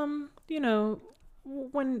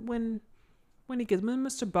 when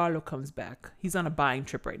Mr. Barlow comes back, he's on a buying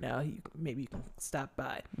trip right now. Maybe you can stop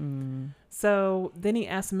by. So then he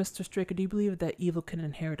asks Mr. Straker, do you believe that evil can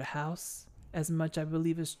inherit a house as much I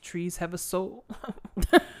believe as trees have a soul?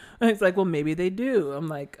 And he's like, well, maybe they do. I'm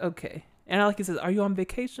like, okay. And I like he says, are you on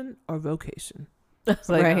vacation or vocation? It's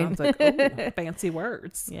like, Right. I was like, ooh, fancy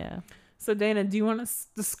words. Yeah. So Dana, do you want to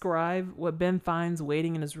describe what Ben finds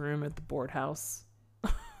waiting in his room at the board house?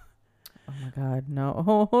 Oh my God,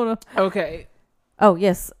 no. Hold on. Okay. Oh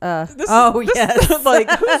yes. This yes. like,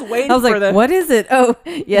 who's waiting I was for like, them? what is it? Oh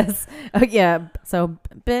yes. Oh yeah. So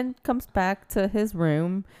Ben comes back to his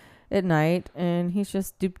room at night, and he's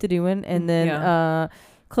just doing, and then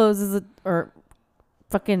closes it, or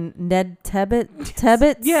fucking Ned Tebbit.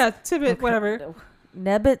 Yeah, Tibbet, whatever.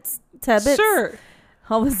 Tebbit. Sure.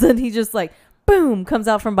 All of a sudden, he just like boom comes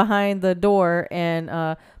out from behind the door and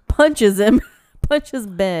punches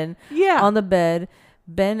Ben Yeah. on the bed.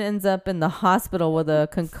 Ben ends up in the hospital with a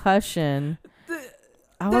concussion.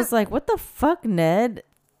 I was like, what the fuck, Ned?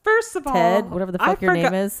 First of all, Ted, whatever the fuck your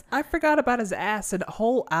name is. I forgot about his ass a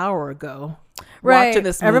whole hour ago. Right. Watching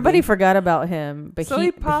this movie. Everybody forgot about him, but So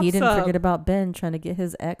he pops didn't up. forget about Ben trying to get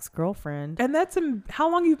his ex-girlfriend. And that's how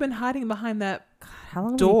long you've been hiding behind that How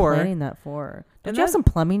long door. was he planning that for? Don't And you have that's- some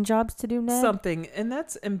plumbing jobs to do, Ned? something? And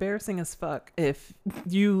that's embarrassing as fuck if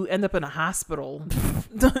you end up in a hospital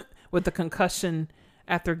with a concussion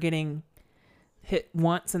after getting hit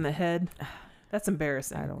once in the head. That's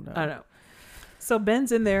embarrassing. I don't know. I know. So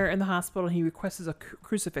Ben's in there in the hospital, and he requests a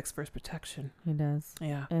crucifix for his protection. He does.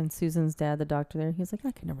 Yeah. And Susan's dad, the doctor there, he's like, I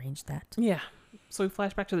can arrange that. Yeah. So we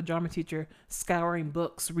flash back to the drama teacher scouring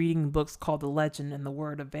books, reading books called The Legend and the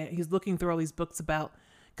Word of He's looking through all these books about,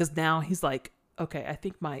 because now he's like, okay, I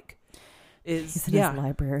think Mike is. He's in his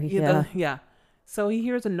library. Yeah. Yeah. So he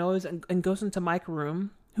hears a noise and goes into Mike's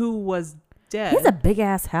room, who was dead. He has a big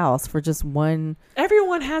ass house for just one.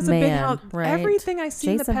 Everyone has a big man, house. right? Everything I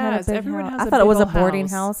see in the Jason had a past, big everyone house. has I a thought it big was a old boarding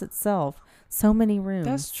house. house itself. So many rooms.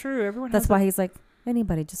 That's true. Everyone. That's has why he's like,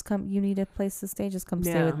 anybody, just come. You need a place to stay. Just come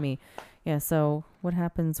stay Yeah. with me. Yeah. So what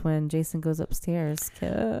happens when Jason goes upstairs?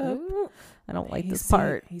 Ooh. I don't like He this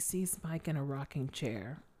part. He sees Mike in a rocking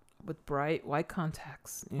chair with bright white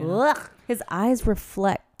contacts. You know? Ugh. His eyes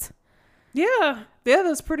reflect. Yeah,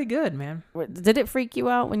 that's pretty good, man. Did it freak you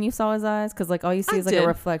out when you saw his eyes? Because like all you see is like did. a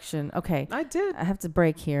reflection. Okay. I did. I have to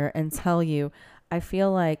break here and tell you, I feel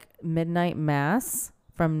like Midnight Mass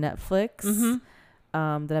from Netflix,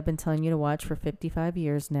 that I've been telling you to watch for 55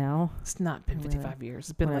 years now. It's not been 55 years.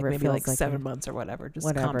 It's been like Whatever, it maybe feels like like 7 it. months or whatever. Just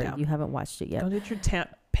Whatever. calm down. You haven't watched it yet. Don't get your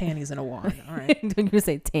panties in a wad. All right. You're gonna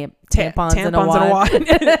say tampons in a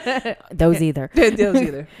wad. Those either. Those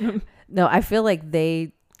either. No, I feel like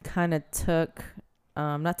they kind of took,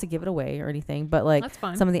 not to give it away or anything, but like That's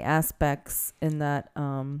fine. some of the aspects in that,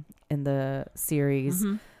 in the series,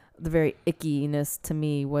 the very ickiness to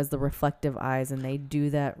me was the reflective eyes, and they do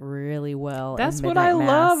that really well. That's in what I Midnight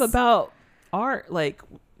love Mass. about art. Like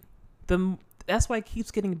that's why it keeps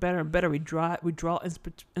getting better and better. We draw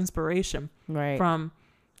inspiration right from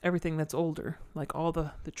everything that's older, like all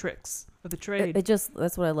the tricks of the trade. It just,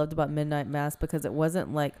 that's what I loved about Midnight Mass, because it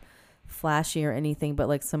wasn't like flashy or anything, but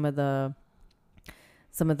like some of the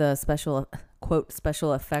special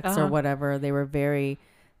effects or whatever, they were very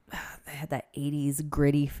they had that 80s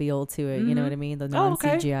gritty feel to it. You know what I mean? The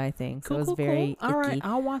non-CGI thing. So it was very cool. All right, icky.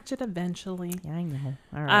 I'll watch it eventually. Yeah, I know.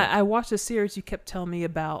 All right. I watched a series you kept telling me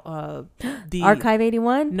about. The Archive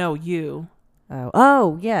 81? No, you.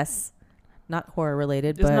 Oh, yes. Not horror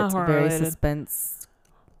related, It's but not horror very related. suspense,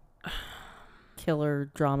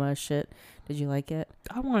 killer drama shit. Did you like it?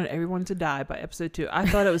 I wanted everyone to die by episode 2. I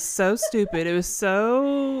thought it was so stupid. It was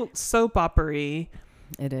so soap opera-y.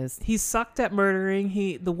 It is. He sucked at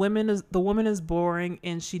murdering. The woman is boring,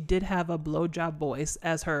 and she did have a blowjob voice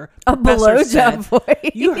as her professor said.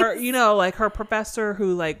 voice. You heard, like her professor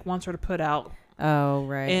who like wants her to put out. Oh,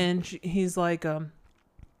 right. And he's like,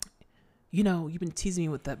 you've been teasing me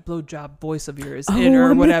with that blowjob voice of yours,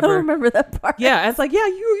 or whatever. I remember that part. Yeah, it's like, yeah,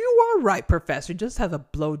 you are right, professor. Just have a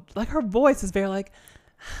like her voice is very like,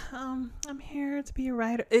 I'm here to be a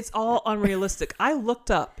writer. It's all unrealistic. I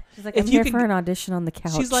looked up. She's like, I'm here for an audition on the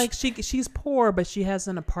couch. She's like, she's poor, but she has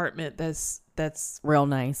an apartment that's real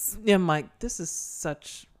nice. Yeah, I'm like, this is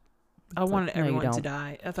such. I wanted like, no, everyone to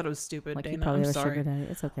die. I thought it was stupid. Like, Dana, I'm sorry.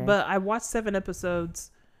 It's okay. But I watched 7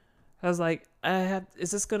 episodes. I was like,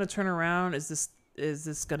 is this gonna turn around? Is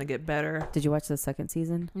this gonna get better? Did you watch the second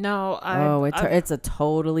season? No. It's a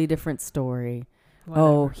totally different story. Whatever.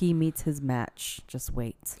 Oh, he meets his match. Just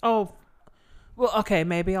wait. Oh, well, okay,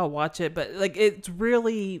 maybe I'll watch it, but like it's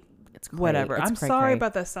really great. whatever. It's I'm cray sorry cray.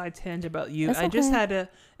 about that side tangent about you. It's I just okay. had to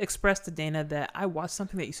express to Dana that I watched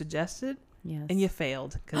something that you suggested, Yes. and you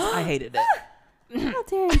failed because I hated it. How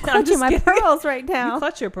dare you clutching my kidding. pearls right now? You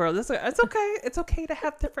clutch your pearls. It's okay. It's okay to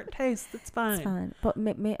have different tastes. It's fine. It's fine. But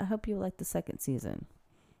I hope you like the second season.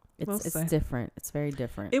 We'll It's see. different. It's very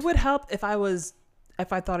different. It would help if I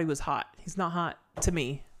thought he was hot. He's not hot to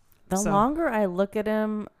me. The longer I look at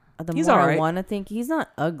him, the He's more all I right. want to think he's not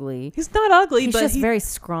ugly. He's not ugly, He's but just very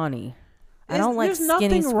scrawny. I don't like there's skinny,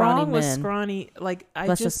 nothing scrawny wrong with men. scrawny. Like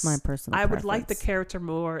That's just my personal I would like the preference. character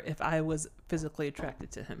more if I was physically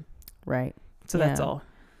attracted to him. Right. So that's all.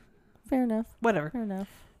 Fair enough. Whatever. Fair enough.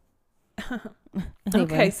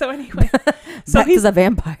 Okay. So anyway, back to the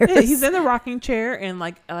vampires. Yeah, he's in the rocking chair, and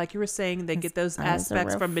like you were saying, they get those eyes are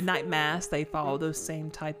aspects from rough. Midnight Mass. They follow those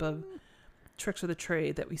same type of tricks of the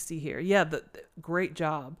trade that we see here. Yeah, the great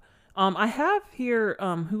job. I have here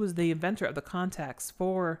who was the inventor of the contacts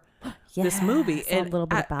for this movie, and and a little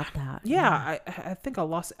bit about that. Yeah, I think I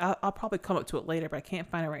lost. I'll probably come up to it later, but I can't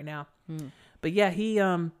find it right now. But yeah, he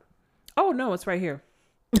oh no, it's right here.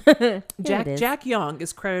 Jack Young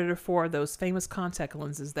is credited for those famous contact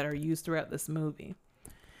lenses that are used throughout this movie.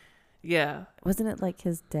 Yeah. Wasn't it like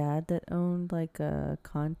his dad that owned like a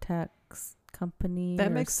contacts company? That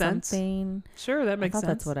or makes something? sense. Sure, that makes I thought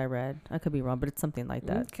sense. that's what I read. I could be wrong, but it's something like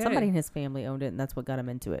that. Okay. Somebody in his family owned it, and that's what got him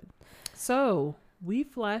into it. So we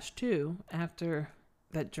flash to after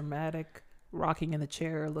that dramatic rocking in the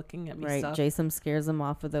chair, looking at me Right. stuff. Jason scares him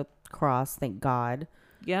off of the cross. Thank God.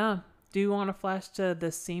 Yeah. Do you want to flash to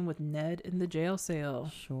the scene with Ned in the jail cell?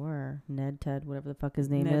 Sure. Ned, Ted, whatever the fuck his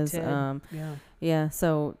name Ned, is. Ted. Yeah. Yeah.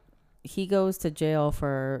 So he goes to jail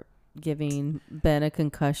for giving Ben a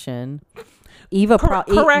concussion. Eva,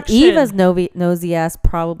 correction. Eva's nosy ass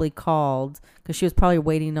probably called because she was probably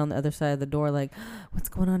waiting on the other side of the door, like, what's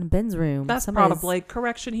going on in Ben's room? That's probably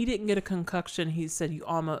correction. He didn't get a concussion. He said you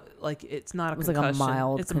almost like it's not a concussion. Like a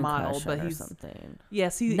mild. It's a mild, but he's something.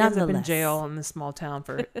 Yes, he ends up in jail in this small town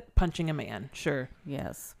for punching a man. Sure.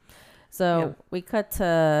 Yes. So we cut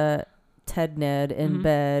to Ted Ned in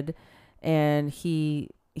bed, and he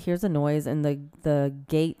hears a noise, and the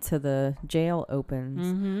gate to the jail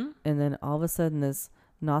opens, and then all of a sudden this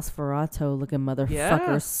Nosferatu looking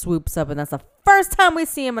motherfucker swoops up, and that's the first time we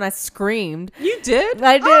see him, and I screamed. You did?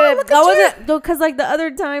 I did. Oh, look I wasn't, because like the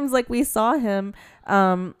other times, like we saw him,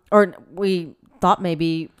 or we thought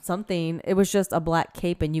maybe something. It was just a black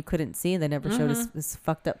cape, and you couldn't see. And they never showed his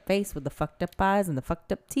fucked up face with the fucked up eyes and the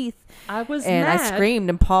fucked up teeth. I was and mad. I screamed,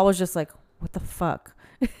 and Paul was just like, "What the fuck?"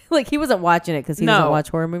 Like he wasn't watching it because he doesn't watch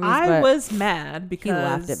horror movies. I was mad because he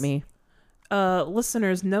laughed at me.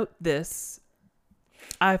 Listeners, note this.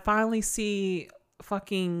 I finally see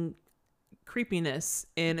fucking creepiness,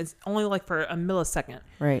 and it's only like for a millisecond.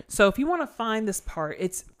 Right. So if you want to find this part,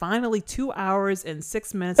 it's finally 2 hours and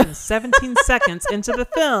 6 minutes and 17 seconds into the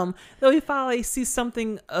film that we finally see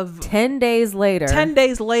something of 10 days later. 10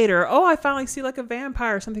 days later. Oh, I finally see like a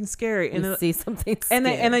vampire or something scary. And see something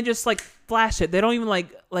scary. And they just like flash it. They don't even like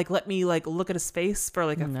let me like look at his face for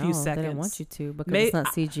like a few seconds. They don't want you to because it's not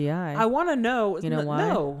CGI. I want to know. You know why?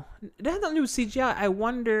 No, it has nothing to do with CGI. I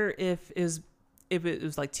wonder if it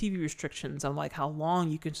was like TV restrictions on like how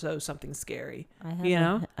long you can show something scary. I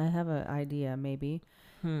have an idea maybe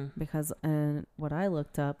because what I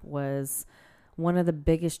looked up was one of the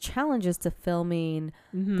biggest challenges to filming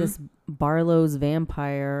this Barlow's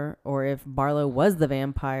vampire, or if Barlow was the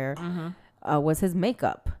vampire, was his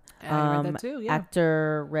makeup. I read that too, yeah.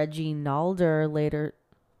 Actor Reggie Nalder later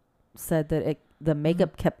said that the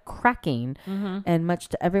makeup kept cracking, and much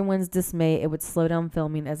to everyone's dismay, it would slow down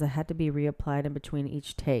filming as it had to be reapplied in between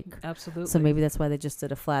each take. Absolutely. So maybe that's why they just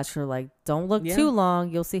did a flash for like, don't look too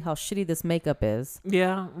long. You'll see how shitty this makeup is.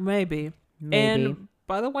 Yeah, maybe. And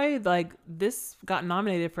by the way, like this got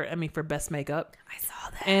nominated for Emmy for Best Makeup. I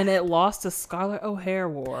saw that. And it lost to Scarlett O'Hara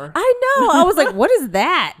wore. I know. I was like, what is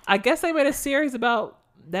that? I guess they made a series about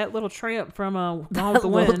that little tramp from Gone with the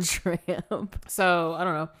Wind. Tramp. So I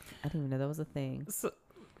don't know. I didn't even know that was a thing. So,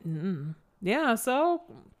 yeah, so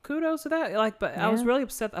kudos to that. Like, but I was really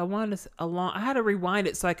upset. I wanted to I had to rewind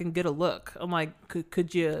it so I can get a look. I'm like,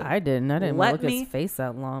 could you? I didn't look at his face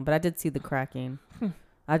that long, but I did see the cracking.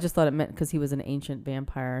 I just thought it meant because he was an ancient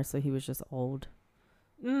vampire, so he was just old.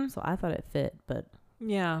 So I thought it fit, but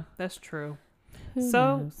yeah, that's true. Who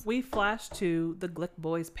so knows? we flash to the Glick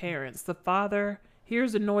boy's parents. The father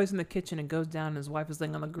hears a noise in the kitchen and goes down, and his wife is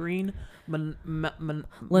laying on the green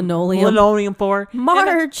linoleum floor.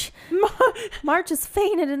 Marge is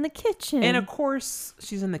fainted in the kitchen. And of course,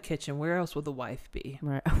 she's in the kitchen. Where else would the wife be?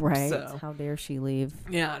 Right. So, how dare she leave?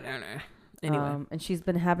 Yeah, no. Anyway. And she's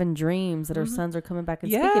been having dreams that her sons are coming back and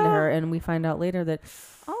speaking to her, and we find out later that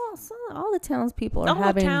all the townspeople are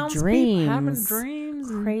having dreams.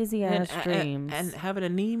 Crazy ass dreams. And having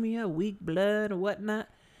anemia, weak blood, and whatnot.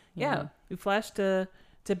 Yeah, we flash to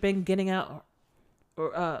Ben getting out,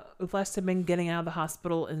 we flash to Ben getting out of the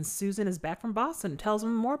hospital, and Susan is back from Boston. Tells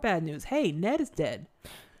him more bad news. Hey, Ned is dead,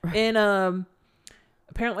 and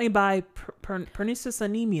apparently by pernicious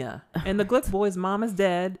anemia. And the Glick boy's mom is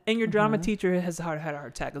dead, and your drama teacher has had a heart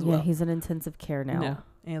attack as well. Yeah, he's in intensive care now. No.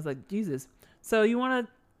 And it's like, Jesus. So you want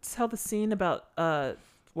to tell the scene about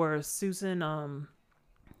where Susan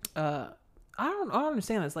I don't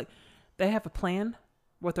understand this. Like, they have a plan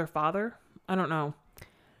with her father. I don't know.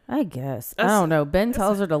 I guess. I don't know. Ben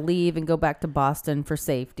tells her to leave and go back to Boston for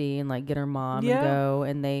safety and like get her mom and go.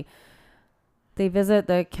 And they visit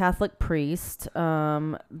the Catholic priest.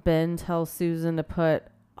 Ben tells Susan to put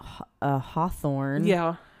a hawthorn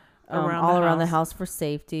around the house for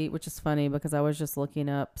safety, which is funny because I was just looking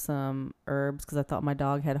up some herbs because I thought my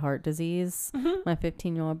dog had heart disease. My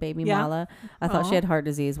 15-year-old baby Mala. I thought she had heart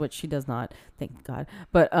disease, which she does not, thank God.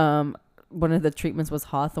 But one of the treatments was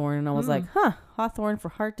hawthorn, and I was like, hawthorn for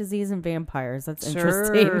heart disease and vampires. That's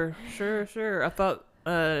interesting. Sure. I thought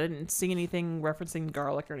I didn't see anything referencing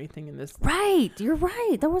garlic or anything in this. Right, you're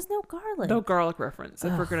right. There was no garlic. No garlic reference.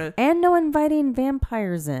 If we're gonna and no inviting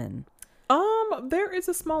vampires in. There is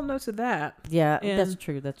a small note to that. Yeah, that's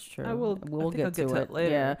true. We'll get to it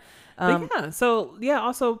later. Yeah. So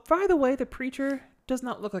also, by the way, the preacher does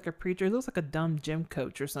not look like a preacher. He looks like a dumb gym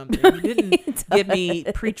coach or something. He didn't give me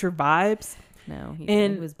preacher vibes. No, he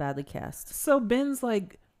was badly cast. So Ben's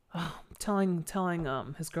like telling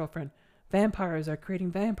his girlfriend, vampires are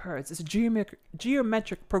creating vampires. It's a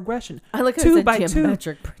geometric progression. I like how Two you said by two.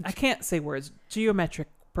 geometric. I can't say words. Geometric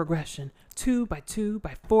progression. 2 by 2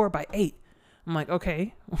 by 4 by 8. I'm like,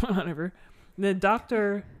 okay, whatever. The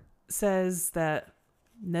doctor says that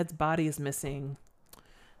Ned's body is missing.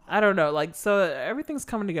 I don't know. Like, so everything's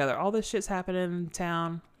coming together. All this shit's happening in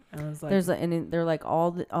town. And I was like, they're like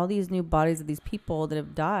all these new bodies of these people that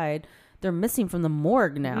have died. They're missing from the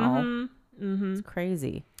morgue now. It's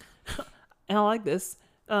crazy. And I like this.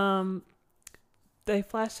 They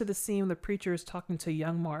flash to the scene where the preacher is talking to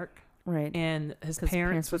young Mark. Right. And his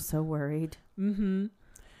parents were so worried.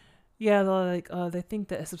 Yeah, they're like, they think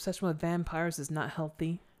that his obsession with vampires is not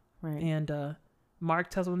healthy. Right. And Mark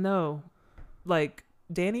tells him no. Like,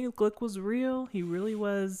 Danny Glick was real. He really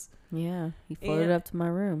was. Yeah. He floated up to my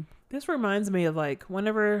room. This reminds me of, like,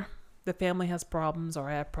 whenever the family has problems or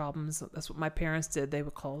I have problems, that's what my parents did. They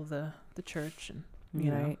would call the church and,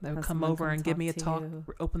 you know, they would come over and give me a talk,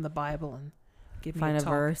 open the Bible and give me a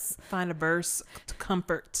talk. Find a verse to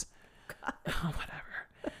comfort.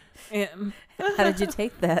 Whatever. And how did you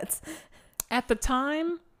take that? At the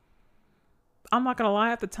time, I'm not gonna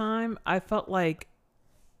lie, at the time I felt like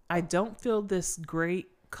I don't feel this great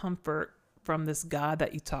comfort from this God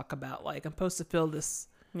that you talk about. Like, I'm supposed to feel this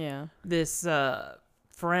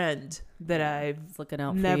friend that I've looking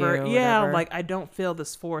out never for you or like I don't feel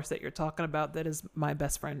this force that you're talking about that is my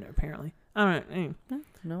best friend apparently. I don't know. Anyway,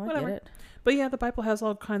 no, whatever. I get it. But yeah, the Bible has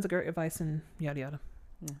all kinds of great advice and yada yada.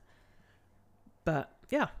 Yeah. But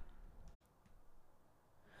yeah.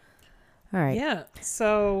 All right. Yeah.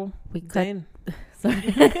 So we cut.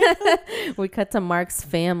 We cut to Mark's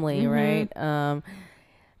family, right?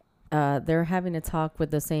 They're having a talk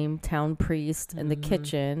with the same town priest in the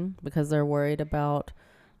kitchen because they're worried about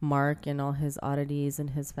Mark and all his oddities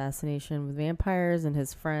and his fascination with vampires and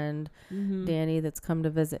his friend Danny that's come to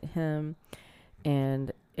visit him.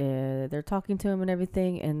 And they're talking to him and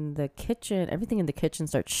everything. And everything in the kitchen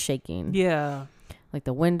starts shaking. Yeah. Like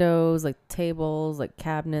the windows, like tables, like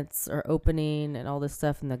cabinets are opening and all this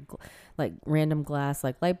stuff. And the like random glass,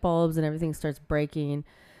 like light bulbs and everything starts breaking.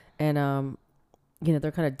 And, you know,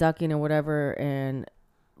 they're kind of ducking or whatever. And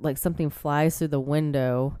like something flies through the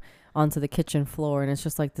window onto the kitchen floor. And it's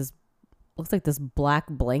just like this, looks like this black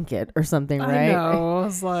blanket or something, right? I know. I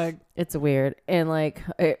was like, it's weird. And like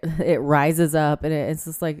it rises up and it's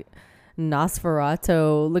just like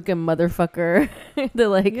Nosferatu looking motherfucker. They're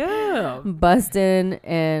like bust in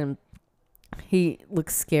and he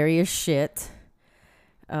looks scary as shit.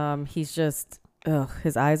 He's just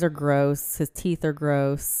his eyes are gross, his teeth are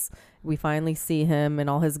gross. We finally see him in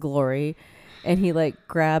all his glory and he like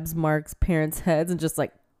grabs Mark's parents' heads and just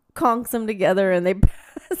like conks them together and they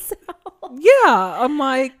pass out. Yeah, I'm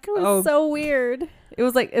like, it was so weird. It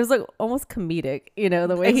was like almost comedic, you know,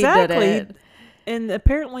 the way he did it. And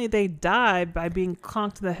apparently they died by being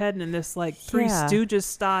conked to the head in this like Three Stooges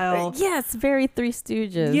style. Yes, very Three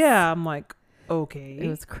Stooges. Yeah, I'm like, okay. It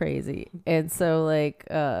was crazy. And so like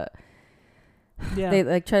they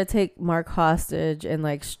like try to take Mark hostage and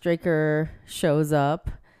like Straker shows up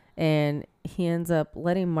and he ends up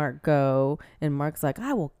letting Mark go and Mark's like,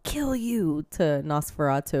 I will kill you to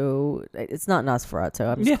Nosferatu. It's not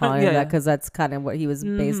Nosferatu. I'm just calling it that because that's kind of what he was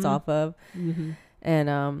based off of.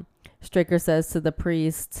 And Straker says to the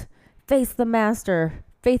priest, face the master,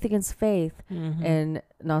 faith against faith. And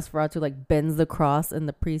Nosferatu like bends the cross in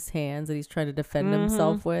the priest's hands that he's trying to defend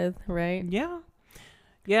himself with, right?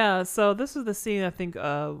 Yeah. So this is the scene I think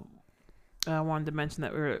I wanted to mention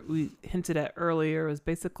that we hinted at earlier. Was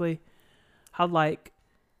basically how like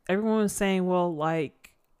everyone was saying, well,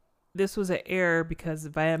 like this was an error because the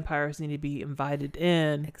vampires need to be invited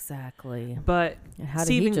in. Exactly. But how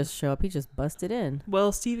did he just show up? He just busted in.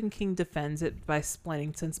 Well, Stephen King defends it by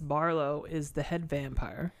explaining since Barlow is the head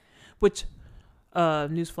vampire, which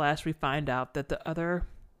newsflash, we find out that the other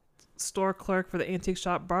store clerk for the antique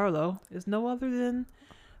shop, Barlow, is no other than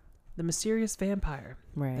the mysterious vampire.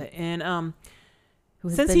 Right. And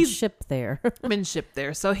who's been shipped there. Been shipped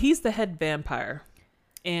there. So he's the head vampire.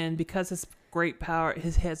 And because his great power,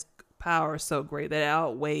 his power is so great that it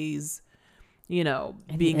outweighs, you know,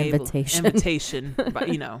 being invitation, but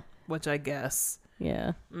you know, which I guess.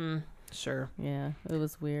 Yeah. Sure. Yeah. It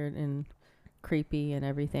was weird and creepy and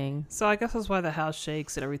everything. So I guess that's why the house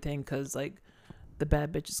shakes and everything, because like the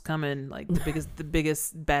bad bitch is coming, like the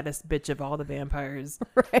biggest, baddest bitch of all the vampires.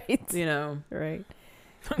 Right. You know. Right.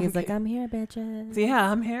 He's like, I'm here, bitches.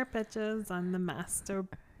 Yeah, I'm here, bitches. I'm the master.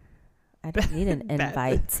 I don't need an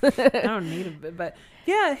invite. I don't need it, but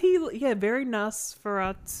yeah, very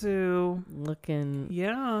Nosferatu looking.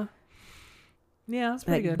 Yeah, that's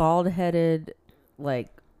pretty like good. Bald headed, like,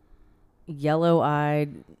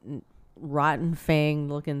 yellow-eyed, rotten fang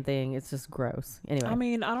looking thing. It's just gross. Anyway. I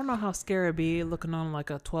mean, I don't know how scary it'd be looking on like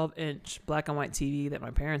a 12-inch black and white TV that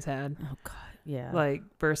my parents had. Oh God, yeah. Like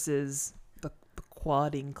versus the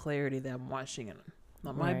quality and clarity that I'm watching it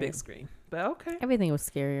on my big screen. But okay. Everything was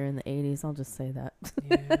scarier in the 80s. I'll just say that.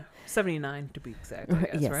 Yeah. 79 to be exact, I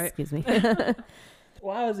guess, yes, right? Excuse me.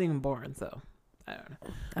 Well, I wasn't even born, so I don't know.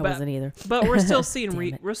 I wasn't either. But we're still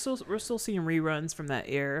seeing we're still seeing reruns from that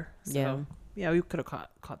era. So yeah, we could have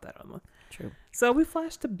caught that on the. True. So we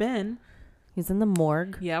flash to Ben. He's in the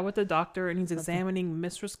morgue. Yeah, with the doctor, and he's examining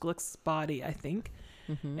Mistress Glick's body, I think.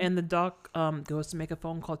 Mm-hmm. And the doc goes to make a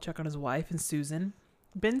phone call, check on his wife and Susan.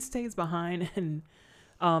 Ben stays behind and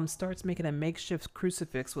starts making a makeshift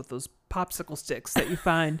crucifix with those popsicle sticks that you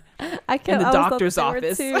find in the doctor's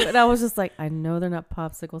office. And I was just like, I know they're not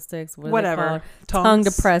popsicle sticks. Whatever. Tongue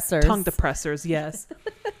depressors. Tongue depressors, yes.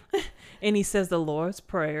 And he says the Lord's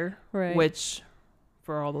Prayer, which,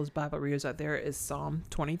 for all those Bible readers out there, is Psalm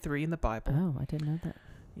 23 in the Bible. Oh, I didn't know that.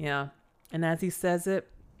 Yeah. And as he says it,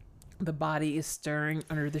 the body is stirring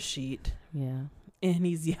under the sheet. Yeah. And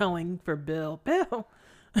he's yelling for Bill. Bill,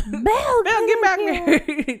 Bill, get back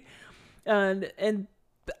here. And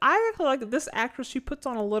I feel like this actress, she puts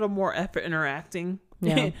on a little more effort in her acting.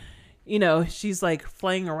 Yeah. You know, she's like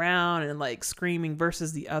flaying around and like screaming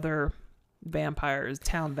versus the other vampires,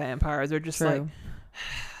 town vampires. They're just like,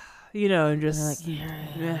 you know, and just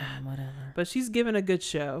whatever. But she's giving a good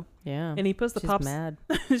show. Yeah. And he puts the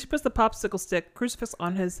she puts the popsicle stick crucifix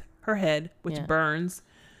on her head, which burns,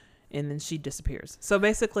 and then she disappears. So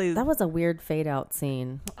basically, that was a weird fade out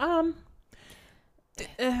scene. I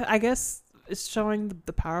guess it's showing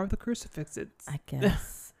the power of the crucifix. I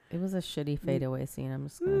guess it was a shitty fade away scene. I'm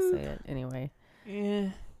just gonna say it anyway.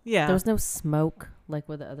 Yeah. There was no smoke like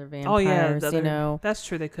with the other vampires. Oh yeah, you know. That's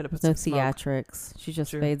true. They could have put no some theatrics. She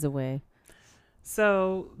just fades away.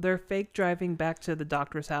 So they're fake driving back to the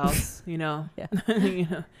doctor's house. You know. You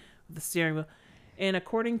know, with the steering wheel. And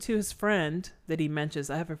according to his friend that he mentions,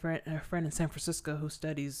 I have a friend in San Francisco who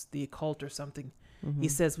studies the occult or something. Mm-hmm. He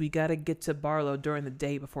says we got to get to Barlow during the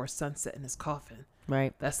day before sunset in his coffin.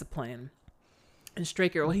 Right. That's the plan. And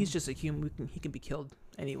Straker, well, he's just a human. He can be killed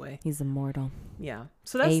anyway. He's immortal. Yeah.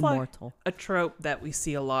 So that's immortal. Like a trope that we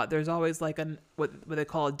see a lot. There's always like what they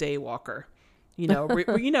call a day walker. You know,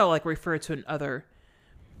 like refer to in other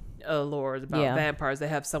lores about vampires. They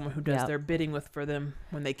have someone who does their bidding for them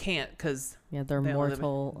when they can't because they're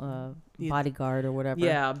mortal bodyguard or whatever.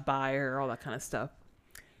 Yeah, buyer, all that kind of stuff.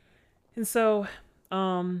 And so,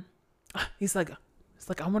 he's like,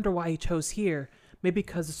 I wonder why he chose here. Maybe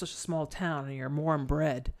because it's such a small town and you're more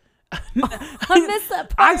inbred. I missed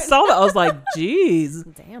that part. I saw that. I was like, geez.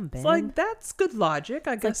 Damn, Ben. It's like, that's good logic,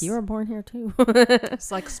 I guess. Like you were born here, too.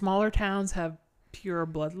 It's like smaller towns have pure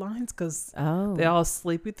bloodlines because they all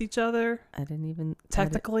sleep with each other. I didn't even...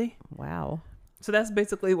 Technically. Wow. So that's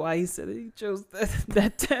basically why he said he chose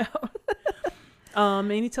that town.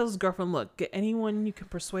 And he tells his girlfriend, look, get anyone you can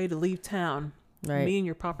persuade to leave town. Right. Me and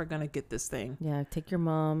your papa are going to get this thing. Yeah, take your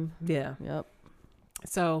mom. Yeah. Yep.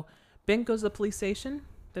 So Ben goes to the police station.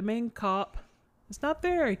 The main cop is not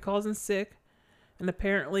there. He calls in sick. And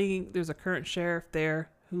apparently there's a current sheriff there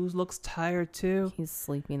who looks tired too. He's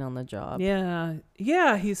sleeping on the job. Yeah.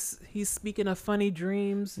 Yeah. He's speaking of funny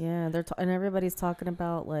dreams. Yeah. And everybody's talking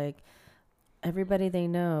about like everybody they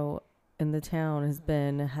know in the town has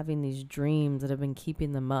been having these dreams that have been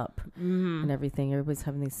keeping them up and everything. Everybody's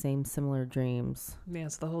having these same similar dreams. Yeah.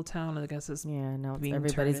 So the whole town, I guess, is now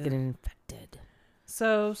everybody's getting infected.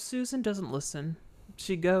 So Susan doesn't listen.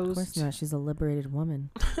 She goes. Of course not. She's a liberated woman.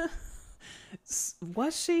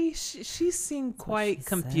 Was she? She seemed quite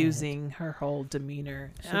confusing. Her whole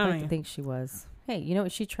demeanor. She'd like to think she was. Hey, you know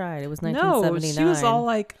what? She tried. It was 1979. No, she was all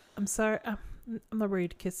like, "I'm sorry. I'm not ready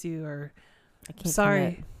to kiss you," or I can't sorry.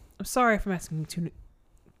 Commit. I'm sorry if I'm asking too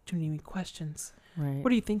many questions. Right.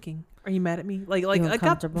 What are you thinking? Are you mad at me? Like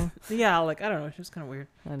uncomfortable? Yeah. Like I don't know. It's just kind of weird.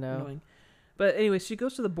 I know. Annoying. But anyway, she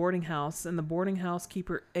goes to the boarding house, and the boarding house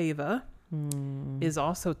keeper, Ava, is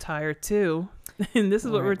also tired too. And this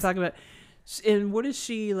is what we're talking about. And what is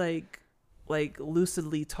she like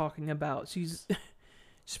lucidly talking about? She's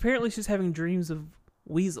having dreams of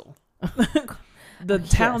Weasel, the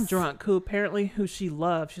town drunk who she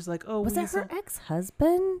loved. She's like, oh, was Weasel. that her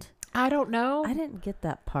ex-husband? I don't know. I didn't get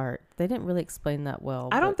that part. They didn't really explain that well.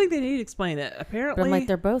 I don't think they need to explain it. Apparently. But like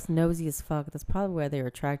they're both nosy as fuck. That's probably why they were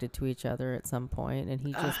attracted to each other at some point. And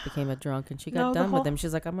he just became a drunk and she got done with him.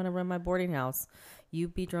 She's like, I'm going to run my boarding house. You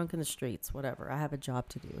be drunk in the streets. Whatever. I have a job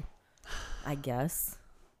to do. I guess.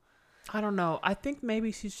 I don't know. I think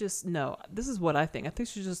maybe she's just... No, this is what I think. I think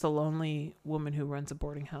she's just a lonely woman who runs a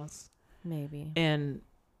boarding house. Maybe.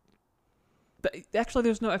 But actually,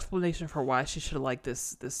 there's no explanation for why she should have liked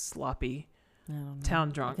this sloppy I don't know.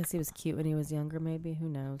 town drunk. I guess he was cute when he was younger. Maybe, who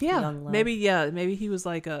knows? Yeah, Young love. maybe he was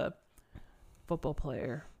like a football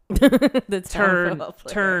player. The football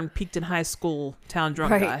player. Turn peaked in high school town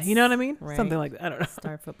drunk Right. guy. You know what I mean? Right. Something like that. I don't know.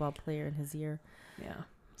 Star football player in his year. Yeah.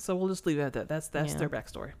 So we'll just leave it at that. That's Yeah. their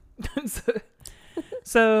backstory.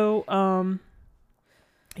 so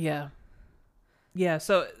yeah. Yeah,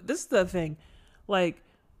 so this is the thing. Like,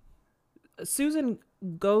 Susan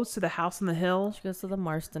goes to the house on the hill. She goes to the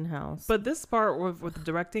Marston house. But this part with the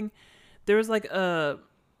directing, there's like a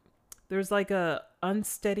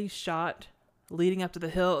unsteady shot leading up to the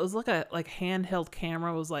hill. It was like a handheld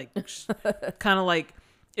camera. It was like kind of like,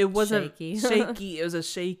 it wasn't shaky. It was a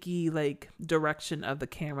shaky like direction of the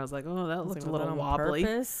camera. I was like, oh, that looked a little wobbly.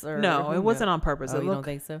 No, it wasn't on purpose. Oh, you don't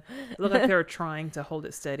think so? It looked like they were trying to hold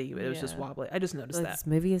it steady, but it was just Yeah. wobbly. I just noticed that. This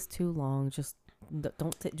movie is too long. Just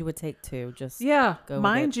don't do a take two. Just Yeah, go with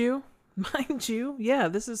mind you, yeah,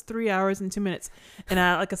 this is 3 hours and 2 minutes, and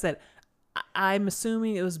like I said, I'm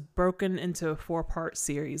assuming it was broken into a 4-part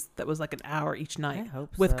series that was like an hour each I night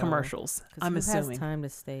hope with so. commercials. 'Cause I'm who assuming. has time to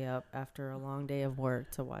stay up after a long day of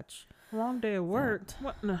work to watch? Long day of work.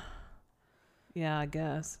 What? No. Yeah, I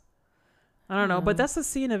guess. I don't know, but that's the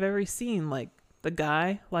scene of every scene. Like the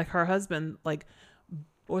guy, like her husband, like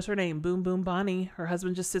what's her name? Boom Boom Bonnie. Her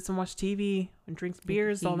husband just sits and watches TV and drinks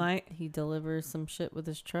beers all night. He delivers some shit with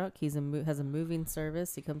his truck. Has a moving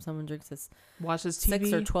service. He comes home and drinks his Watches TV.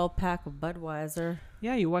 6 or 12 pack of Budweiser.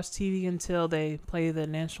 Yeah, you watch TV until they play the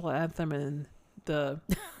national anthem and the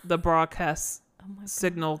broadcast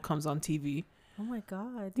signal comes on TV. Oh my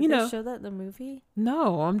God! Did they show that in the movie?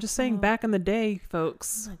 No, I'm just saying back in the day,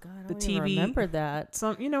 folks. Oh my God! I the don't even TV remember that.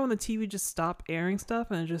 Some when the TV just stopped airing stuff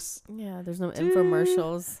and it just There's no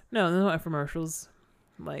infomercials. No infomercials.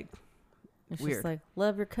 Like It's weird. just like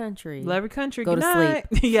love your country. Love your country. Go Good to night.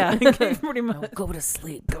 sleep. Yeah, pretty much. No, go to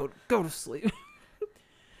sleep. Go to sleep.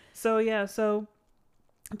 So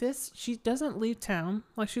this she doesn't leave town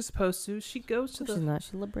like she's supposed to. She goes to She's not.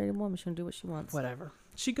 She's a liberated woman. She can do what she wants. whatever.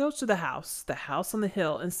 She goes to the house on the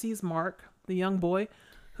hill, and sees Mark, the young boy,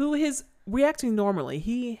 who is reacting normally.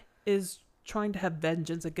 He is trying to have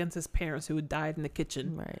vengeance against his parents who had died in the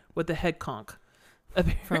kitchen Right. with the head conk.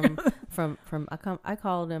 From I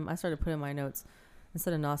called him. I started putting in my notes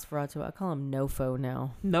instead of Nosferatu. I call him Nofo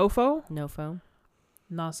now. Nofo? Nofo.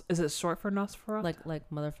 Is it short for Nosferatu? Like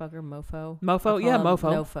motherfucker, mofo. Mofo? Yeah,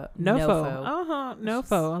 mofo. Nofo. Uh-huh.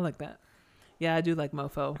 Nofo. I like that. Yeah, I do like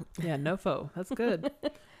mofo. Yeah, nofo. That's good.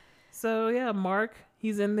 So yeah, Mark,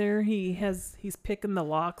 he's in there. He's picking the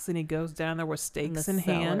locks, and he goes down there with stakes in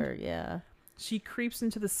hand. Yeah. She creeps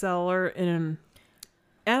into the cellar, and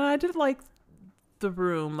I did like the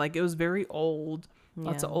room. Like, it was very old.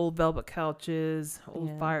 Lots of old velvet couches,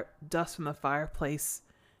 fire dust from the fireplace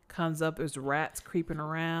comes up. There's rats creeping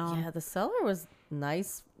around. Yeah, the cellar was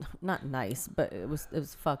nice. Not nice, but it was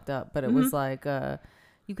fucked up. But it was like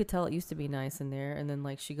you could tell it used to be nice in there. And then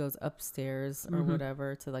like she goes upstairs or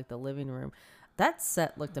whatever to like the living room. That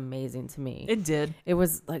set looked amazing to me. It did. It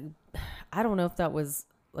was like, I don't know if that was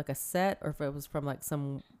like a set or if it was from like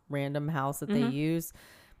some random house that they used,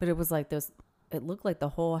 but it was like this. It looked like the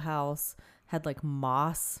whole house had like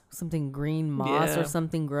moss, something green moss or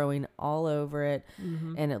something growing all over it.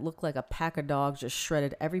 And it looked like a pack of dogs just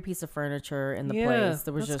shredded every piece of furniture in the place.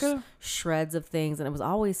 There was just shreds of things, and it was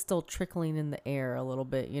always still trickling in the air a little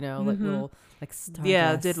bit, like little like stardust.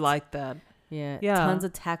 Yeah, I did like that. Yeah. Tons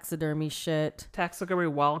of taxidermy shit. Taxidermy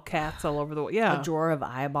wildcats all over the yeah. A drawer of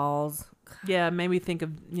eyeballs. Yeah, it made me think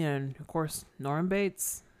of, of course, Norman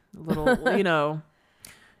Bates. A little,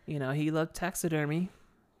 he loved taxidermy.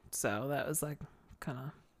 So that was like kind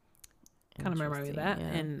of reminded me of that. Yeah.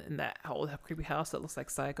 And that old creepy house that looks like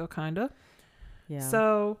Psycho, kind of. Yeah.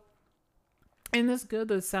 So, and it's good,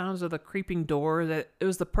 the sounds of the creeping door, that it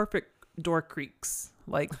was the perfect door creaks.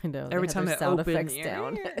 Like, I know, every time they sound open. effects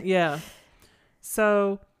down. Yeah.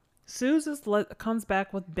 So, Susan comes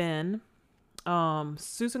back with Ben. So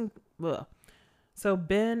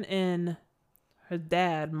Ben and her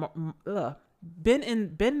dad,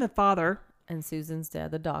 Ben the father, and Susan's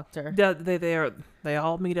dad, the doctor. They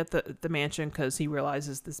all meet at the mansion because he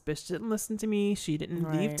realizes this bitch didn't listen to me. She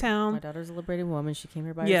didn't leave town. My daughter's a liberated woman. She came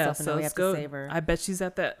here by herself, and now we have to save her. I bet she's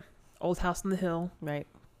at that old house on the hill. Right.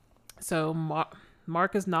 So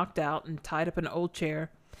Mark is knocked out and tied up in an old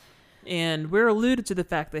chair, and we're alluded to the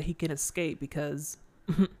fact that he can escape because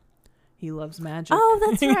he loves magic. Oh,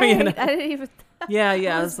 that's right. I didn't even. Yeah.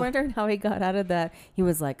 I was wondering how he got out of that. He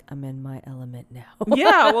was like, "I'm in my element now."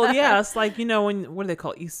 Yeah, well, yeah. It's like, what do they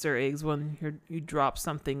call Easter eggs when you drop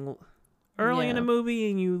something early in Yeah. the movie,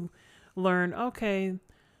 and you learn, okay,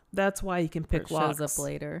 that's why he can pick It locks. shows up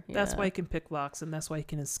later. That's Yeah. why he can pick locks, and that's why he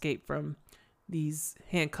can escape from these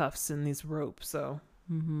handcuffs and these ropes. So,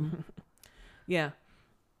 yeah.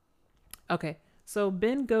 Okay. So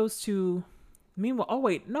Ben goes to. Meanwhile, oh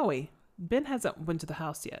wait, no wait. Ben hasn't went to the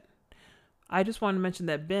house yet. I just wanted to mention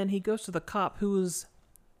that Ben, he goes to the cop who is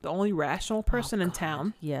the only rational person in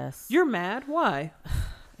town. Yes. You're mad? Why?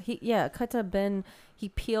 Cut to Ben. He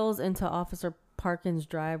peels into Officer Parkin's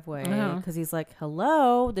driveway Uh-huh. because he's like,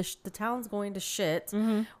 "Hello, the town's going to shit.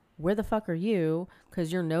 Mm-hmm. Where the fuck are you?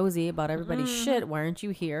 Because you're nosy about everybody's shit. Why aren't you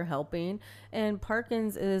here helping?" And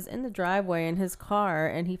Parkins is in the driveway in his car,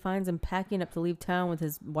 and he finds him packing up to leave town with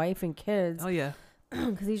his wife and kids Oh yeah.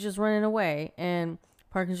 because he's just running away. And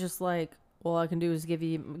Parkins just like, "All I can do is give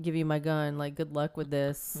you my gun. Like, good luck with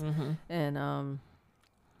this." Mm-hmm. And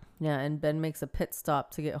yeah, and Ben makes a pit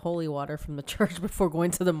stop to get holy water from the church before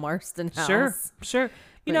going to the Marston house. Sure. You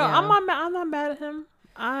But know, yeah. I'm not mad at him.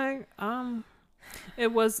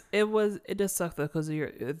 It does suck though because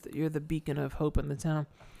you're the beacon of hope in the town.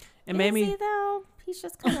 It made Is me. he though? He's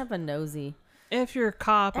just kind of a nosy. If you're a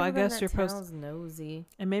cop, Everybody I guess in you're that supposed. town's nosy.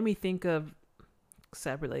 It made me think of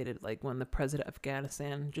sad related, like when the president of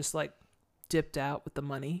Afghanistan just like dipped out with the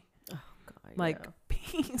money. God, Like, yeah.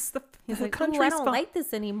 peace. He's the like, "Ooh, I country's don't fall- like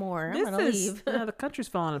this anymore. I'm This gonna is leave." the country's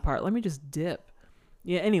falling apart. Let me just dip.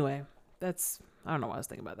 Yeah. Anyway, I don't know why I was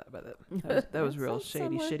thinking about that, but that was real Sounds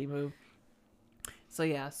similar. shitty move. So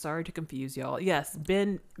yeah, sorry to confuse y'all. Yes,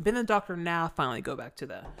 Ben and the doctor now finally go back to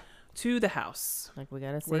the house. Like, we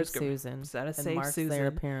gotta We're save just gonna- Susan. just gotta And save Mark's Susan. there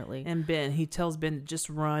apparently. And Ben, he tells Ben to just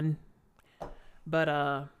run.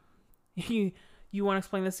 But you want to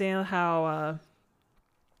explain this, Daniel, how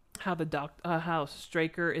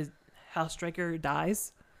Straker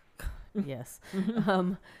dies? Yes.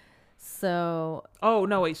 So Oh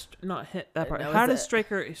no, wait, not hit that part. No, How is does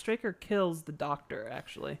Straker kills the doctor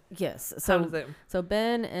actually? yes. How does So it? so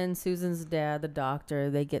Ben and Susan's dad, the doctor,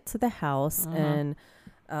 they get to the house and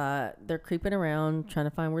they're creeping around trying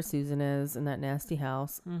to find where Susan is in that nasty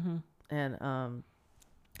house. Mm-hmm. And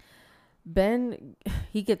Ben,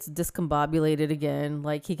 he gets discombobulated again.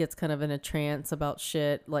 Like, he gets kind of in a trance about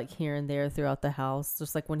shit, like here and there throughout the house.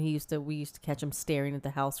 Just like when we used to catch him staring at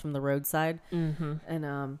the house from the roadside. Mm-hmm.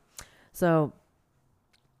 And so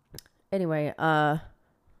anyway, where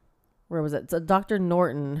was it? So Dr.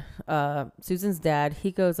 Norton, Susan's dad,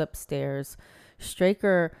 he goes upstairs.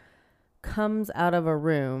 Straker comes out of a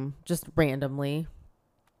room just randomly,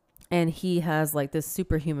 and he has like this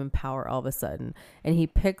superhuman power all of a sudden, and he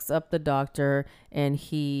picks up the doctor and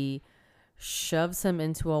he shoves him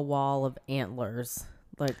into a wall of antlers,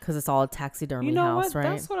 like, because it's all a taxidermy You know house, what? right?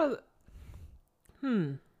 That's what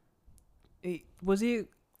was he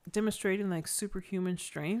demonstrating like superhuman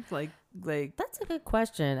strength? Like That's a good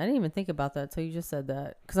question. I didn't even think about that till you just said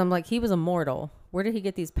that. Because I'm like, he was immortal. Where did he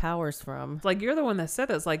get these powers from? like you're the one that said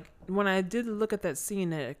this. Like when I did look at that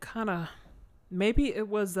scene, it kind of maybe it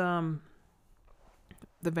was the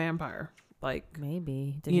vampire. Like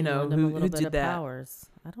Maybe. Did you he know lend him a who little bit did of that? powers?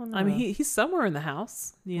 I don't know. I mean, he's somewhere in the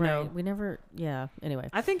house. You right. know, We never. Yeah. Anyway,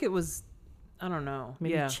 I think it was. I don't know.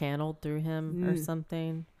 maybe yeah. channeled through him or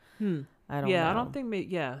something. I don't know. Yeah, I don't think.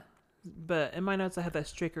 Yeah, but in my notes I have that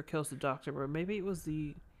Straker kills the doctor, but maybe it was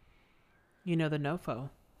the Nofo.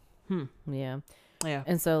 Yeah. Yeah.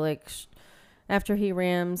 And so, like, after he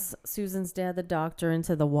rams Susan's dad, the doctor,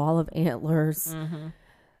 into the wall of antlers,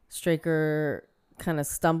 Straker kind of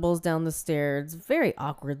stumbles down the stairs very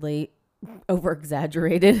awkwardly, over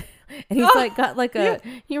exaggerated. And he's like, got like a,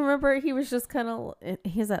 you remember, he was just kind of,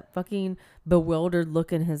 he has that fucking bewildered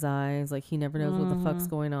look in his eyes. Like, he never knows what the fuck's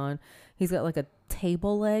going on. He's got like a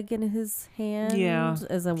table leg in his hand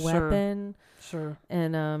as a weapon. Sure.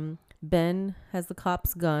 And Ben has the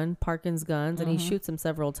cop's gun, Parkin's guns, and he shoots him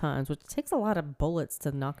several times, which takes a lot of bullets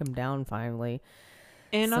to knock him down finally.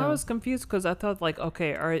 And I So- was confused because I thought like,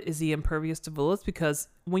 okay, is he impervious to bullets? Because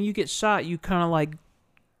when you get shot, you kind of like,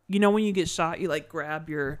 when you get shot, you like grab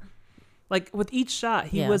your, like with each shot,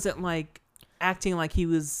 he wasn't like acting like he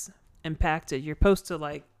was impacted. You're supposed to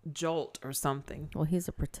like jolt or something. Well, he's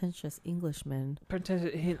a pretentious Englishman,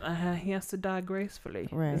 He has to die gracefully.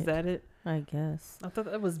 Right. Is that it? I guess. I thought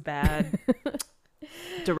that was bad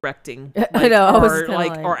directing. I know, I was or kinda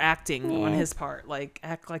like, or acting on "Eh." his part. Like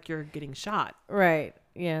act like you're getting shot. Right.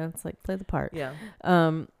 Yeah, it's like, play the part. Yeah.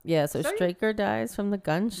 Yeah, so Sorry? Straker dies from the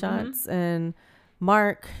gunshots, and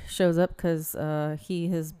Mark shows up because he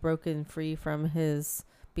has broken free from his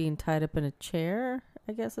being tied up in a chair,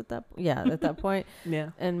 I guess, at that point. Yeah.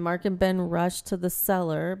 And Mark and Ben rush to the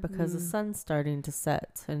cellar because the sun's starting to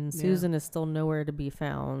set, and Yeah. Susan is still nowhere to be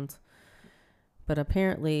found. but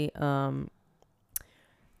apparently,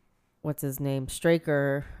 what's his name?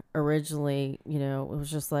 Straker originally, you know, it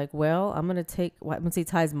was just like, well, I'm going to take, once he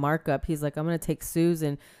ties Mark up, he's like, I'm going to take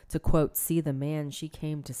Susan to, quote, see the man she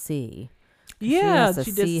came to see. Yeah,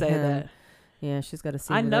 she did say him. that. Yeah, she's got to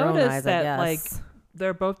see I him with her own noticed eyes, that, I like, guess.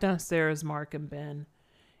 they're both downstairs, Mark and Ben.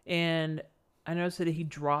 And I noticed that he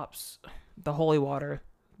drops the holy water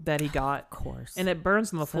that he got. Of course. And it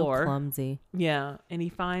burns on the floor. Clumsy. Yeah. And he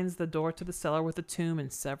finds the door to the cellar with a tomb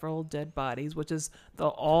and several dead bodies, which is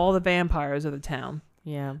all the vampires of the town.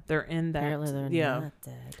 Yeah. They're in that. Apparently they're not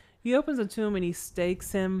dead. He opens the tomb and he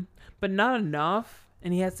stakes him, but not enough.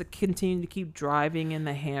 And he has to continue to keep driving in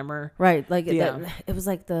the hammer. Right. Like, Yeah. it was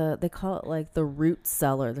like they call it like the root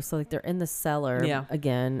cellar. So like they're in the cellar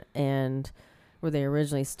again, and where they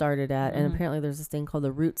originally started at. And apparently there's this thing called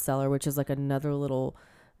the root cellar, which is like another little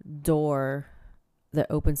door that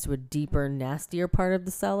opens to a deeper, nastier part of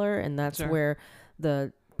the cellar. And that's where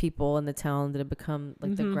the people in the town that have become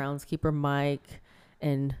like the groundskeeper, Mike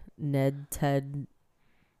and Ted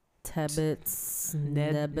Tibbets,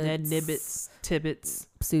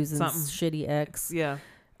 Susan's something. shitty ex. Yeah.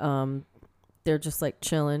 They're just like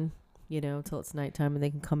chilling, you know, till it's nighttime and they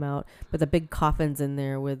can come out. But the big coffin's in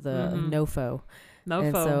there with Nofo.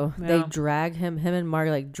 And so they drag him and Mark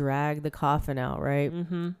like drag the coffin out, right?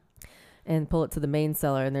 Mm-hmm. And pull it to the main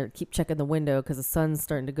cellar, and they keep checking the window because the sun's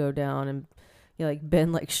starting to go down, and you know, like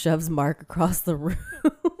Ben like shoves Mark across the room.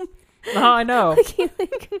 Oh, I know.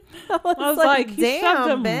 I was like, he shoved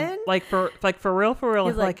him, Ben. Like for real.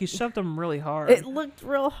 He's Like he shoved him really hard. It looked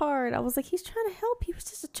real hard. I was like, he's trying to help. He was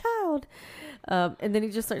just a child. And then he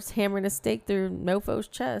just starts hammering a stake through Nofo's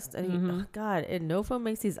chest. And oh God, and Nofo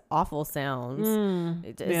makes these awful sounds.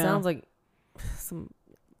 It sounds like some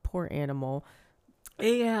poor animal.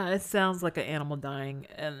 Yeah, it sounds like an animal dying.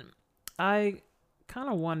 And I kind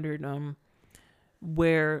of wondered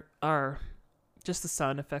where are just the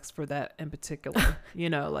sound effects for that in particular. You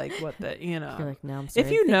know, like what the, you know. Like, now I'm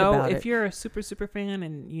if you're a super fan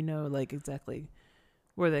and you know like exactly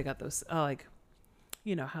where they got those, like,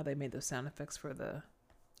 you know, how they made those sound effects for the,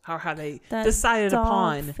 how they decided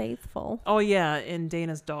upon. Faithful. Oh yeah, and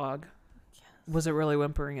Dana's dog. Yes. Was it really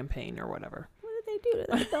whimpering in pain or whatever? What did they do to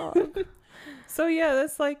that dog? So yeah,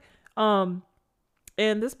 that's like, and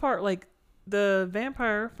this part, like, the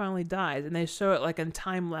vampire finally dies, and they show it like in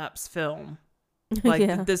time lapse film, like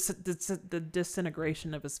the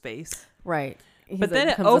disintegration of his face. Right. But then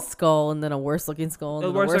it becomes a skull, and then a worse looking skull, and then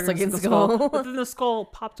a worse looking skull. But then the skull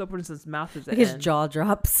popped open and his mouth is his jaw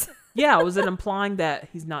drops. Yeah, was it implying that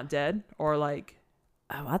he's not dead, or like?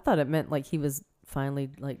 Oh, I thought it meant like he was finally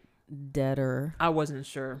like dead, or I wasn't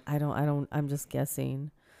sure. I'm just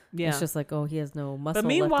guessing. Yeah, it's just like, oh, he has no muscle. But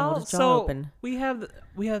meanwhile, left to hold his jaw open.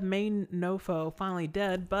 we have main Nofo finally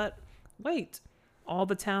dead, but wait, all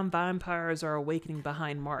the town vampires are awakening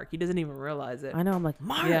behind Mark. He doesn't even realize it. I know. I'm like,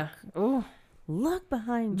 Mark. Yeah. Oh, look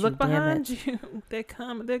behind you. Look behind you. They're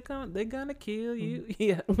coming. They're gonna kill you.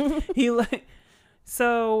 Yeah.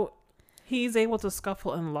 So he's able to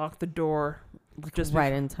scuffle and lock the door just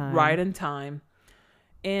right in time. Right in time.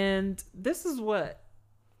 And this is what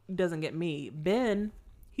doesn't get me. Ben,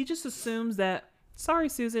 he just assumes that, sorry,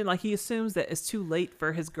 Susan, like he assumes that it's too late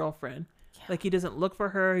for his girlfriend. Yeah. Like he doesn't look for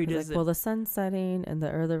her. He doesn't. Like, well, the sun's setting and the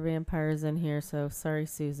other vampire's in here, so sorry,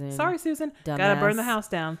 Susan. Sorry, Susan. Dumbass. Gotta burn the house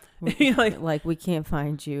down. like we can't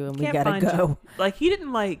find you and we gotta go. Like he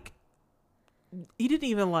didn't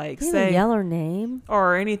even like say yell her name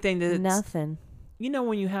or anything. Nothing. You know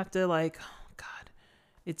when you have to like, oh God,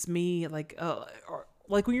 it's me. Like, or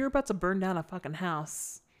like when you're about to burn down a fucking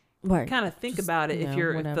house. Right. Kind of think about it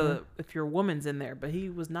if your woman's in there. But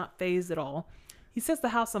he was not fazed at all. He sets the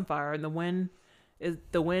house on fire, and the wind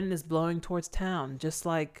is blowing towards town, just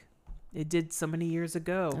like it did so many years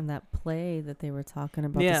ago. And that play that they were talking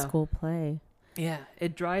about, the school play. Yeah,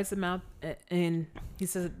 it dries them out, and he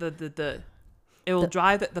says the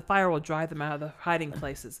fire will dry them out of the hiding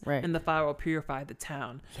places, right? And the fire will purify the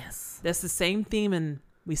town. Yes, that's the same theme, and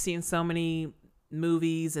we see in so many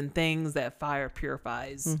movies and things that fire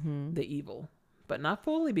purifies the evil, but not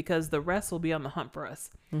fully, because the rest will be on the hunt for us.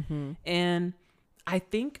 And I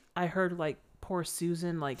think I heard like poor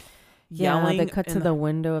Susan like yelling. They cut to the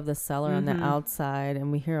window of the cellar on the outside,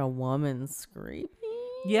 and we hear a woman screaming.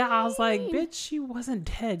 Yeah, I was like, bitch, she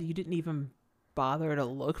wasn't dead. You didn't even bother to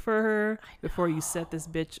look for her before you set this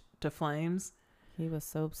bitch to flames. He was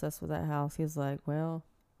so obsessed with that house. He was like, well,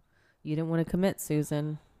 you didn't want to commit,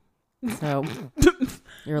 Susan. So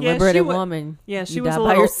you're a liberated woman. Yeah, she you was a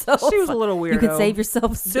little. She was a little weirdo. You could save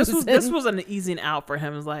yourself, Susan. This was an easing out for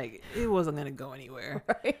him. It was like it wasn't gonna go anywhere.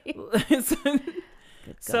 Right.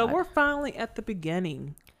 So we're finally at the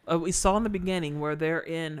beginning. We saw in the beginning where they're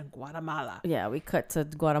in Guatemala. Yeah, we cut to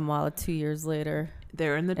Guatemala 2 years later.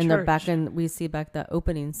 They're in the and church. they're back in. We see back that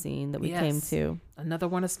opening scene that we came to. Another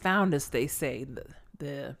one is found, as they say.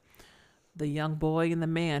 The young boy and the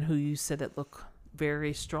man who you said that look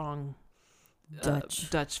very strong.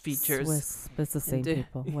 Dutch features. Swiss, but it's the same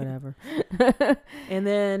people. Whatever. And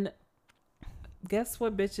then, guess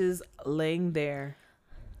what? Bitch is laying there.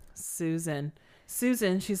 Susan,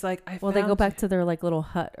 she's like, well, they go back to their like little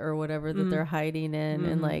hut or whatever that they're hiding in,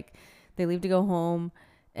 and like they leave to go home,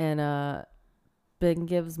 and Ben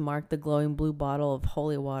gives Mark the glowing blue bottle of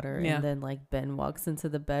holy water, and then like Ben walks into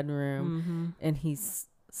the bedroom, and he's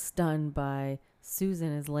stunned by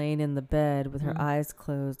Susan is laying in the bed with her eyes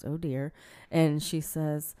closed. Oh dear. And she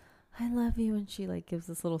says, "I love you," and she like gives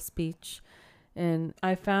this little speech. And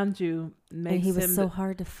I found you. And he was so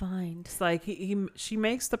hard to find. It's like she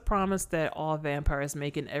makes the promise that all vampires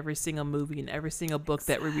make in every single movie and every single book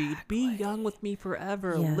that we read. Be young with me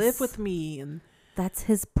forever. Yes. Live with me. And that's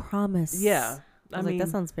his promise. Yeah. I mean, like, that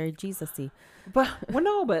sounds very Jesus-y. But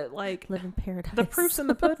like live in paradise. The proof's in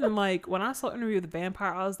the pudding. Like when I saw Interview with the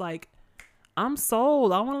Vampire, I was like, I'm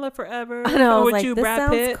sold. I want to live forever. I know. With like, you, this Brad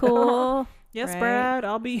sounds Pitt. Cool. Yes, right? Brad.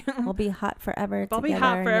 I'll be hot forever. I'll be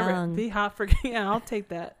hot forever. Young. Be hot for I'll take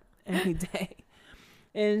that any day.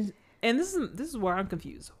 And this is where I'm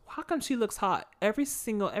confused. How come she looks hot?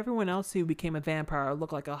 Everyone else who became a vampire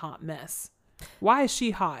looked like a hot mess. Why is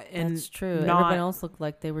she hot? And that's true. Everyone else looked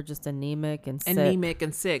like they were just anemic and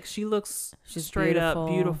sick. She looks straight up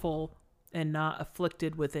beautiful and not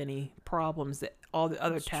afflicted with any problems that all the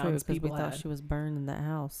other townspeople had. We thought she was burned in that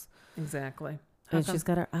house. Exactly. And she's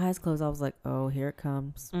got her eyes closed. I was like, oh, here it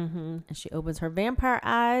comes. Mm-hmm. And she opens her vampire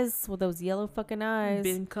eyes with those yellow fucking eyes.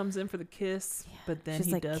 Ben comes in for the kiss, but then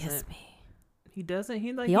he doesn't. Kiss me. He doesn't.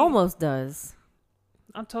 He almost does.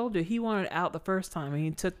 I told you, he wanted out the first time, and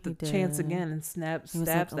he took the chance again and stabs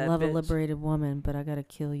that I love bitch. a liberated woman, but I gotta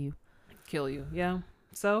kill you. Yeah.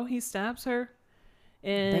 So he stabs her,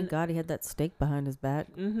 and thank God he had that stake behind his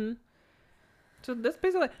back. Mm-hmm. So that's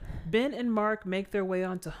basically Ben and Mark make their way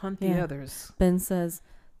on to hunt the others. Ben says,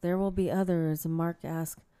 "There will be others," and Mark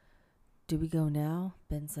asks, "Do we go now?"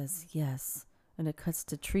 Ben says, "Yes." And it cuts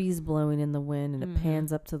to trees blowing in the wind, and it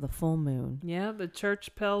pans up to the full moon. Yeah, the church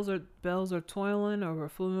bells are toiling over a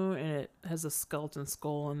full moon, and it has a skeleton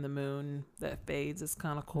skull in the moon that fades. It's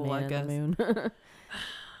kind of cool, Man I guess. The moon.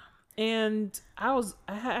 And I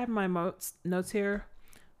have my notes here.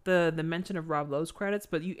 The mention of Rob Lowe's credits,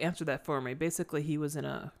 but you answered that for me. Basically, he was in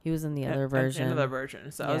the other version. Another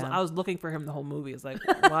version. So I was looking for him the whole movie. It's like,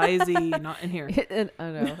 why is he not in here? I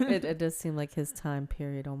know it does seem like his time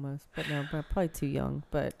period almost, but no, probably too young.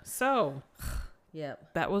 But so,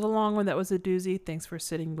 that was a long one. That was a doozy. Thanks for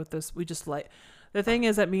sitting with us. We just like the thing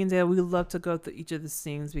is that me and Dale, we love to go through each of the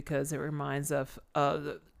scenes because it reminds of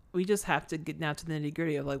we just have to get down to the nitty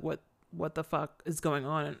gritty of like what the fuck is going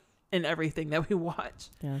on in everything that we watch.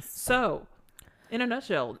 Yes. So, in a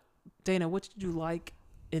nutshell, Dana, what did you like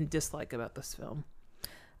and dislike about this film?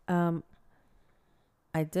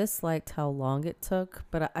 I disliked how long it took,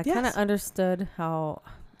 but I kind of understood how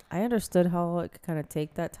it could kind of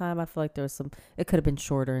take that time. I feel like there was it could have been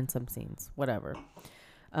shorter in some scenes, whatever.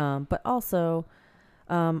 But also,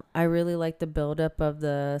 I really like the buildup of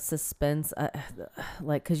the suspense,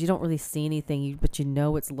 because you don't really see anything, but you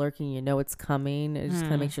know it's lurking, you know it's coming. It just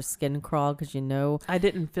kind of makes your skin crawl because you know. I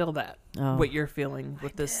didn't feel that. What you're feeling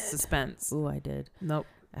with this suspense. Ooh, I did. Nope.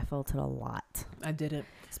 I felt it a lot. I didn't.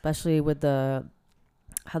 Especially with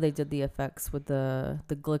how they did the effects with the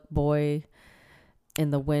Glick boy in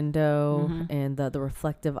the window and the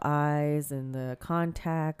reflective eyes and the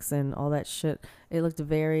contacts and all that shit. It looked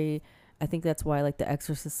very. I think that's why like The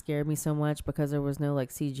Exorcist scared me so much, because there was no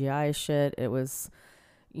like CGI shit. It was,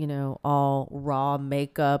 all raw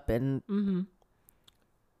makeup and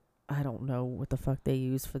I don't know what the fuck they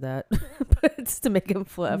used for that, but it's to make him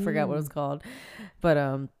I forgot what it was called, but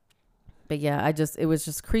yeah, it was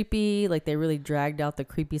just creepy. Like they really dragged out the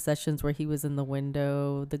creepy sessions where he was in the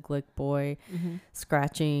window, the Glick boy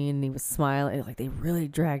scratching, and he was smiling. Like they really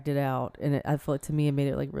dragged it out, and I feel like to me it made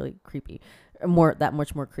it like really creepy. That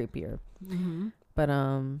much more creepier.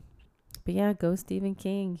 But yeah, go Stephen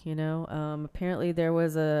King. Apparently there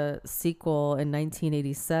was a sequel in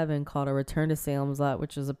 1987 called A Return to Salem's Lot,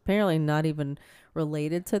 which is apparently not even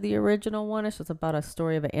related to the original one. It's just about a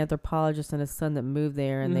story of an anthropologist and his son that moved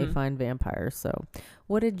there, and they find vampires. So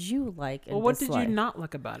what did you like and what dislike? did you not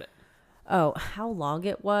like about it? Oh, how long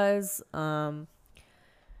it was.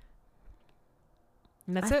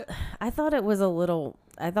 And that's it. I thought it was a little.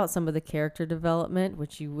 I thought some of the character development,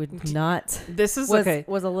 which you would not, This is was okay.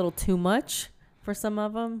 was a little too much for some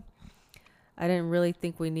of them. I didn't really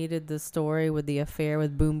think we needed the story with the affair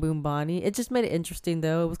with Boom Boom Bonnie. It just made it interesting,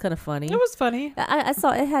 though. It was kind of funny. It was funny. I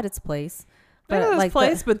saw it had its place. But it was like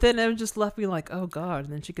place, but then it just left me like, oh God.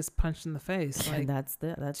 And then she gets punched in the face. Like, and that's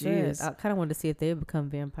it. geez. I kind of wanted to see if they would become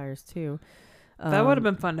vampires too. That would have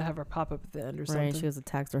been fun to have her pop up at the end or right. something. She was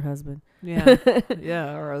attacked her husband. Yeah,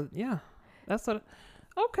 yeah, or yeah. That's what.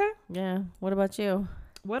 Okay. Yeah. What about you?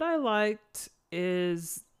 What I liked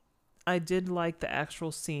is I did like the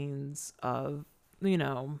actual scenes of, you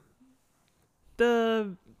know,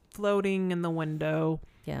 the floating in the window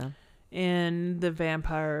Yeah. and the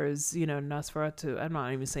vampires, you know, Nosferatu. I'm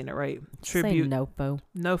not even saying it right. Say Tribute. Nopo.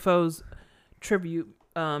 Nofo's tribute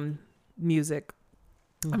music.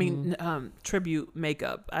 I mean, Mm-hmm. tribute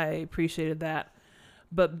makeup. I appreciated that.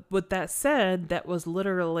 But with that said, that was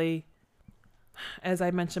literally, as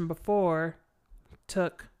I mentioned before,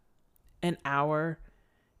 took an hour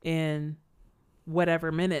and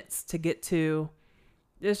whatever minutes to get to.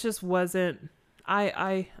 It just wasn't.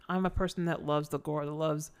 I'm a person that loves the gore, that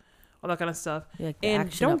loves all that kind of stuff. Yeah, like the And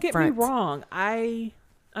action don't up get front. me wrong, I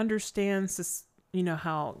understand, you know,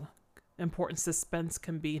 how important suspense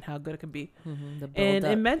can be and how good it can be. The build And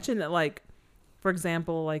up. it mentioned that, like, for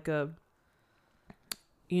example, like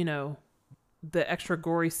you know, the extra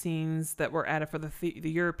gory scenes that were added for the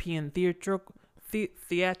European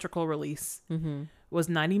theatrical release Mm-hmm. was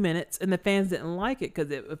 90 minutes, and the fans didn't like it because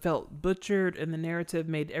it felt butchered and the narrative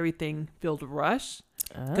made everything feel rushed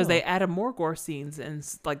because they added more gore scenes and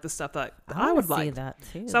like the stuff that I would see like. that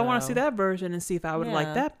too. So I want to see though. that version and see if I would like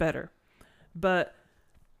Yeah. that better. But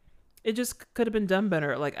it just could have been done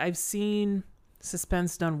better. Like, I've seen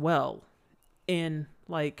suspense done well in,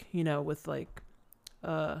 like, you know, with like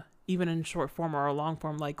even in short form or a long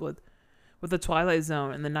form, like with the Twilight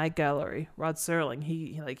Zone and the Night Gallery. Rod Serling,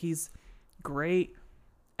 he's great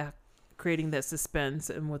at creating that suspense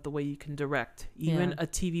and with the way you can direct even a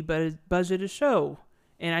TV budgeted show.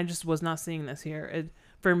 And I just was not seeing this here.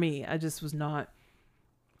 For me, I just was not.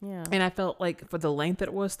 Yeah. And I felt like for the length that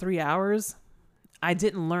it was, 3 hours, I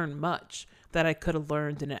didn't learn much that I could have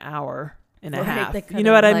learned in an hour and a half. They You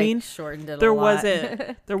know what kinda, I mean? Shortened it There a lot. wasn't there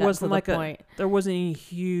Got to wasn't the like point. there wasn't any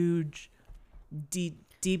huge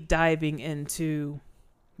deep diving into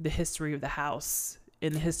the history of the house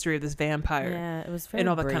and the history of this vampire Yeah, it was very and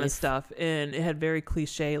all that kind of brief. stuff. And it had very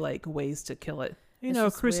cliche like ways to kill it. You It's know,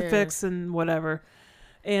 just crucifix and whatever.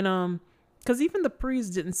 And because even the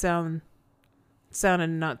priest didn't sounded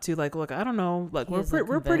not too like, look, I don't know, like He we're isn't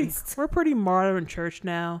pretty convinced. we're pretty modern church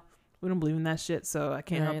now. We don't believe in that shit, so I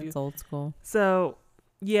can't Right, help you. It's old school. So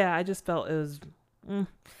yeah, I just felt it was,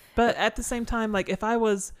 but at the same time, like if I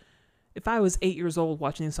was 8 years old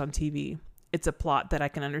watching this on TV, it's a plot that I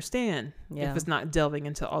can understand. Yeah. If it's not delving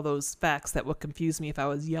into all those facts that would confuse me if I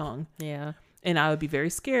was young, Yeah. and I would be very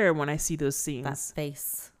scared when I see those That scenes.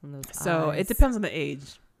 face and those So eyes. it depends on the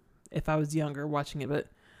age. If I was younger watching it, but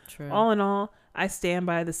True. all in all, I stand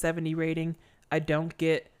by the 70 rating. I don't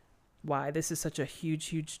get why this is such a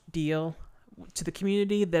huge deal to the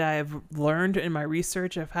community that I've learned in my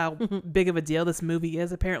research of how big of a deal this movie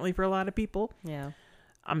is apparently for a lot of people. Yeah.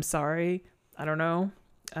 I'm sorry. I don't know.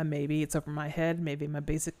 Maybe it's over my head. Maybe I'm a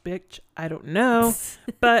basic bitch. I don't know.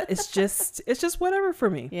 But it's just whatever for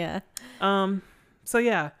me. Yeah. So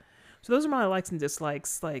yeah. So those are my likes and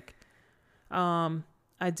dislikes. Like,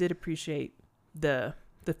 I did appreciate the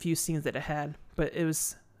few scenes that it had, but it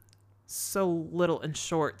was so little and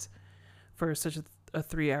short for such a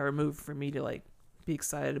 3-hour movie for me to like be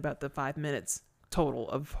excited about the 5 minutes total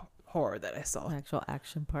of horror that I saw. Actual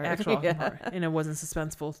action part. Actual yeah. horror. And it wasn't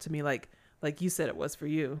suspenseful to me like you said it was for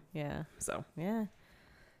you. Yeah. So Yeah.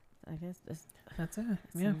 I guess that's it.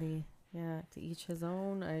 it's Yeah. to each his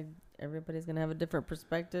own. Everybody's gonna have a different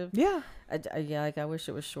perspective. Yeah. I wish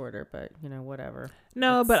it was shorter, but whatever.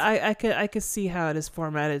 No, It's- but I could see how it is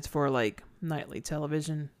formatted for like nightly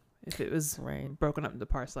television if it was Right. broken up into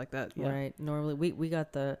parts like that. Yeah. Right. Normally we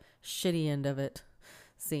got the shitty end of it,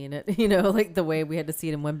 seeing it. Like the way we had to see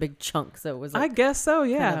it in one big chunk. So it was I like, guess so.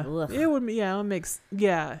 Yeah. of, ugh. It would. Yeah. It makes.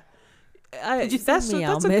 Yeah. did you say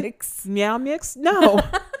meow mix? Meow mix. No.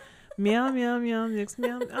 Meow meow meow mix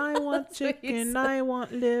meow. I want chicken. Please. I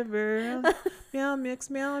want liver. Meow mix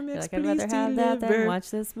meow You're mix. like, I'd Please rather have that than deliver. watch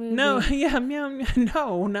this movie. No. Yeah. Meow meow.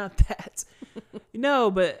 No, not that. No,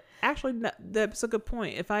 but actually, that's a good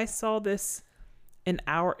point. If I saw this in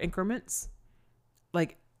hour increments,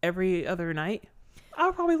 like every other night, I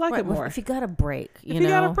would probably like Right, it well, more. if you got a break, If you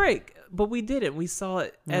got a break, but we didn't. We saw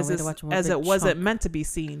it No, as we had to watch one as big it wasn't chunk. meant to be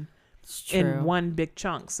seen. It's true. in one big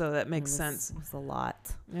chunk, so that makes sense. It's a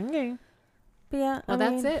lot. Okay. But yeah, Well,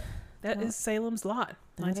 that's it. That is Salem's Lot,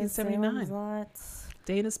 that 1979. is Salem's Lot.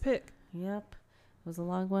 Dana's pick. Yep. It was a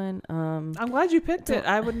long one. I'm glad you picked it.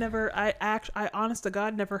 I would never, I honest to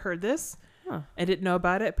God, never heard this. Huh. I didn't know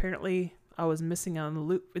about it. Apparently, I was missing on the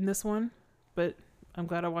loop in this one, but I'm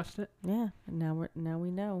glad I watched it. Yeah. Now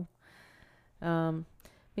we know. But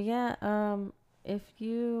yeah, if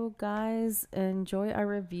you guys enjoy our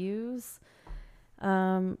reviews,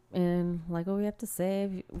 and like what we have to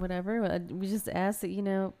say, whatever, we just ask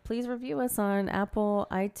that, please review us on Apple,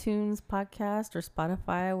 iTunes podcast, or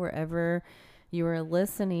Spotify, wherever you are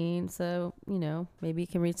listening. So, maybe you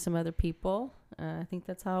can reach some other people. I think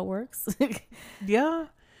that's how it works. Yeah.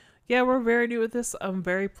 Yeah, we're very new with this. I'm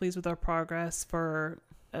very pleased with our progress for,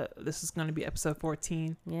 this is going to be episode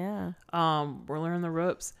 14. Yeah. We're learning the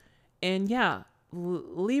ropes. And yeah,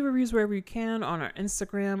 leave reviews wherever you can on our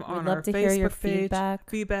Instagram, on our Facebook page.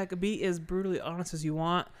 Feedback. Be as brutally honest as you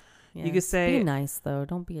want. Yes. You could say, be nice though.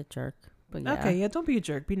 Don't be a jerk. But yeah. Okay, yeah, don't be a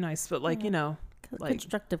jerk. Be nice, but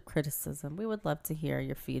constructive criticism. We would love to hear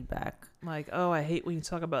your feedback. Like, oh, I hate when you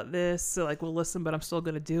talk about this. So we'll listen, but I'm still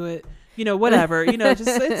gonna do it. Whatever. Just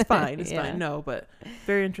it's fine. It's fine. No, but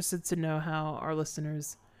very interested to know how our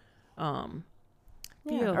listeners, are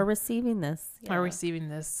receiving this. Yeah. Are receiving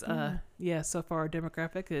this. So far our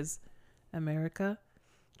demographic is America,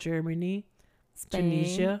 Germany,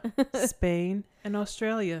 Tunisia, Spain, and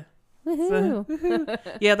Australia. Woohoo. So, woohoo.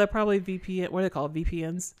 Yeah, they're probably VPN. What do they call it?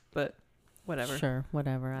 VPNs? But whatever. Sure,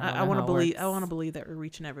 whatever. I want to believe. I want to believe that we're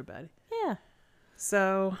reaching everybody. Yeah.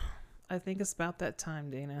 So, I think it's about that time,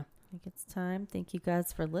 Dana. I think it's time. Thank you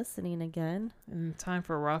guys for listening again. And time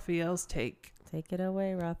for Raphael's take. Take it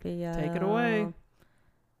away, Raphael. Take it away.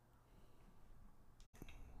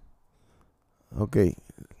 Okay,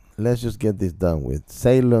 let's just get this done with.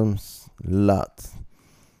 Salem's Lot.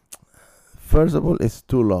 First of all, it's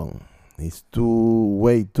too long. It's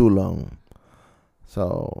way too long.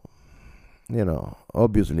 So,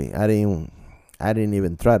 obviously, I didn't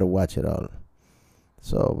even try to watch it all.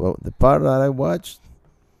 So, but the part that I watched,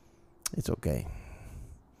 it's okay.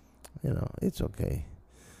 It's okay.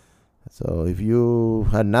 So if you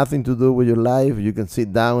had nothing to do with your life, you can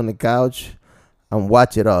sit down on the couch and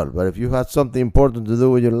watch it all. But if you have something important to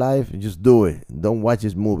do with your life, just do it. Don't watch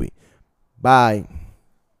this movie. Bye.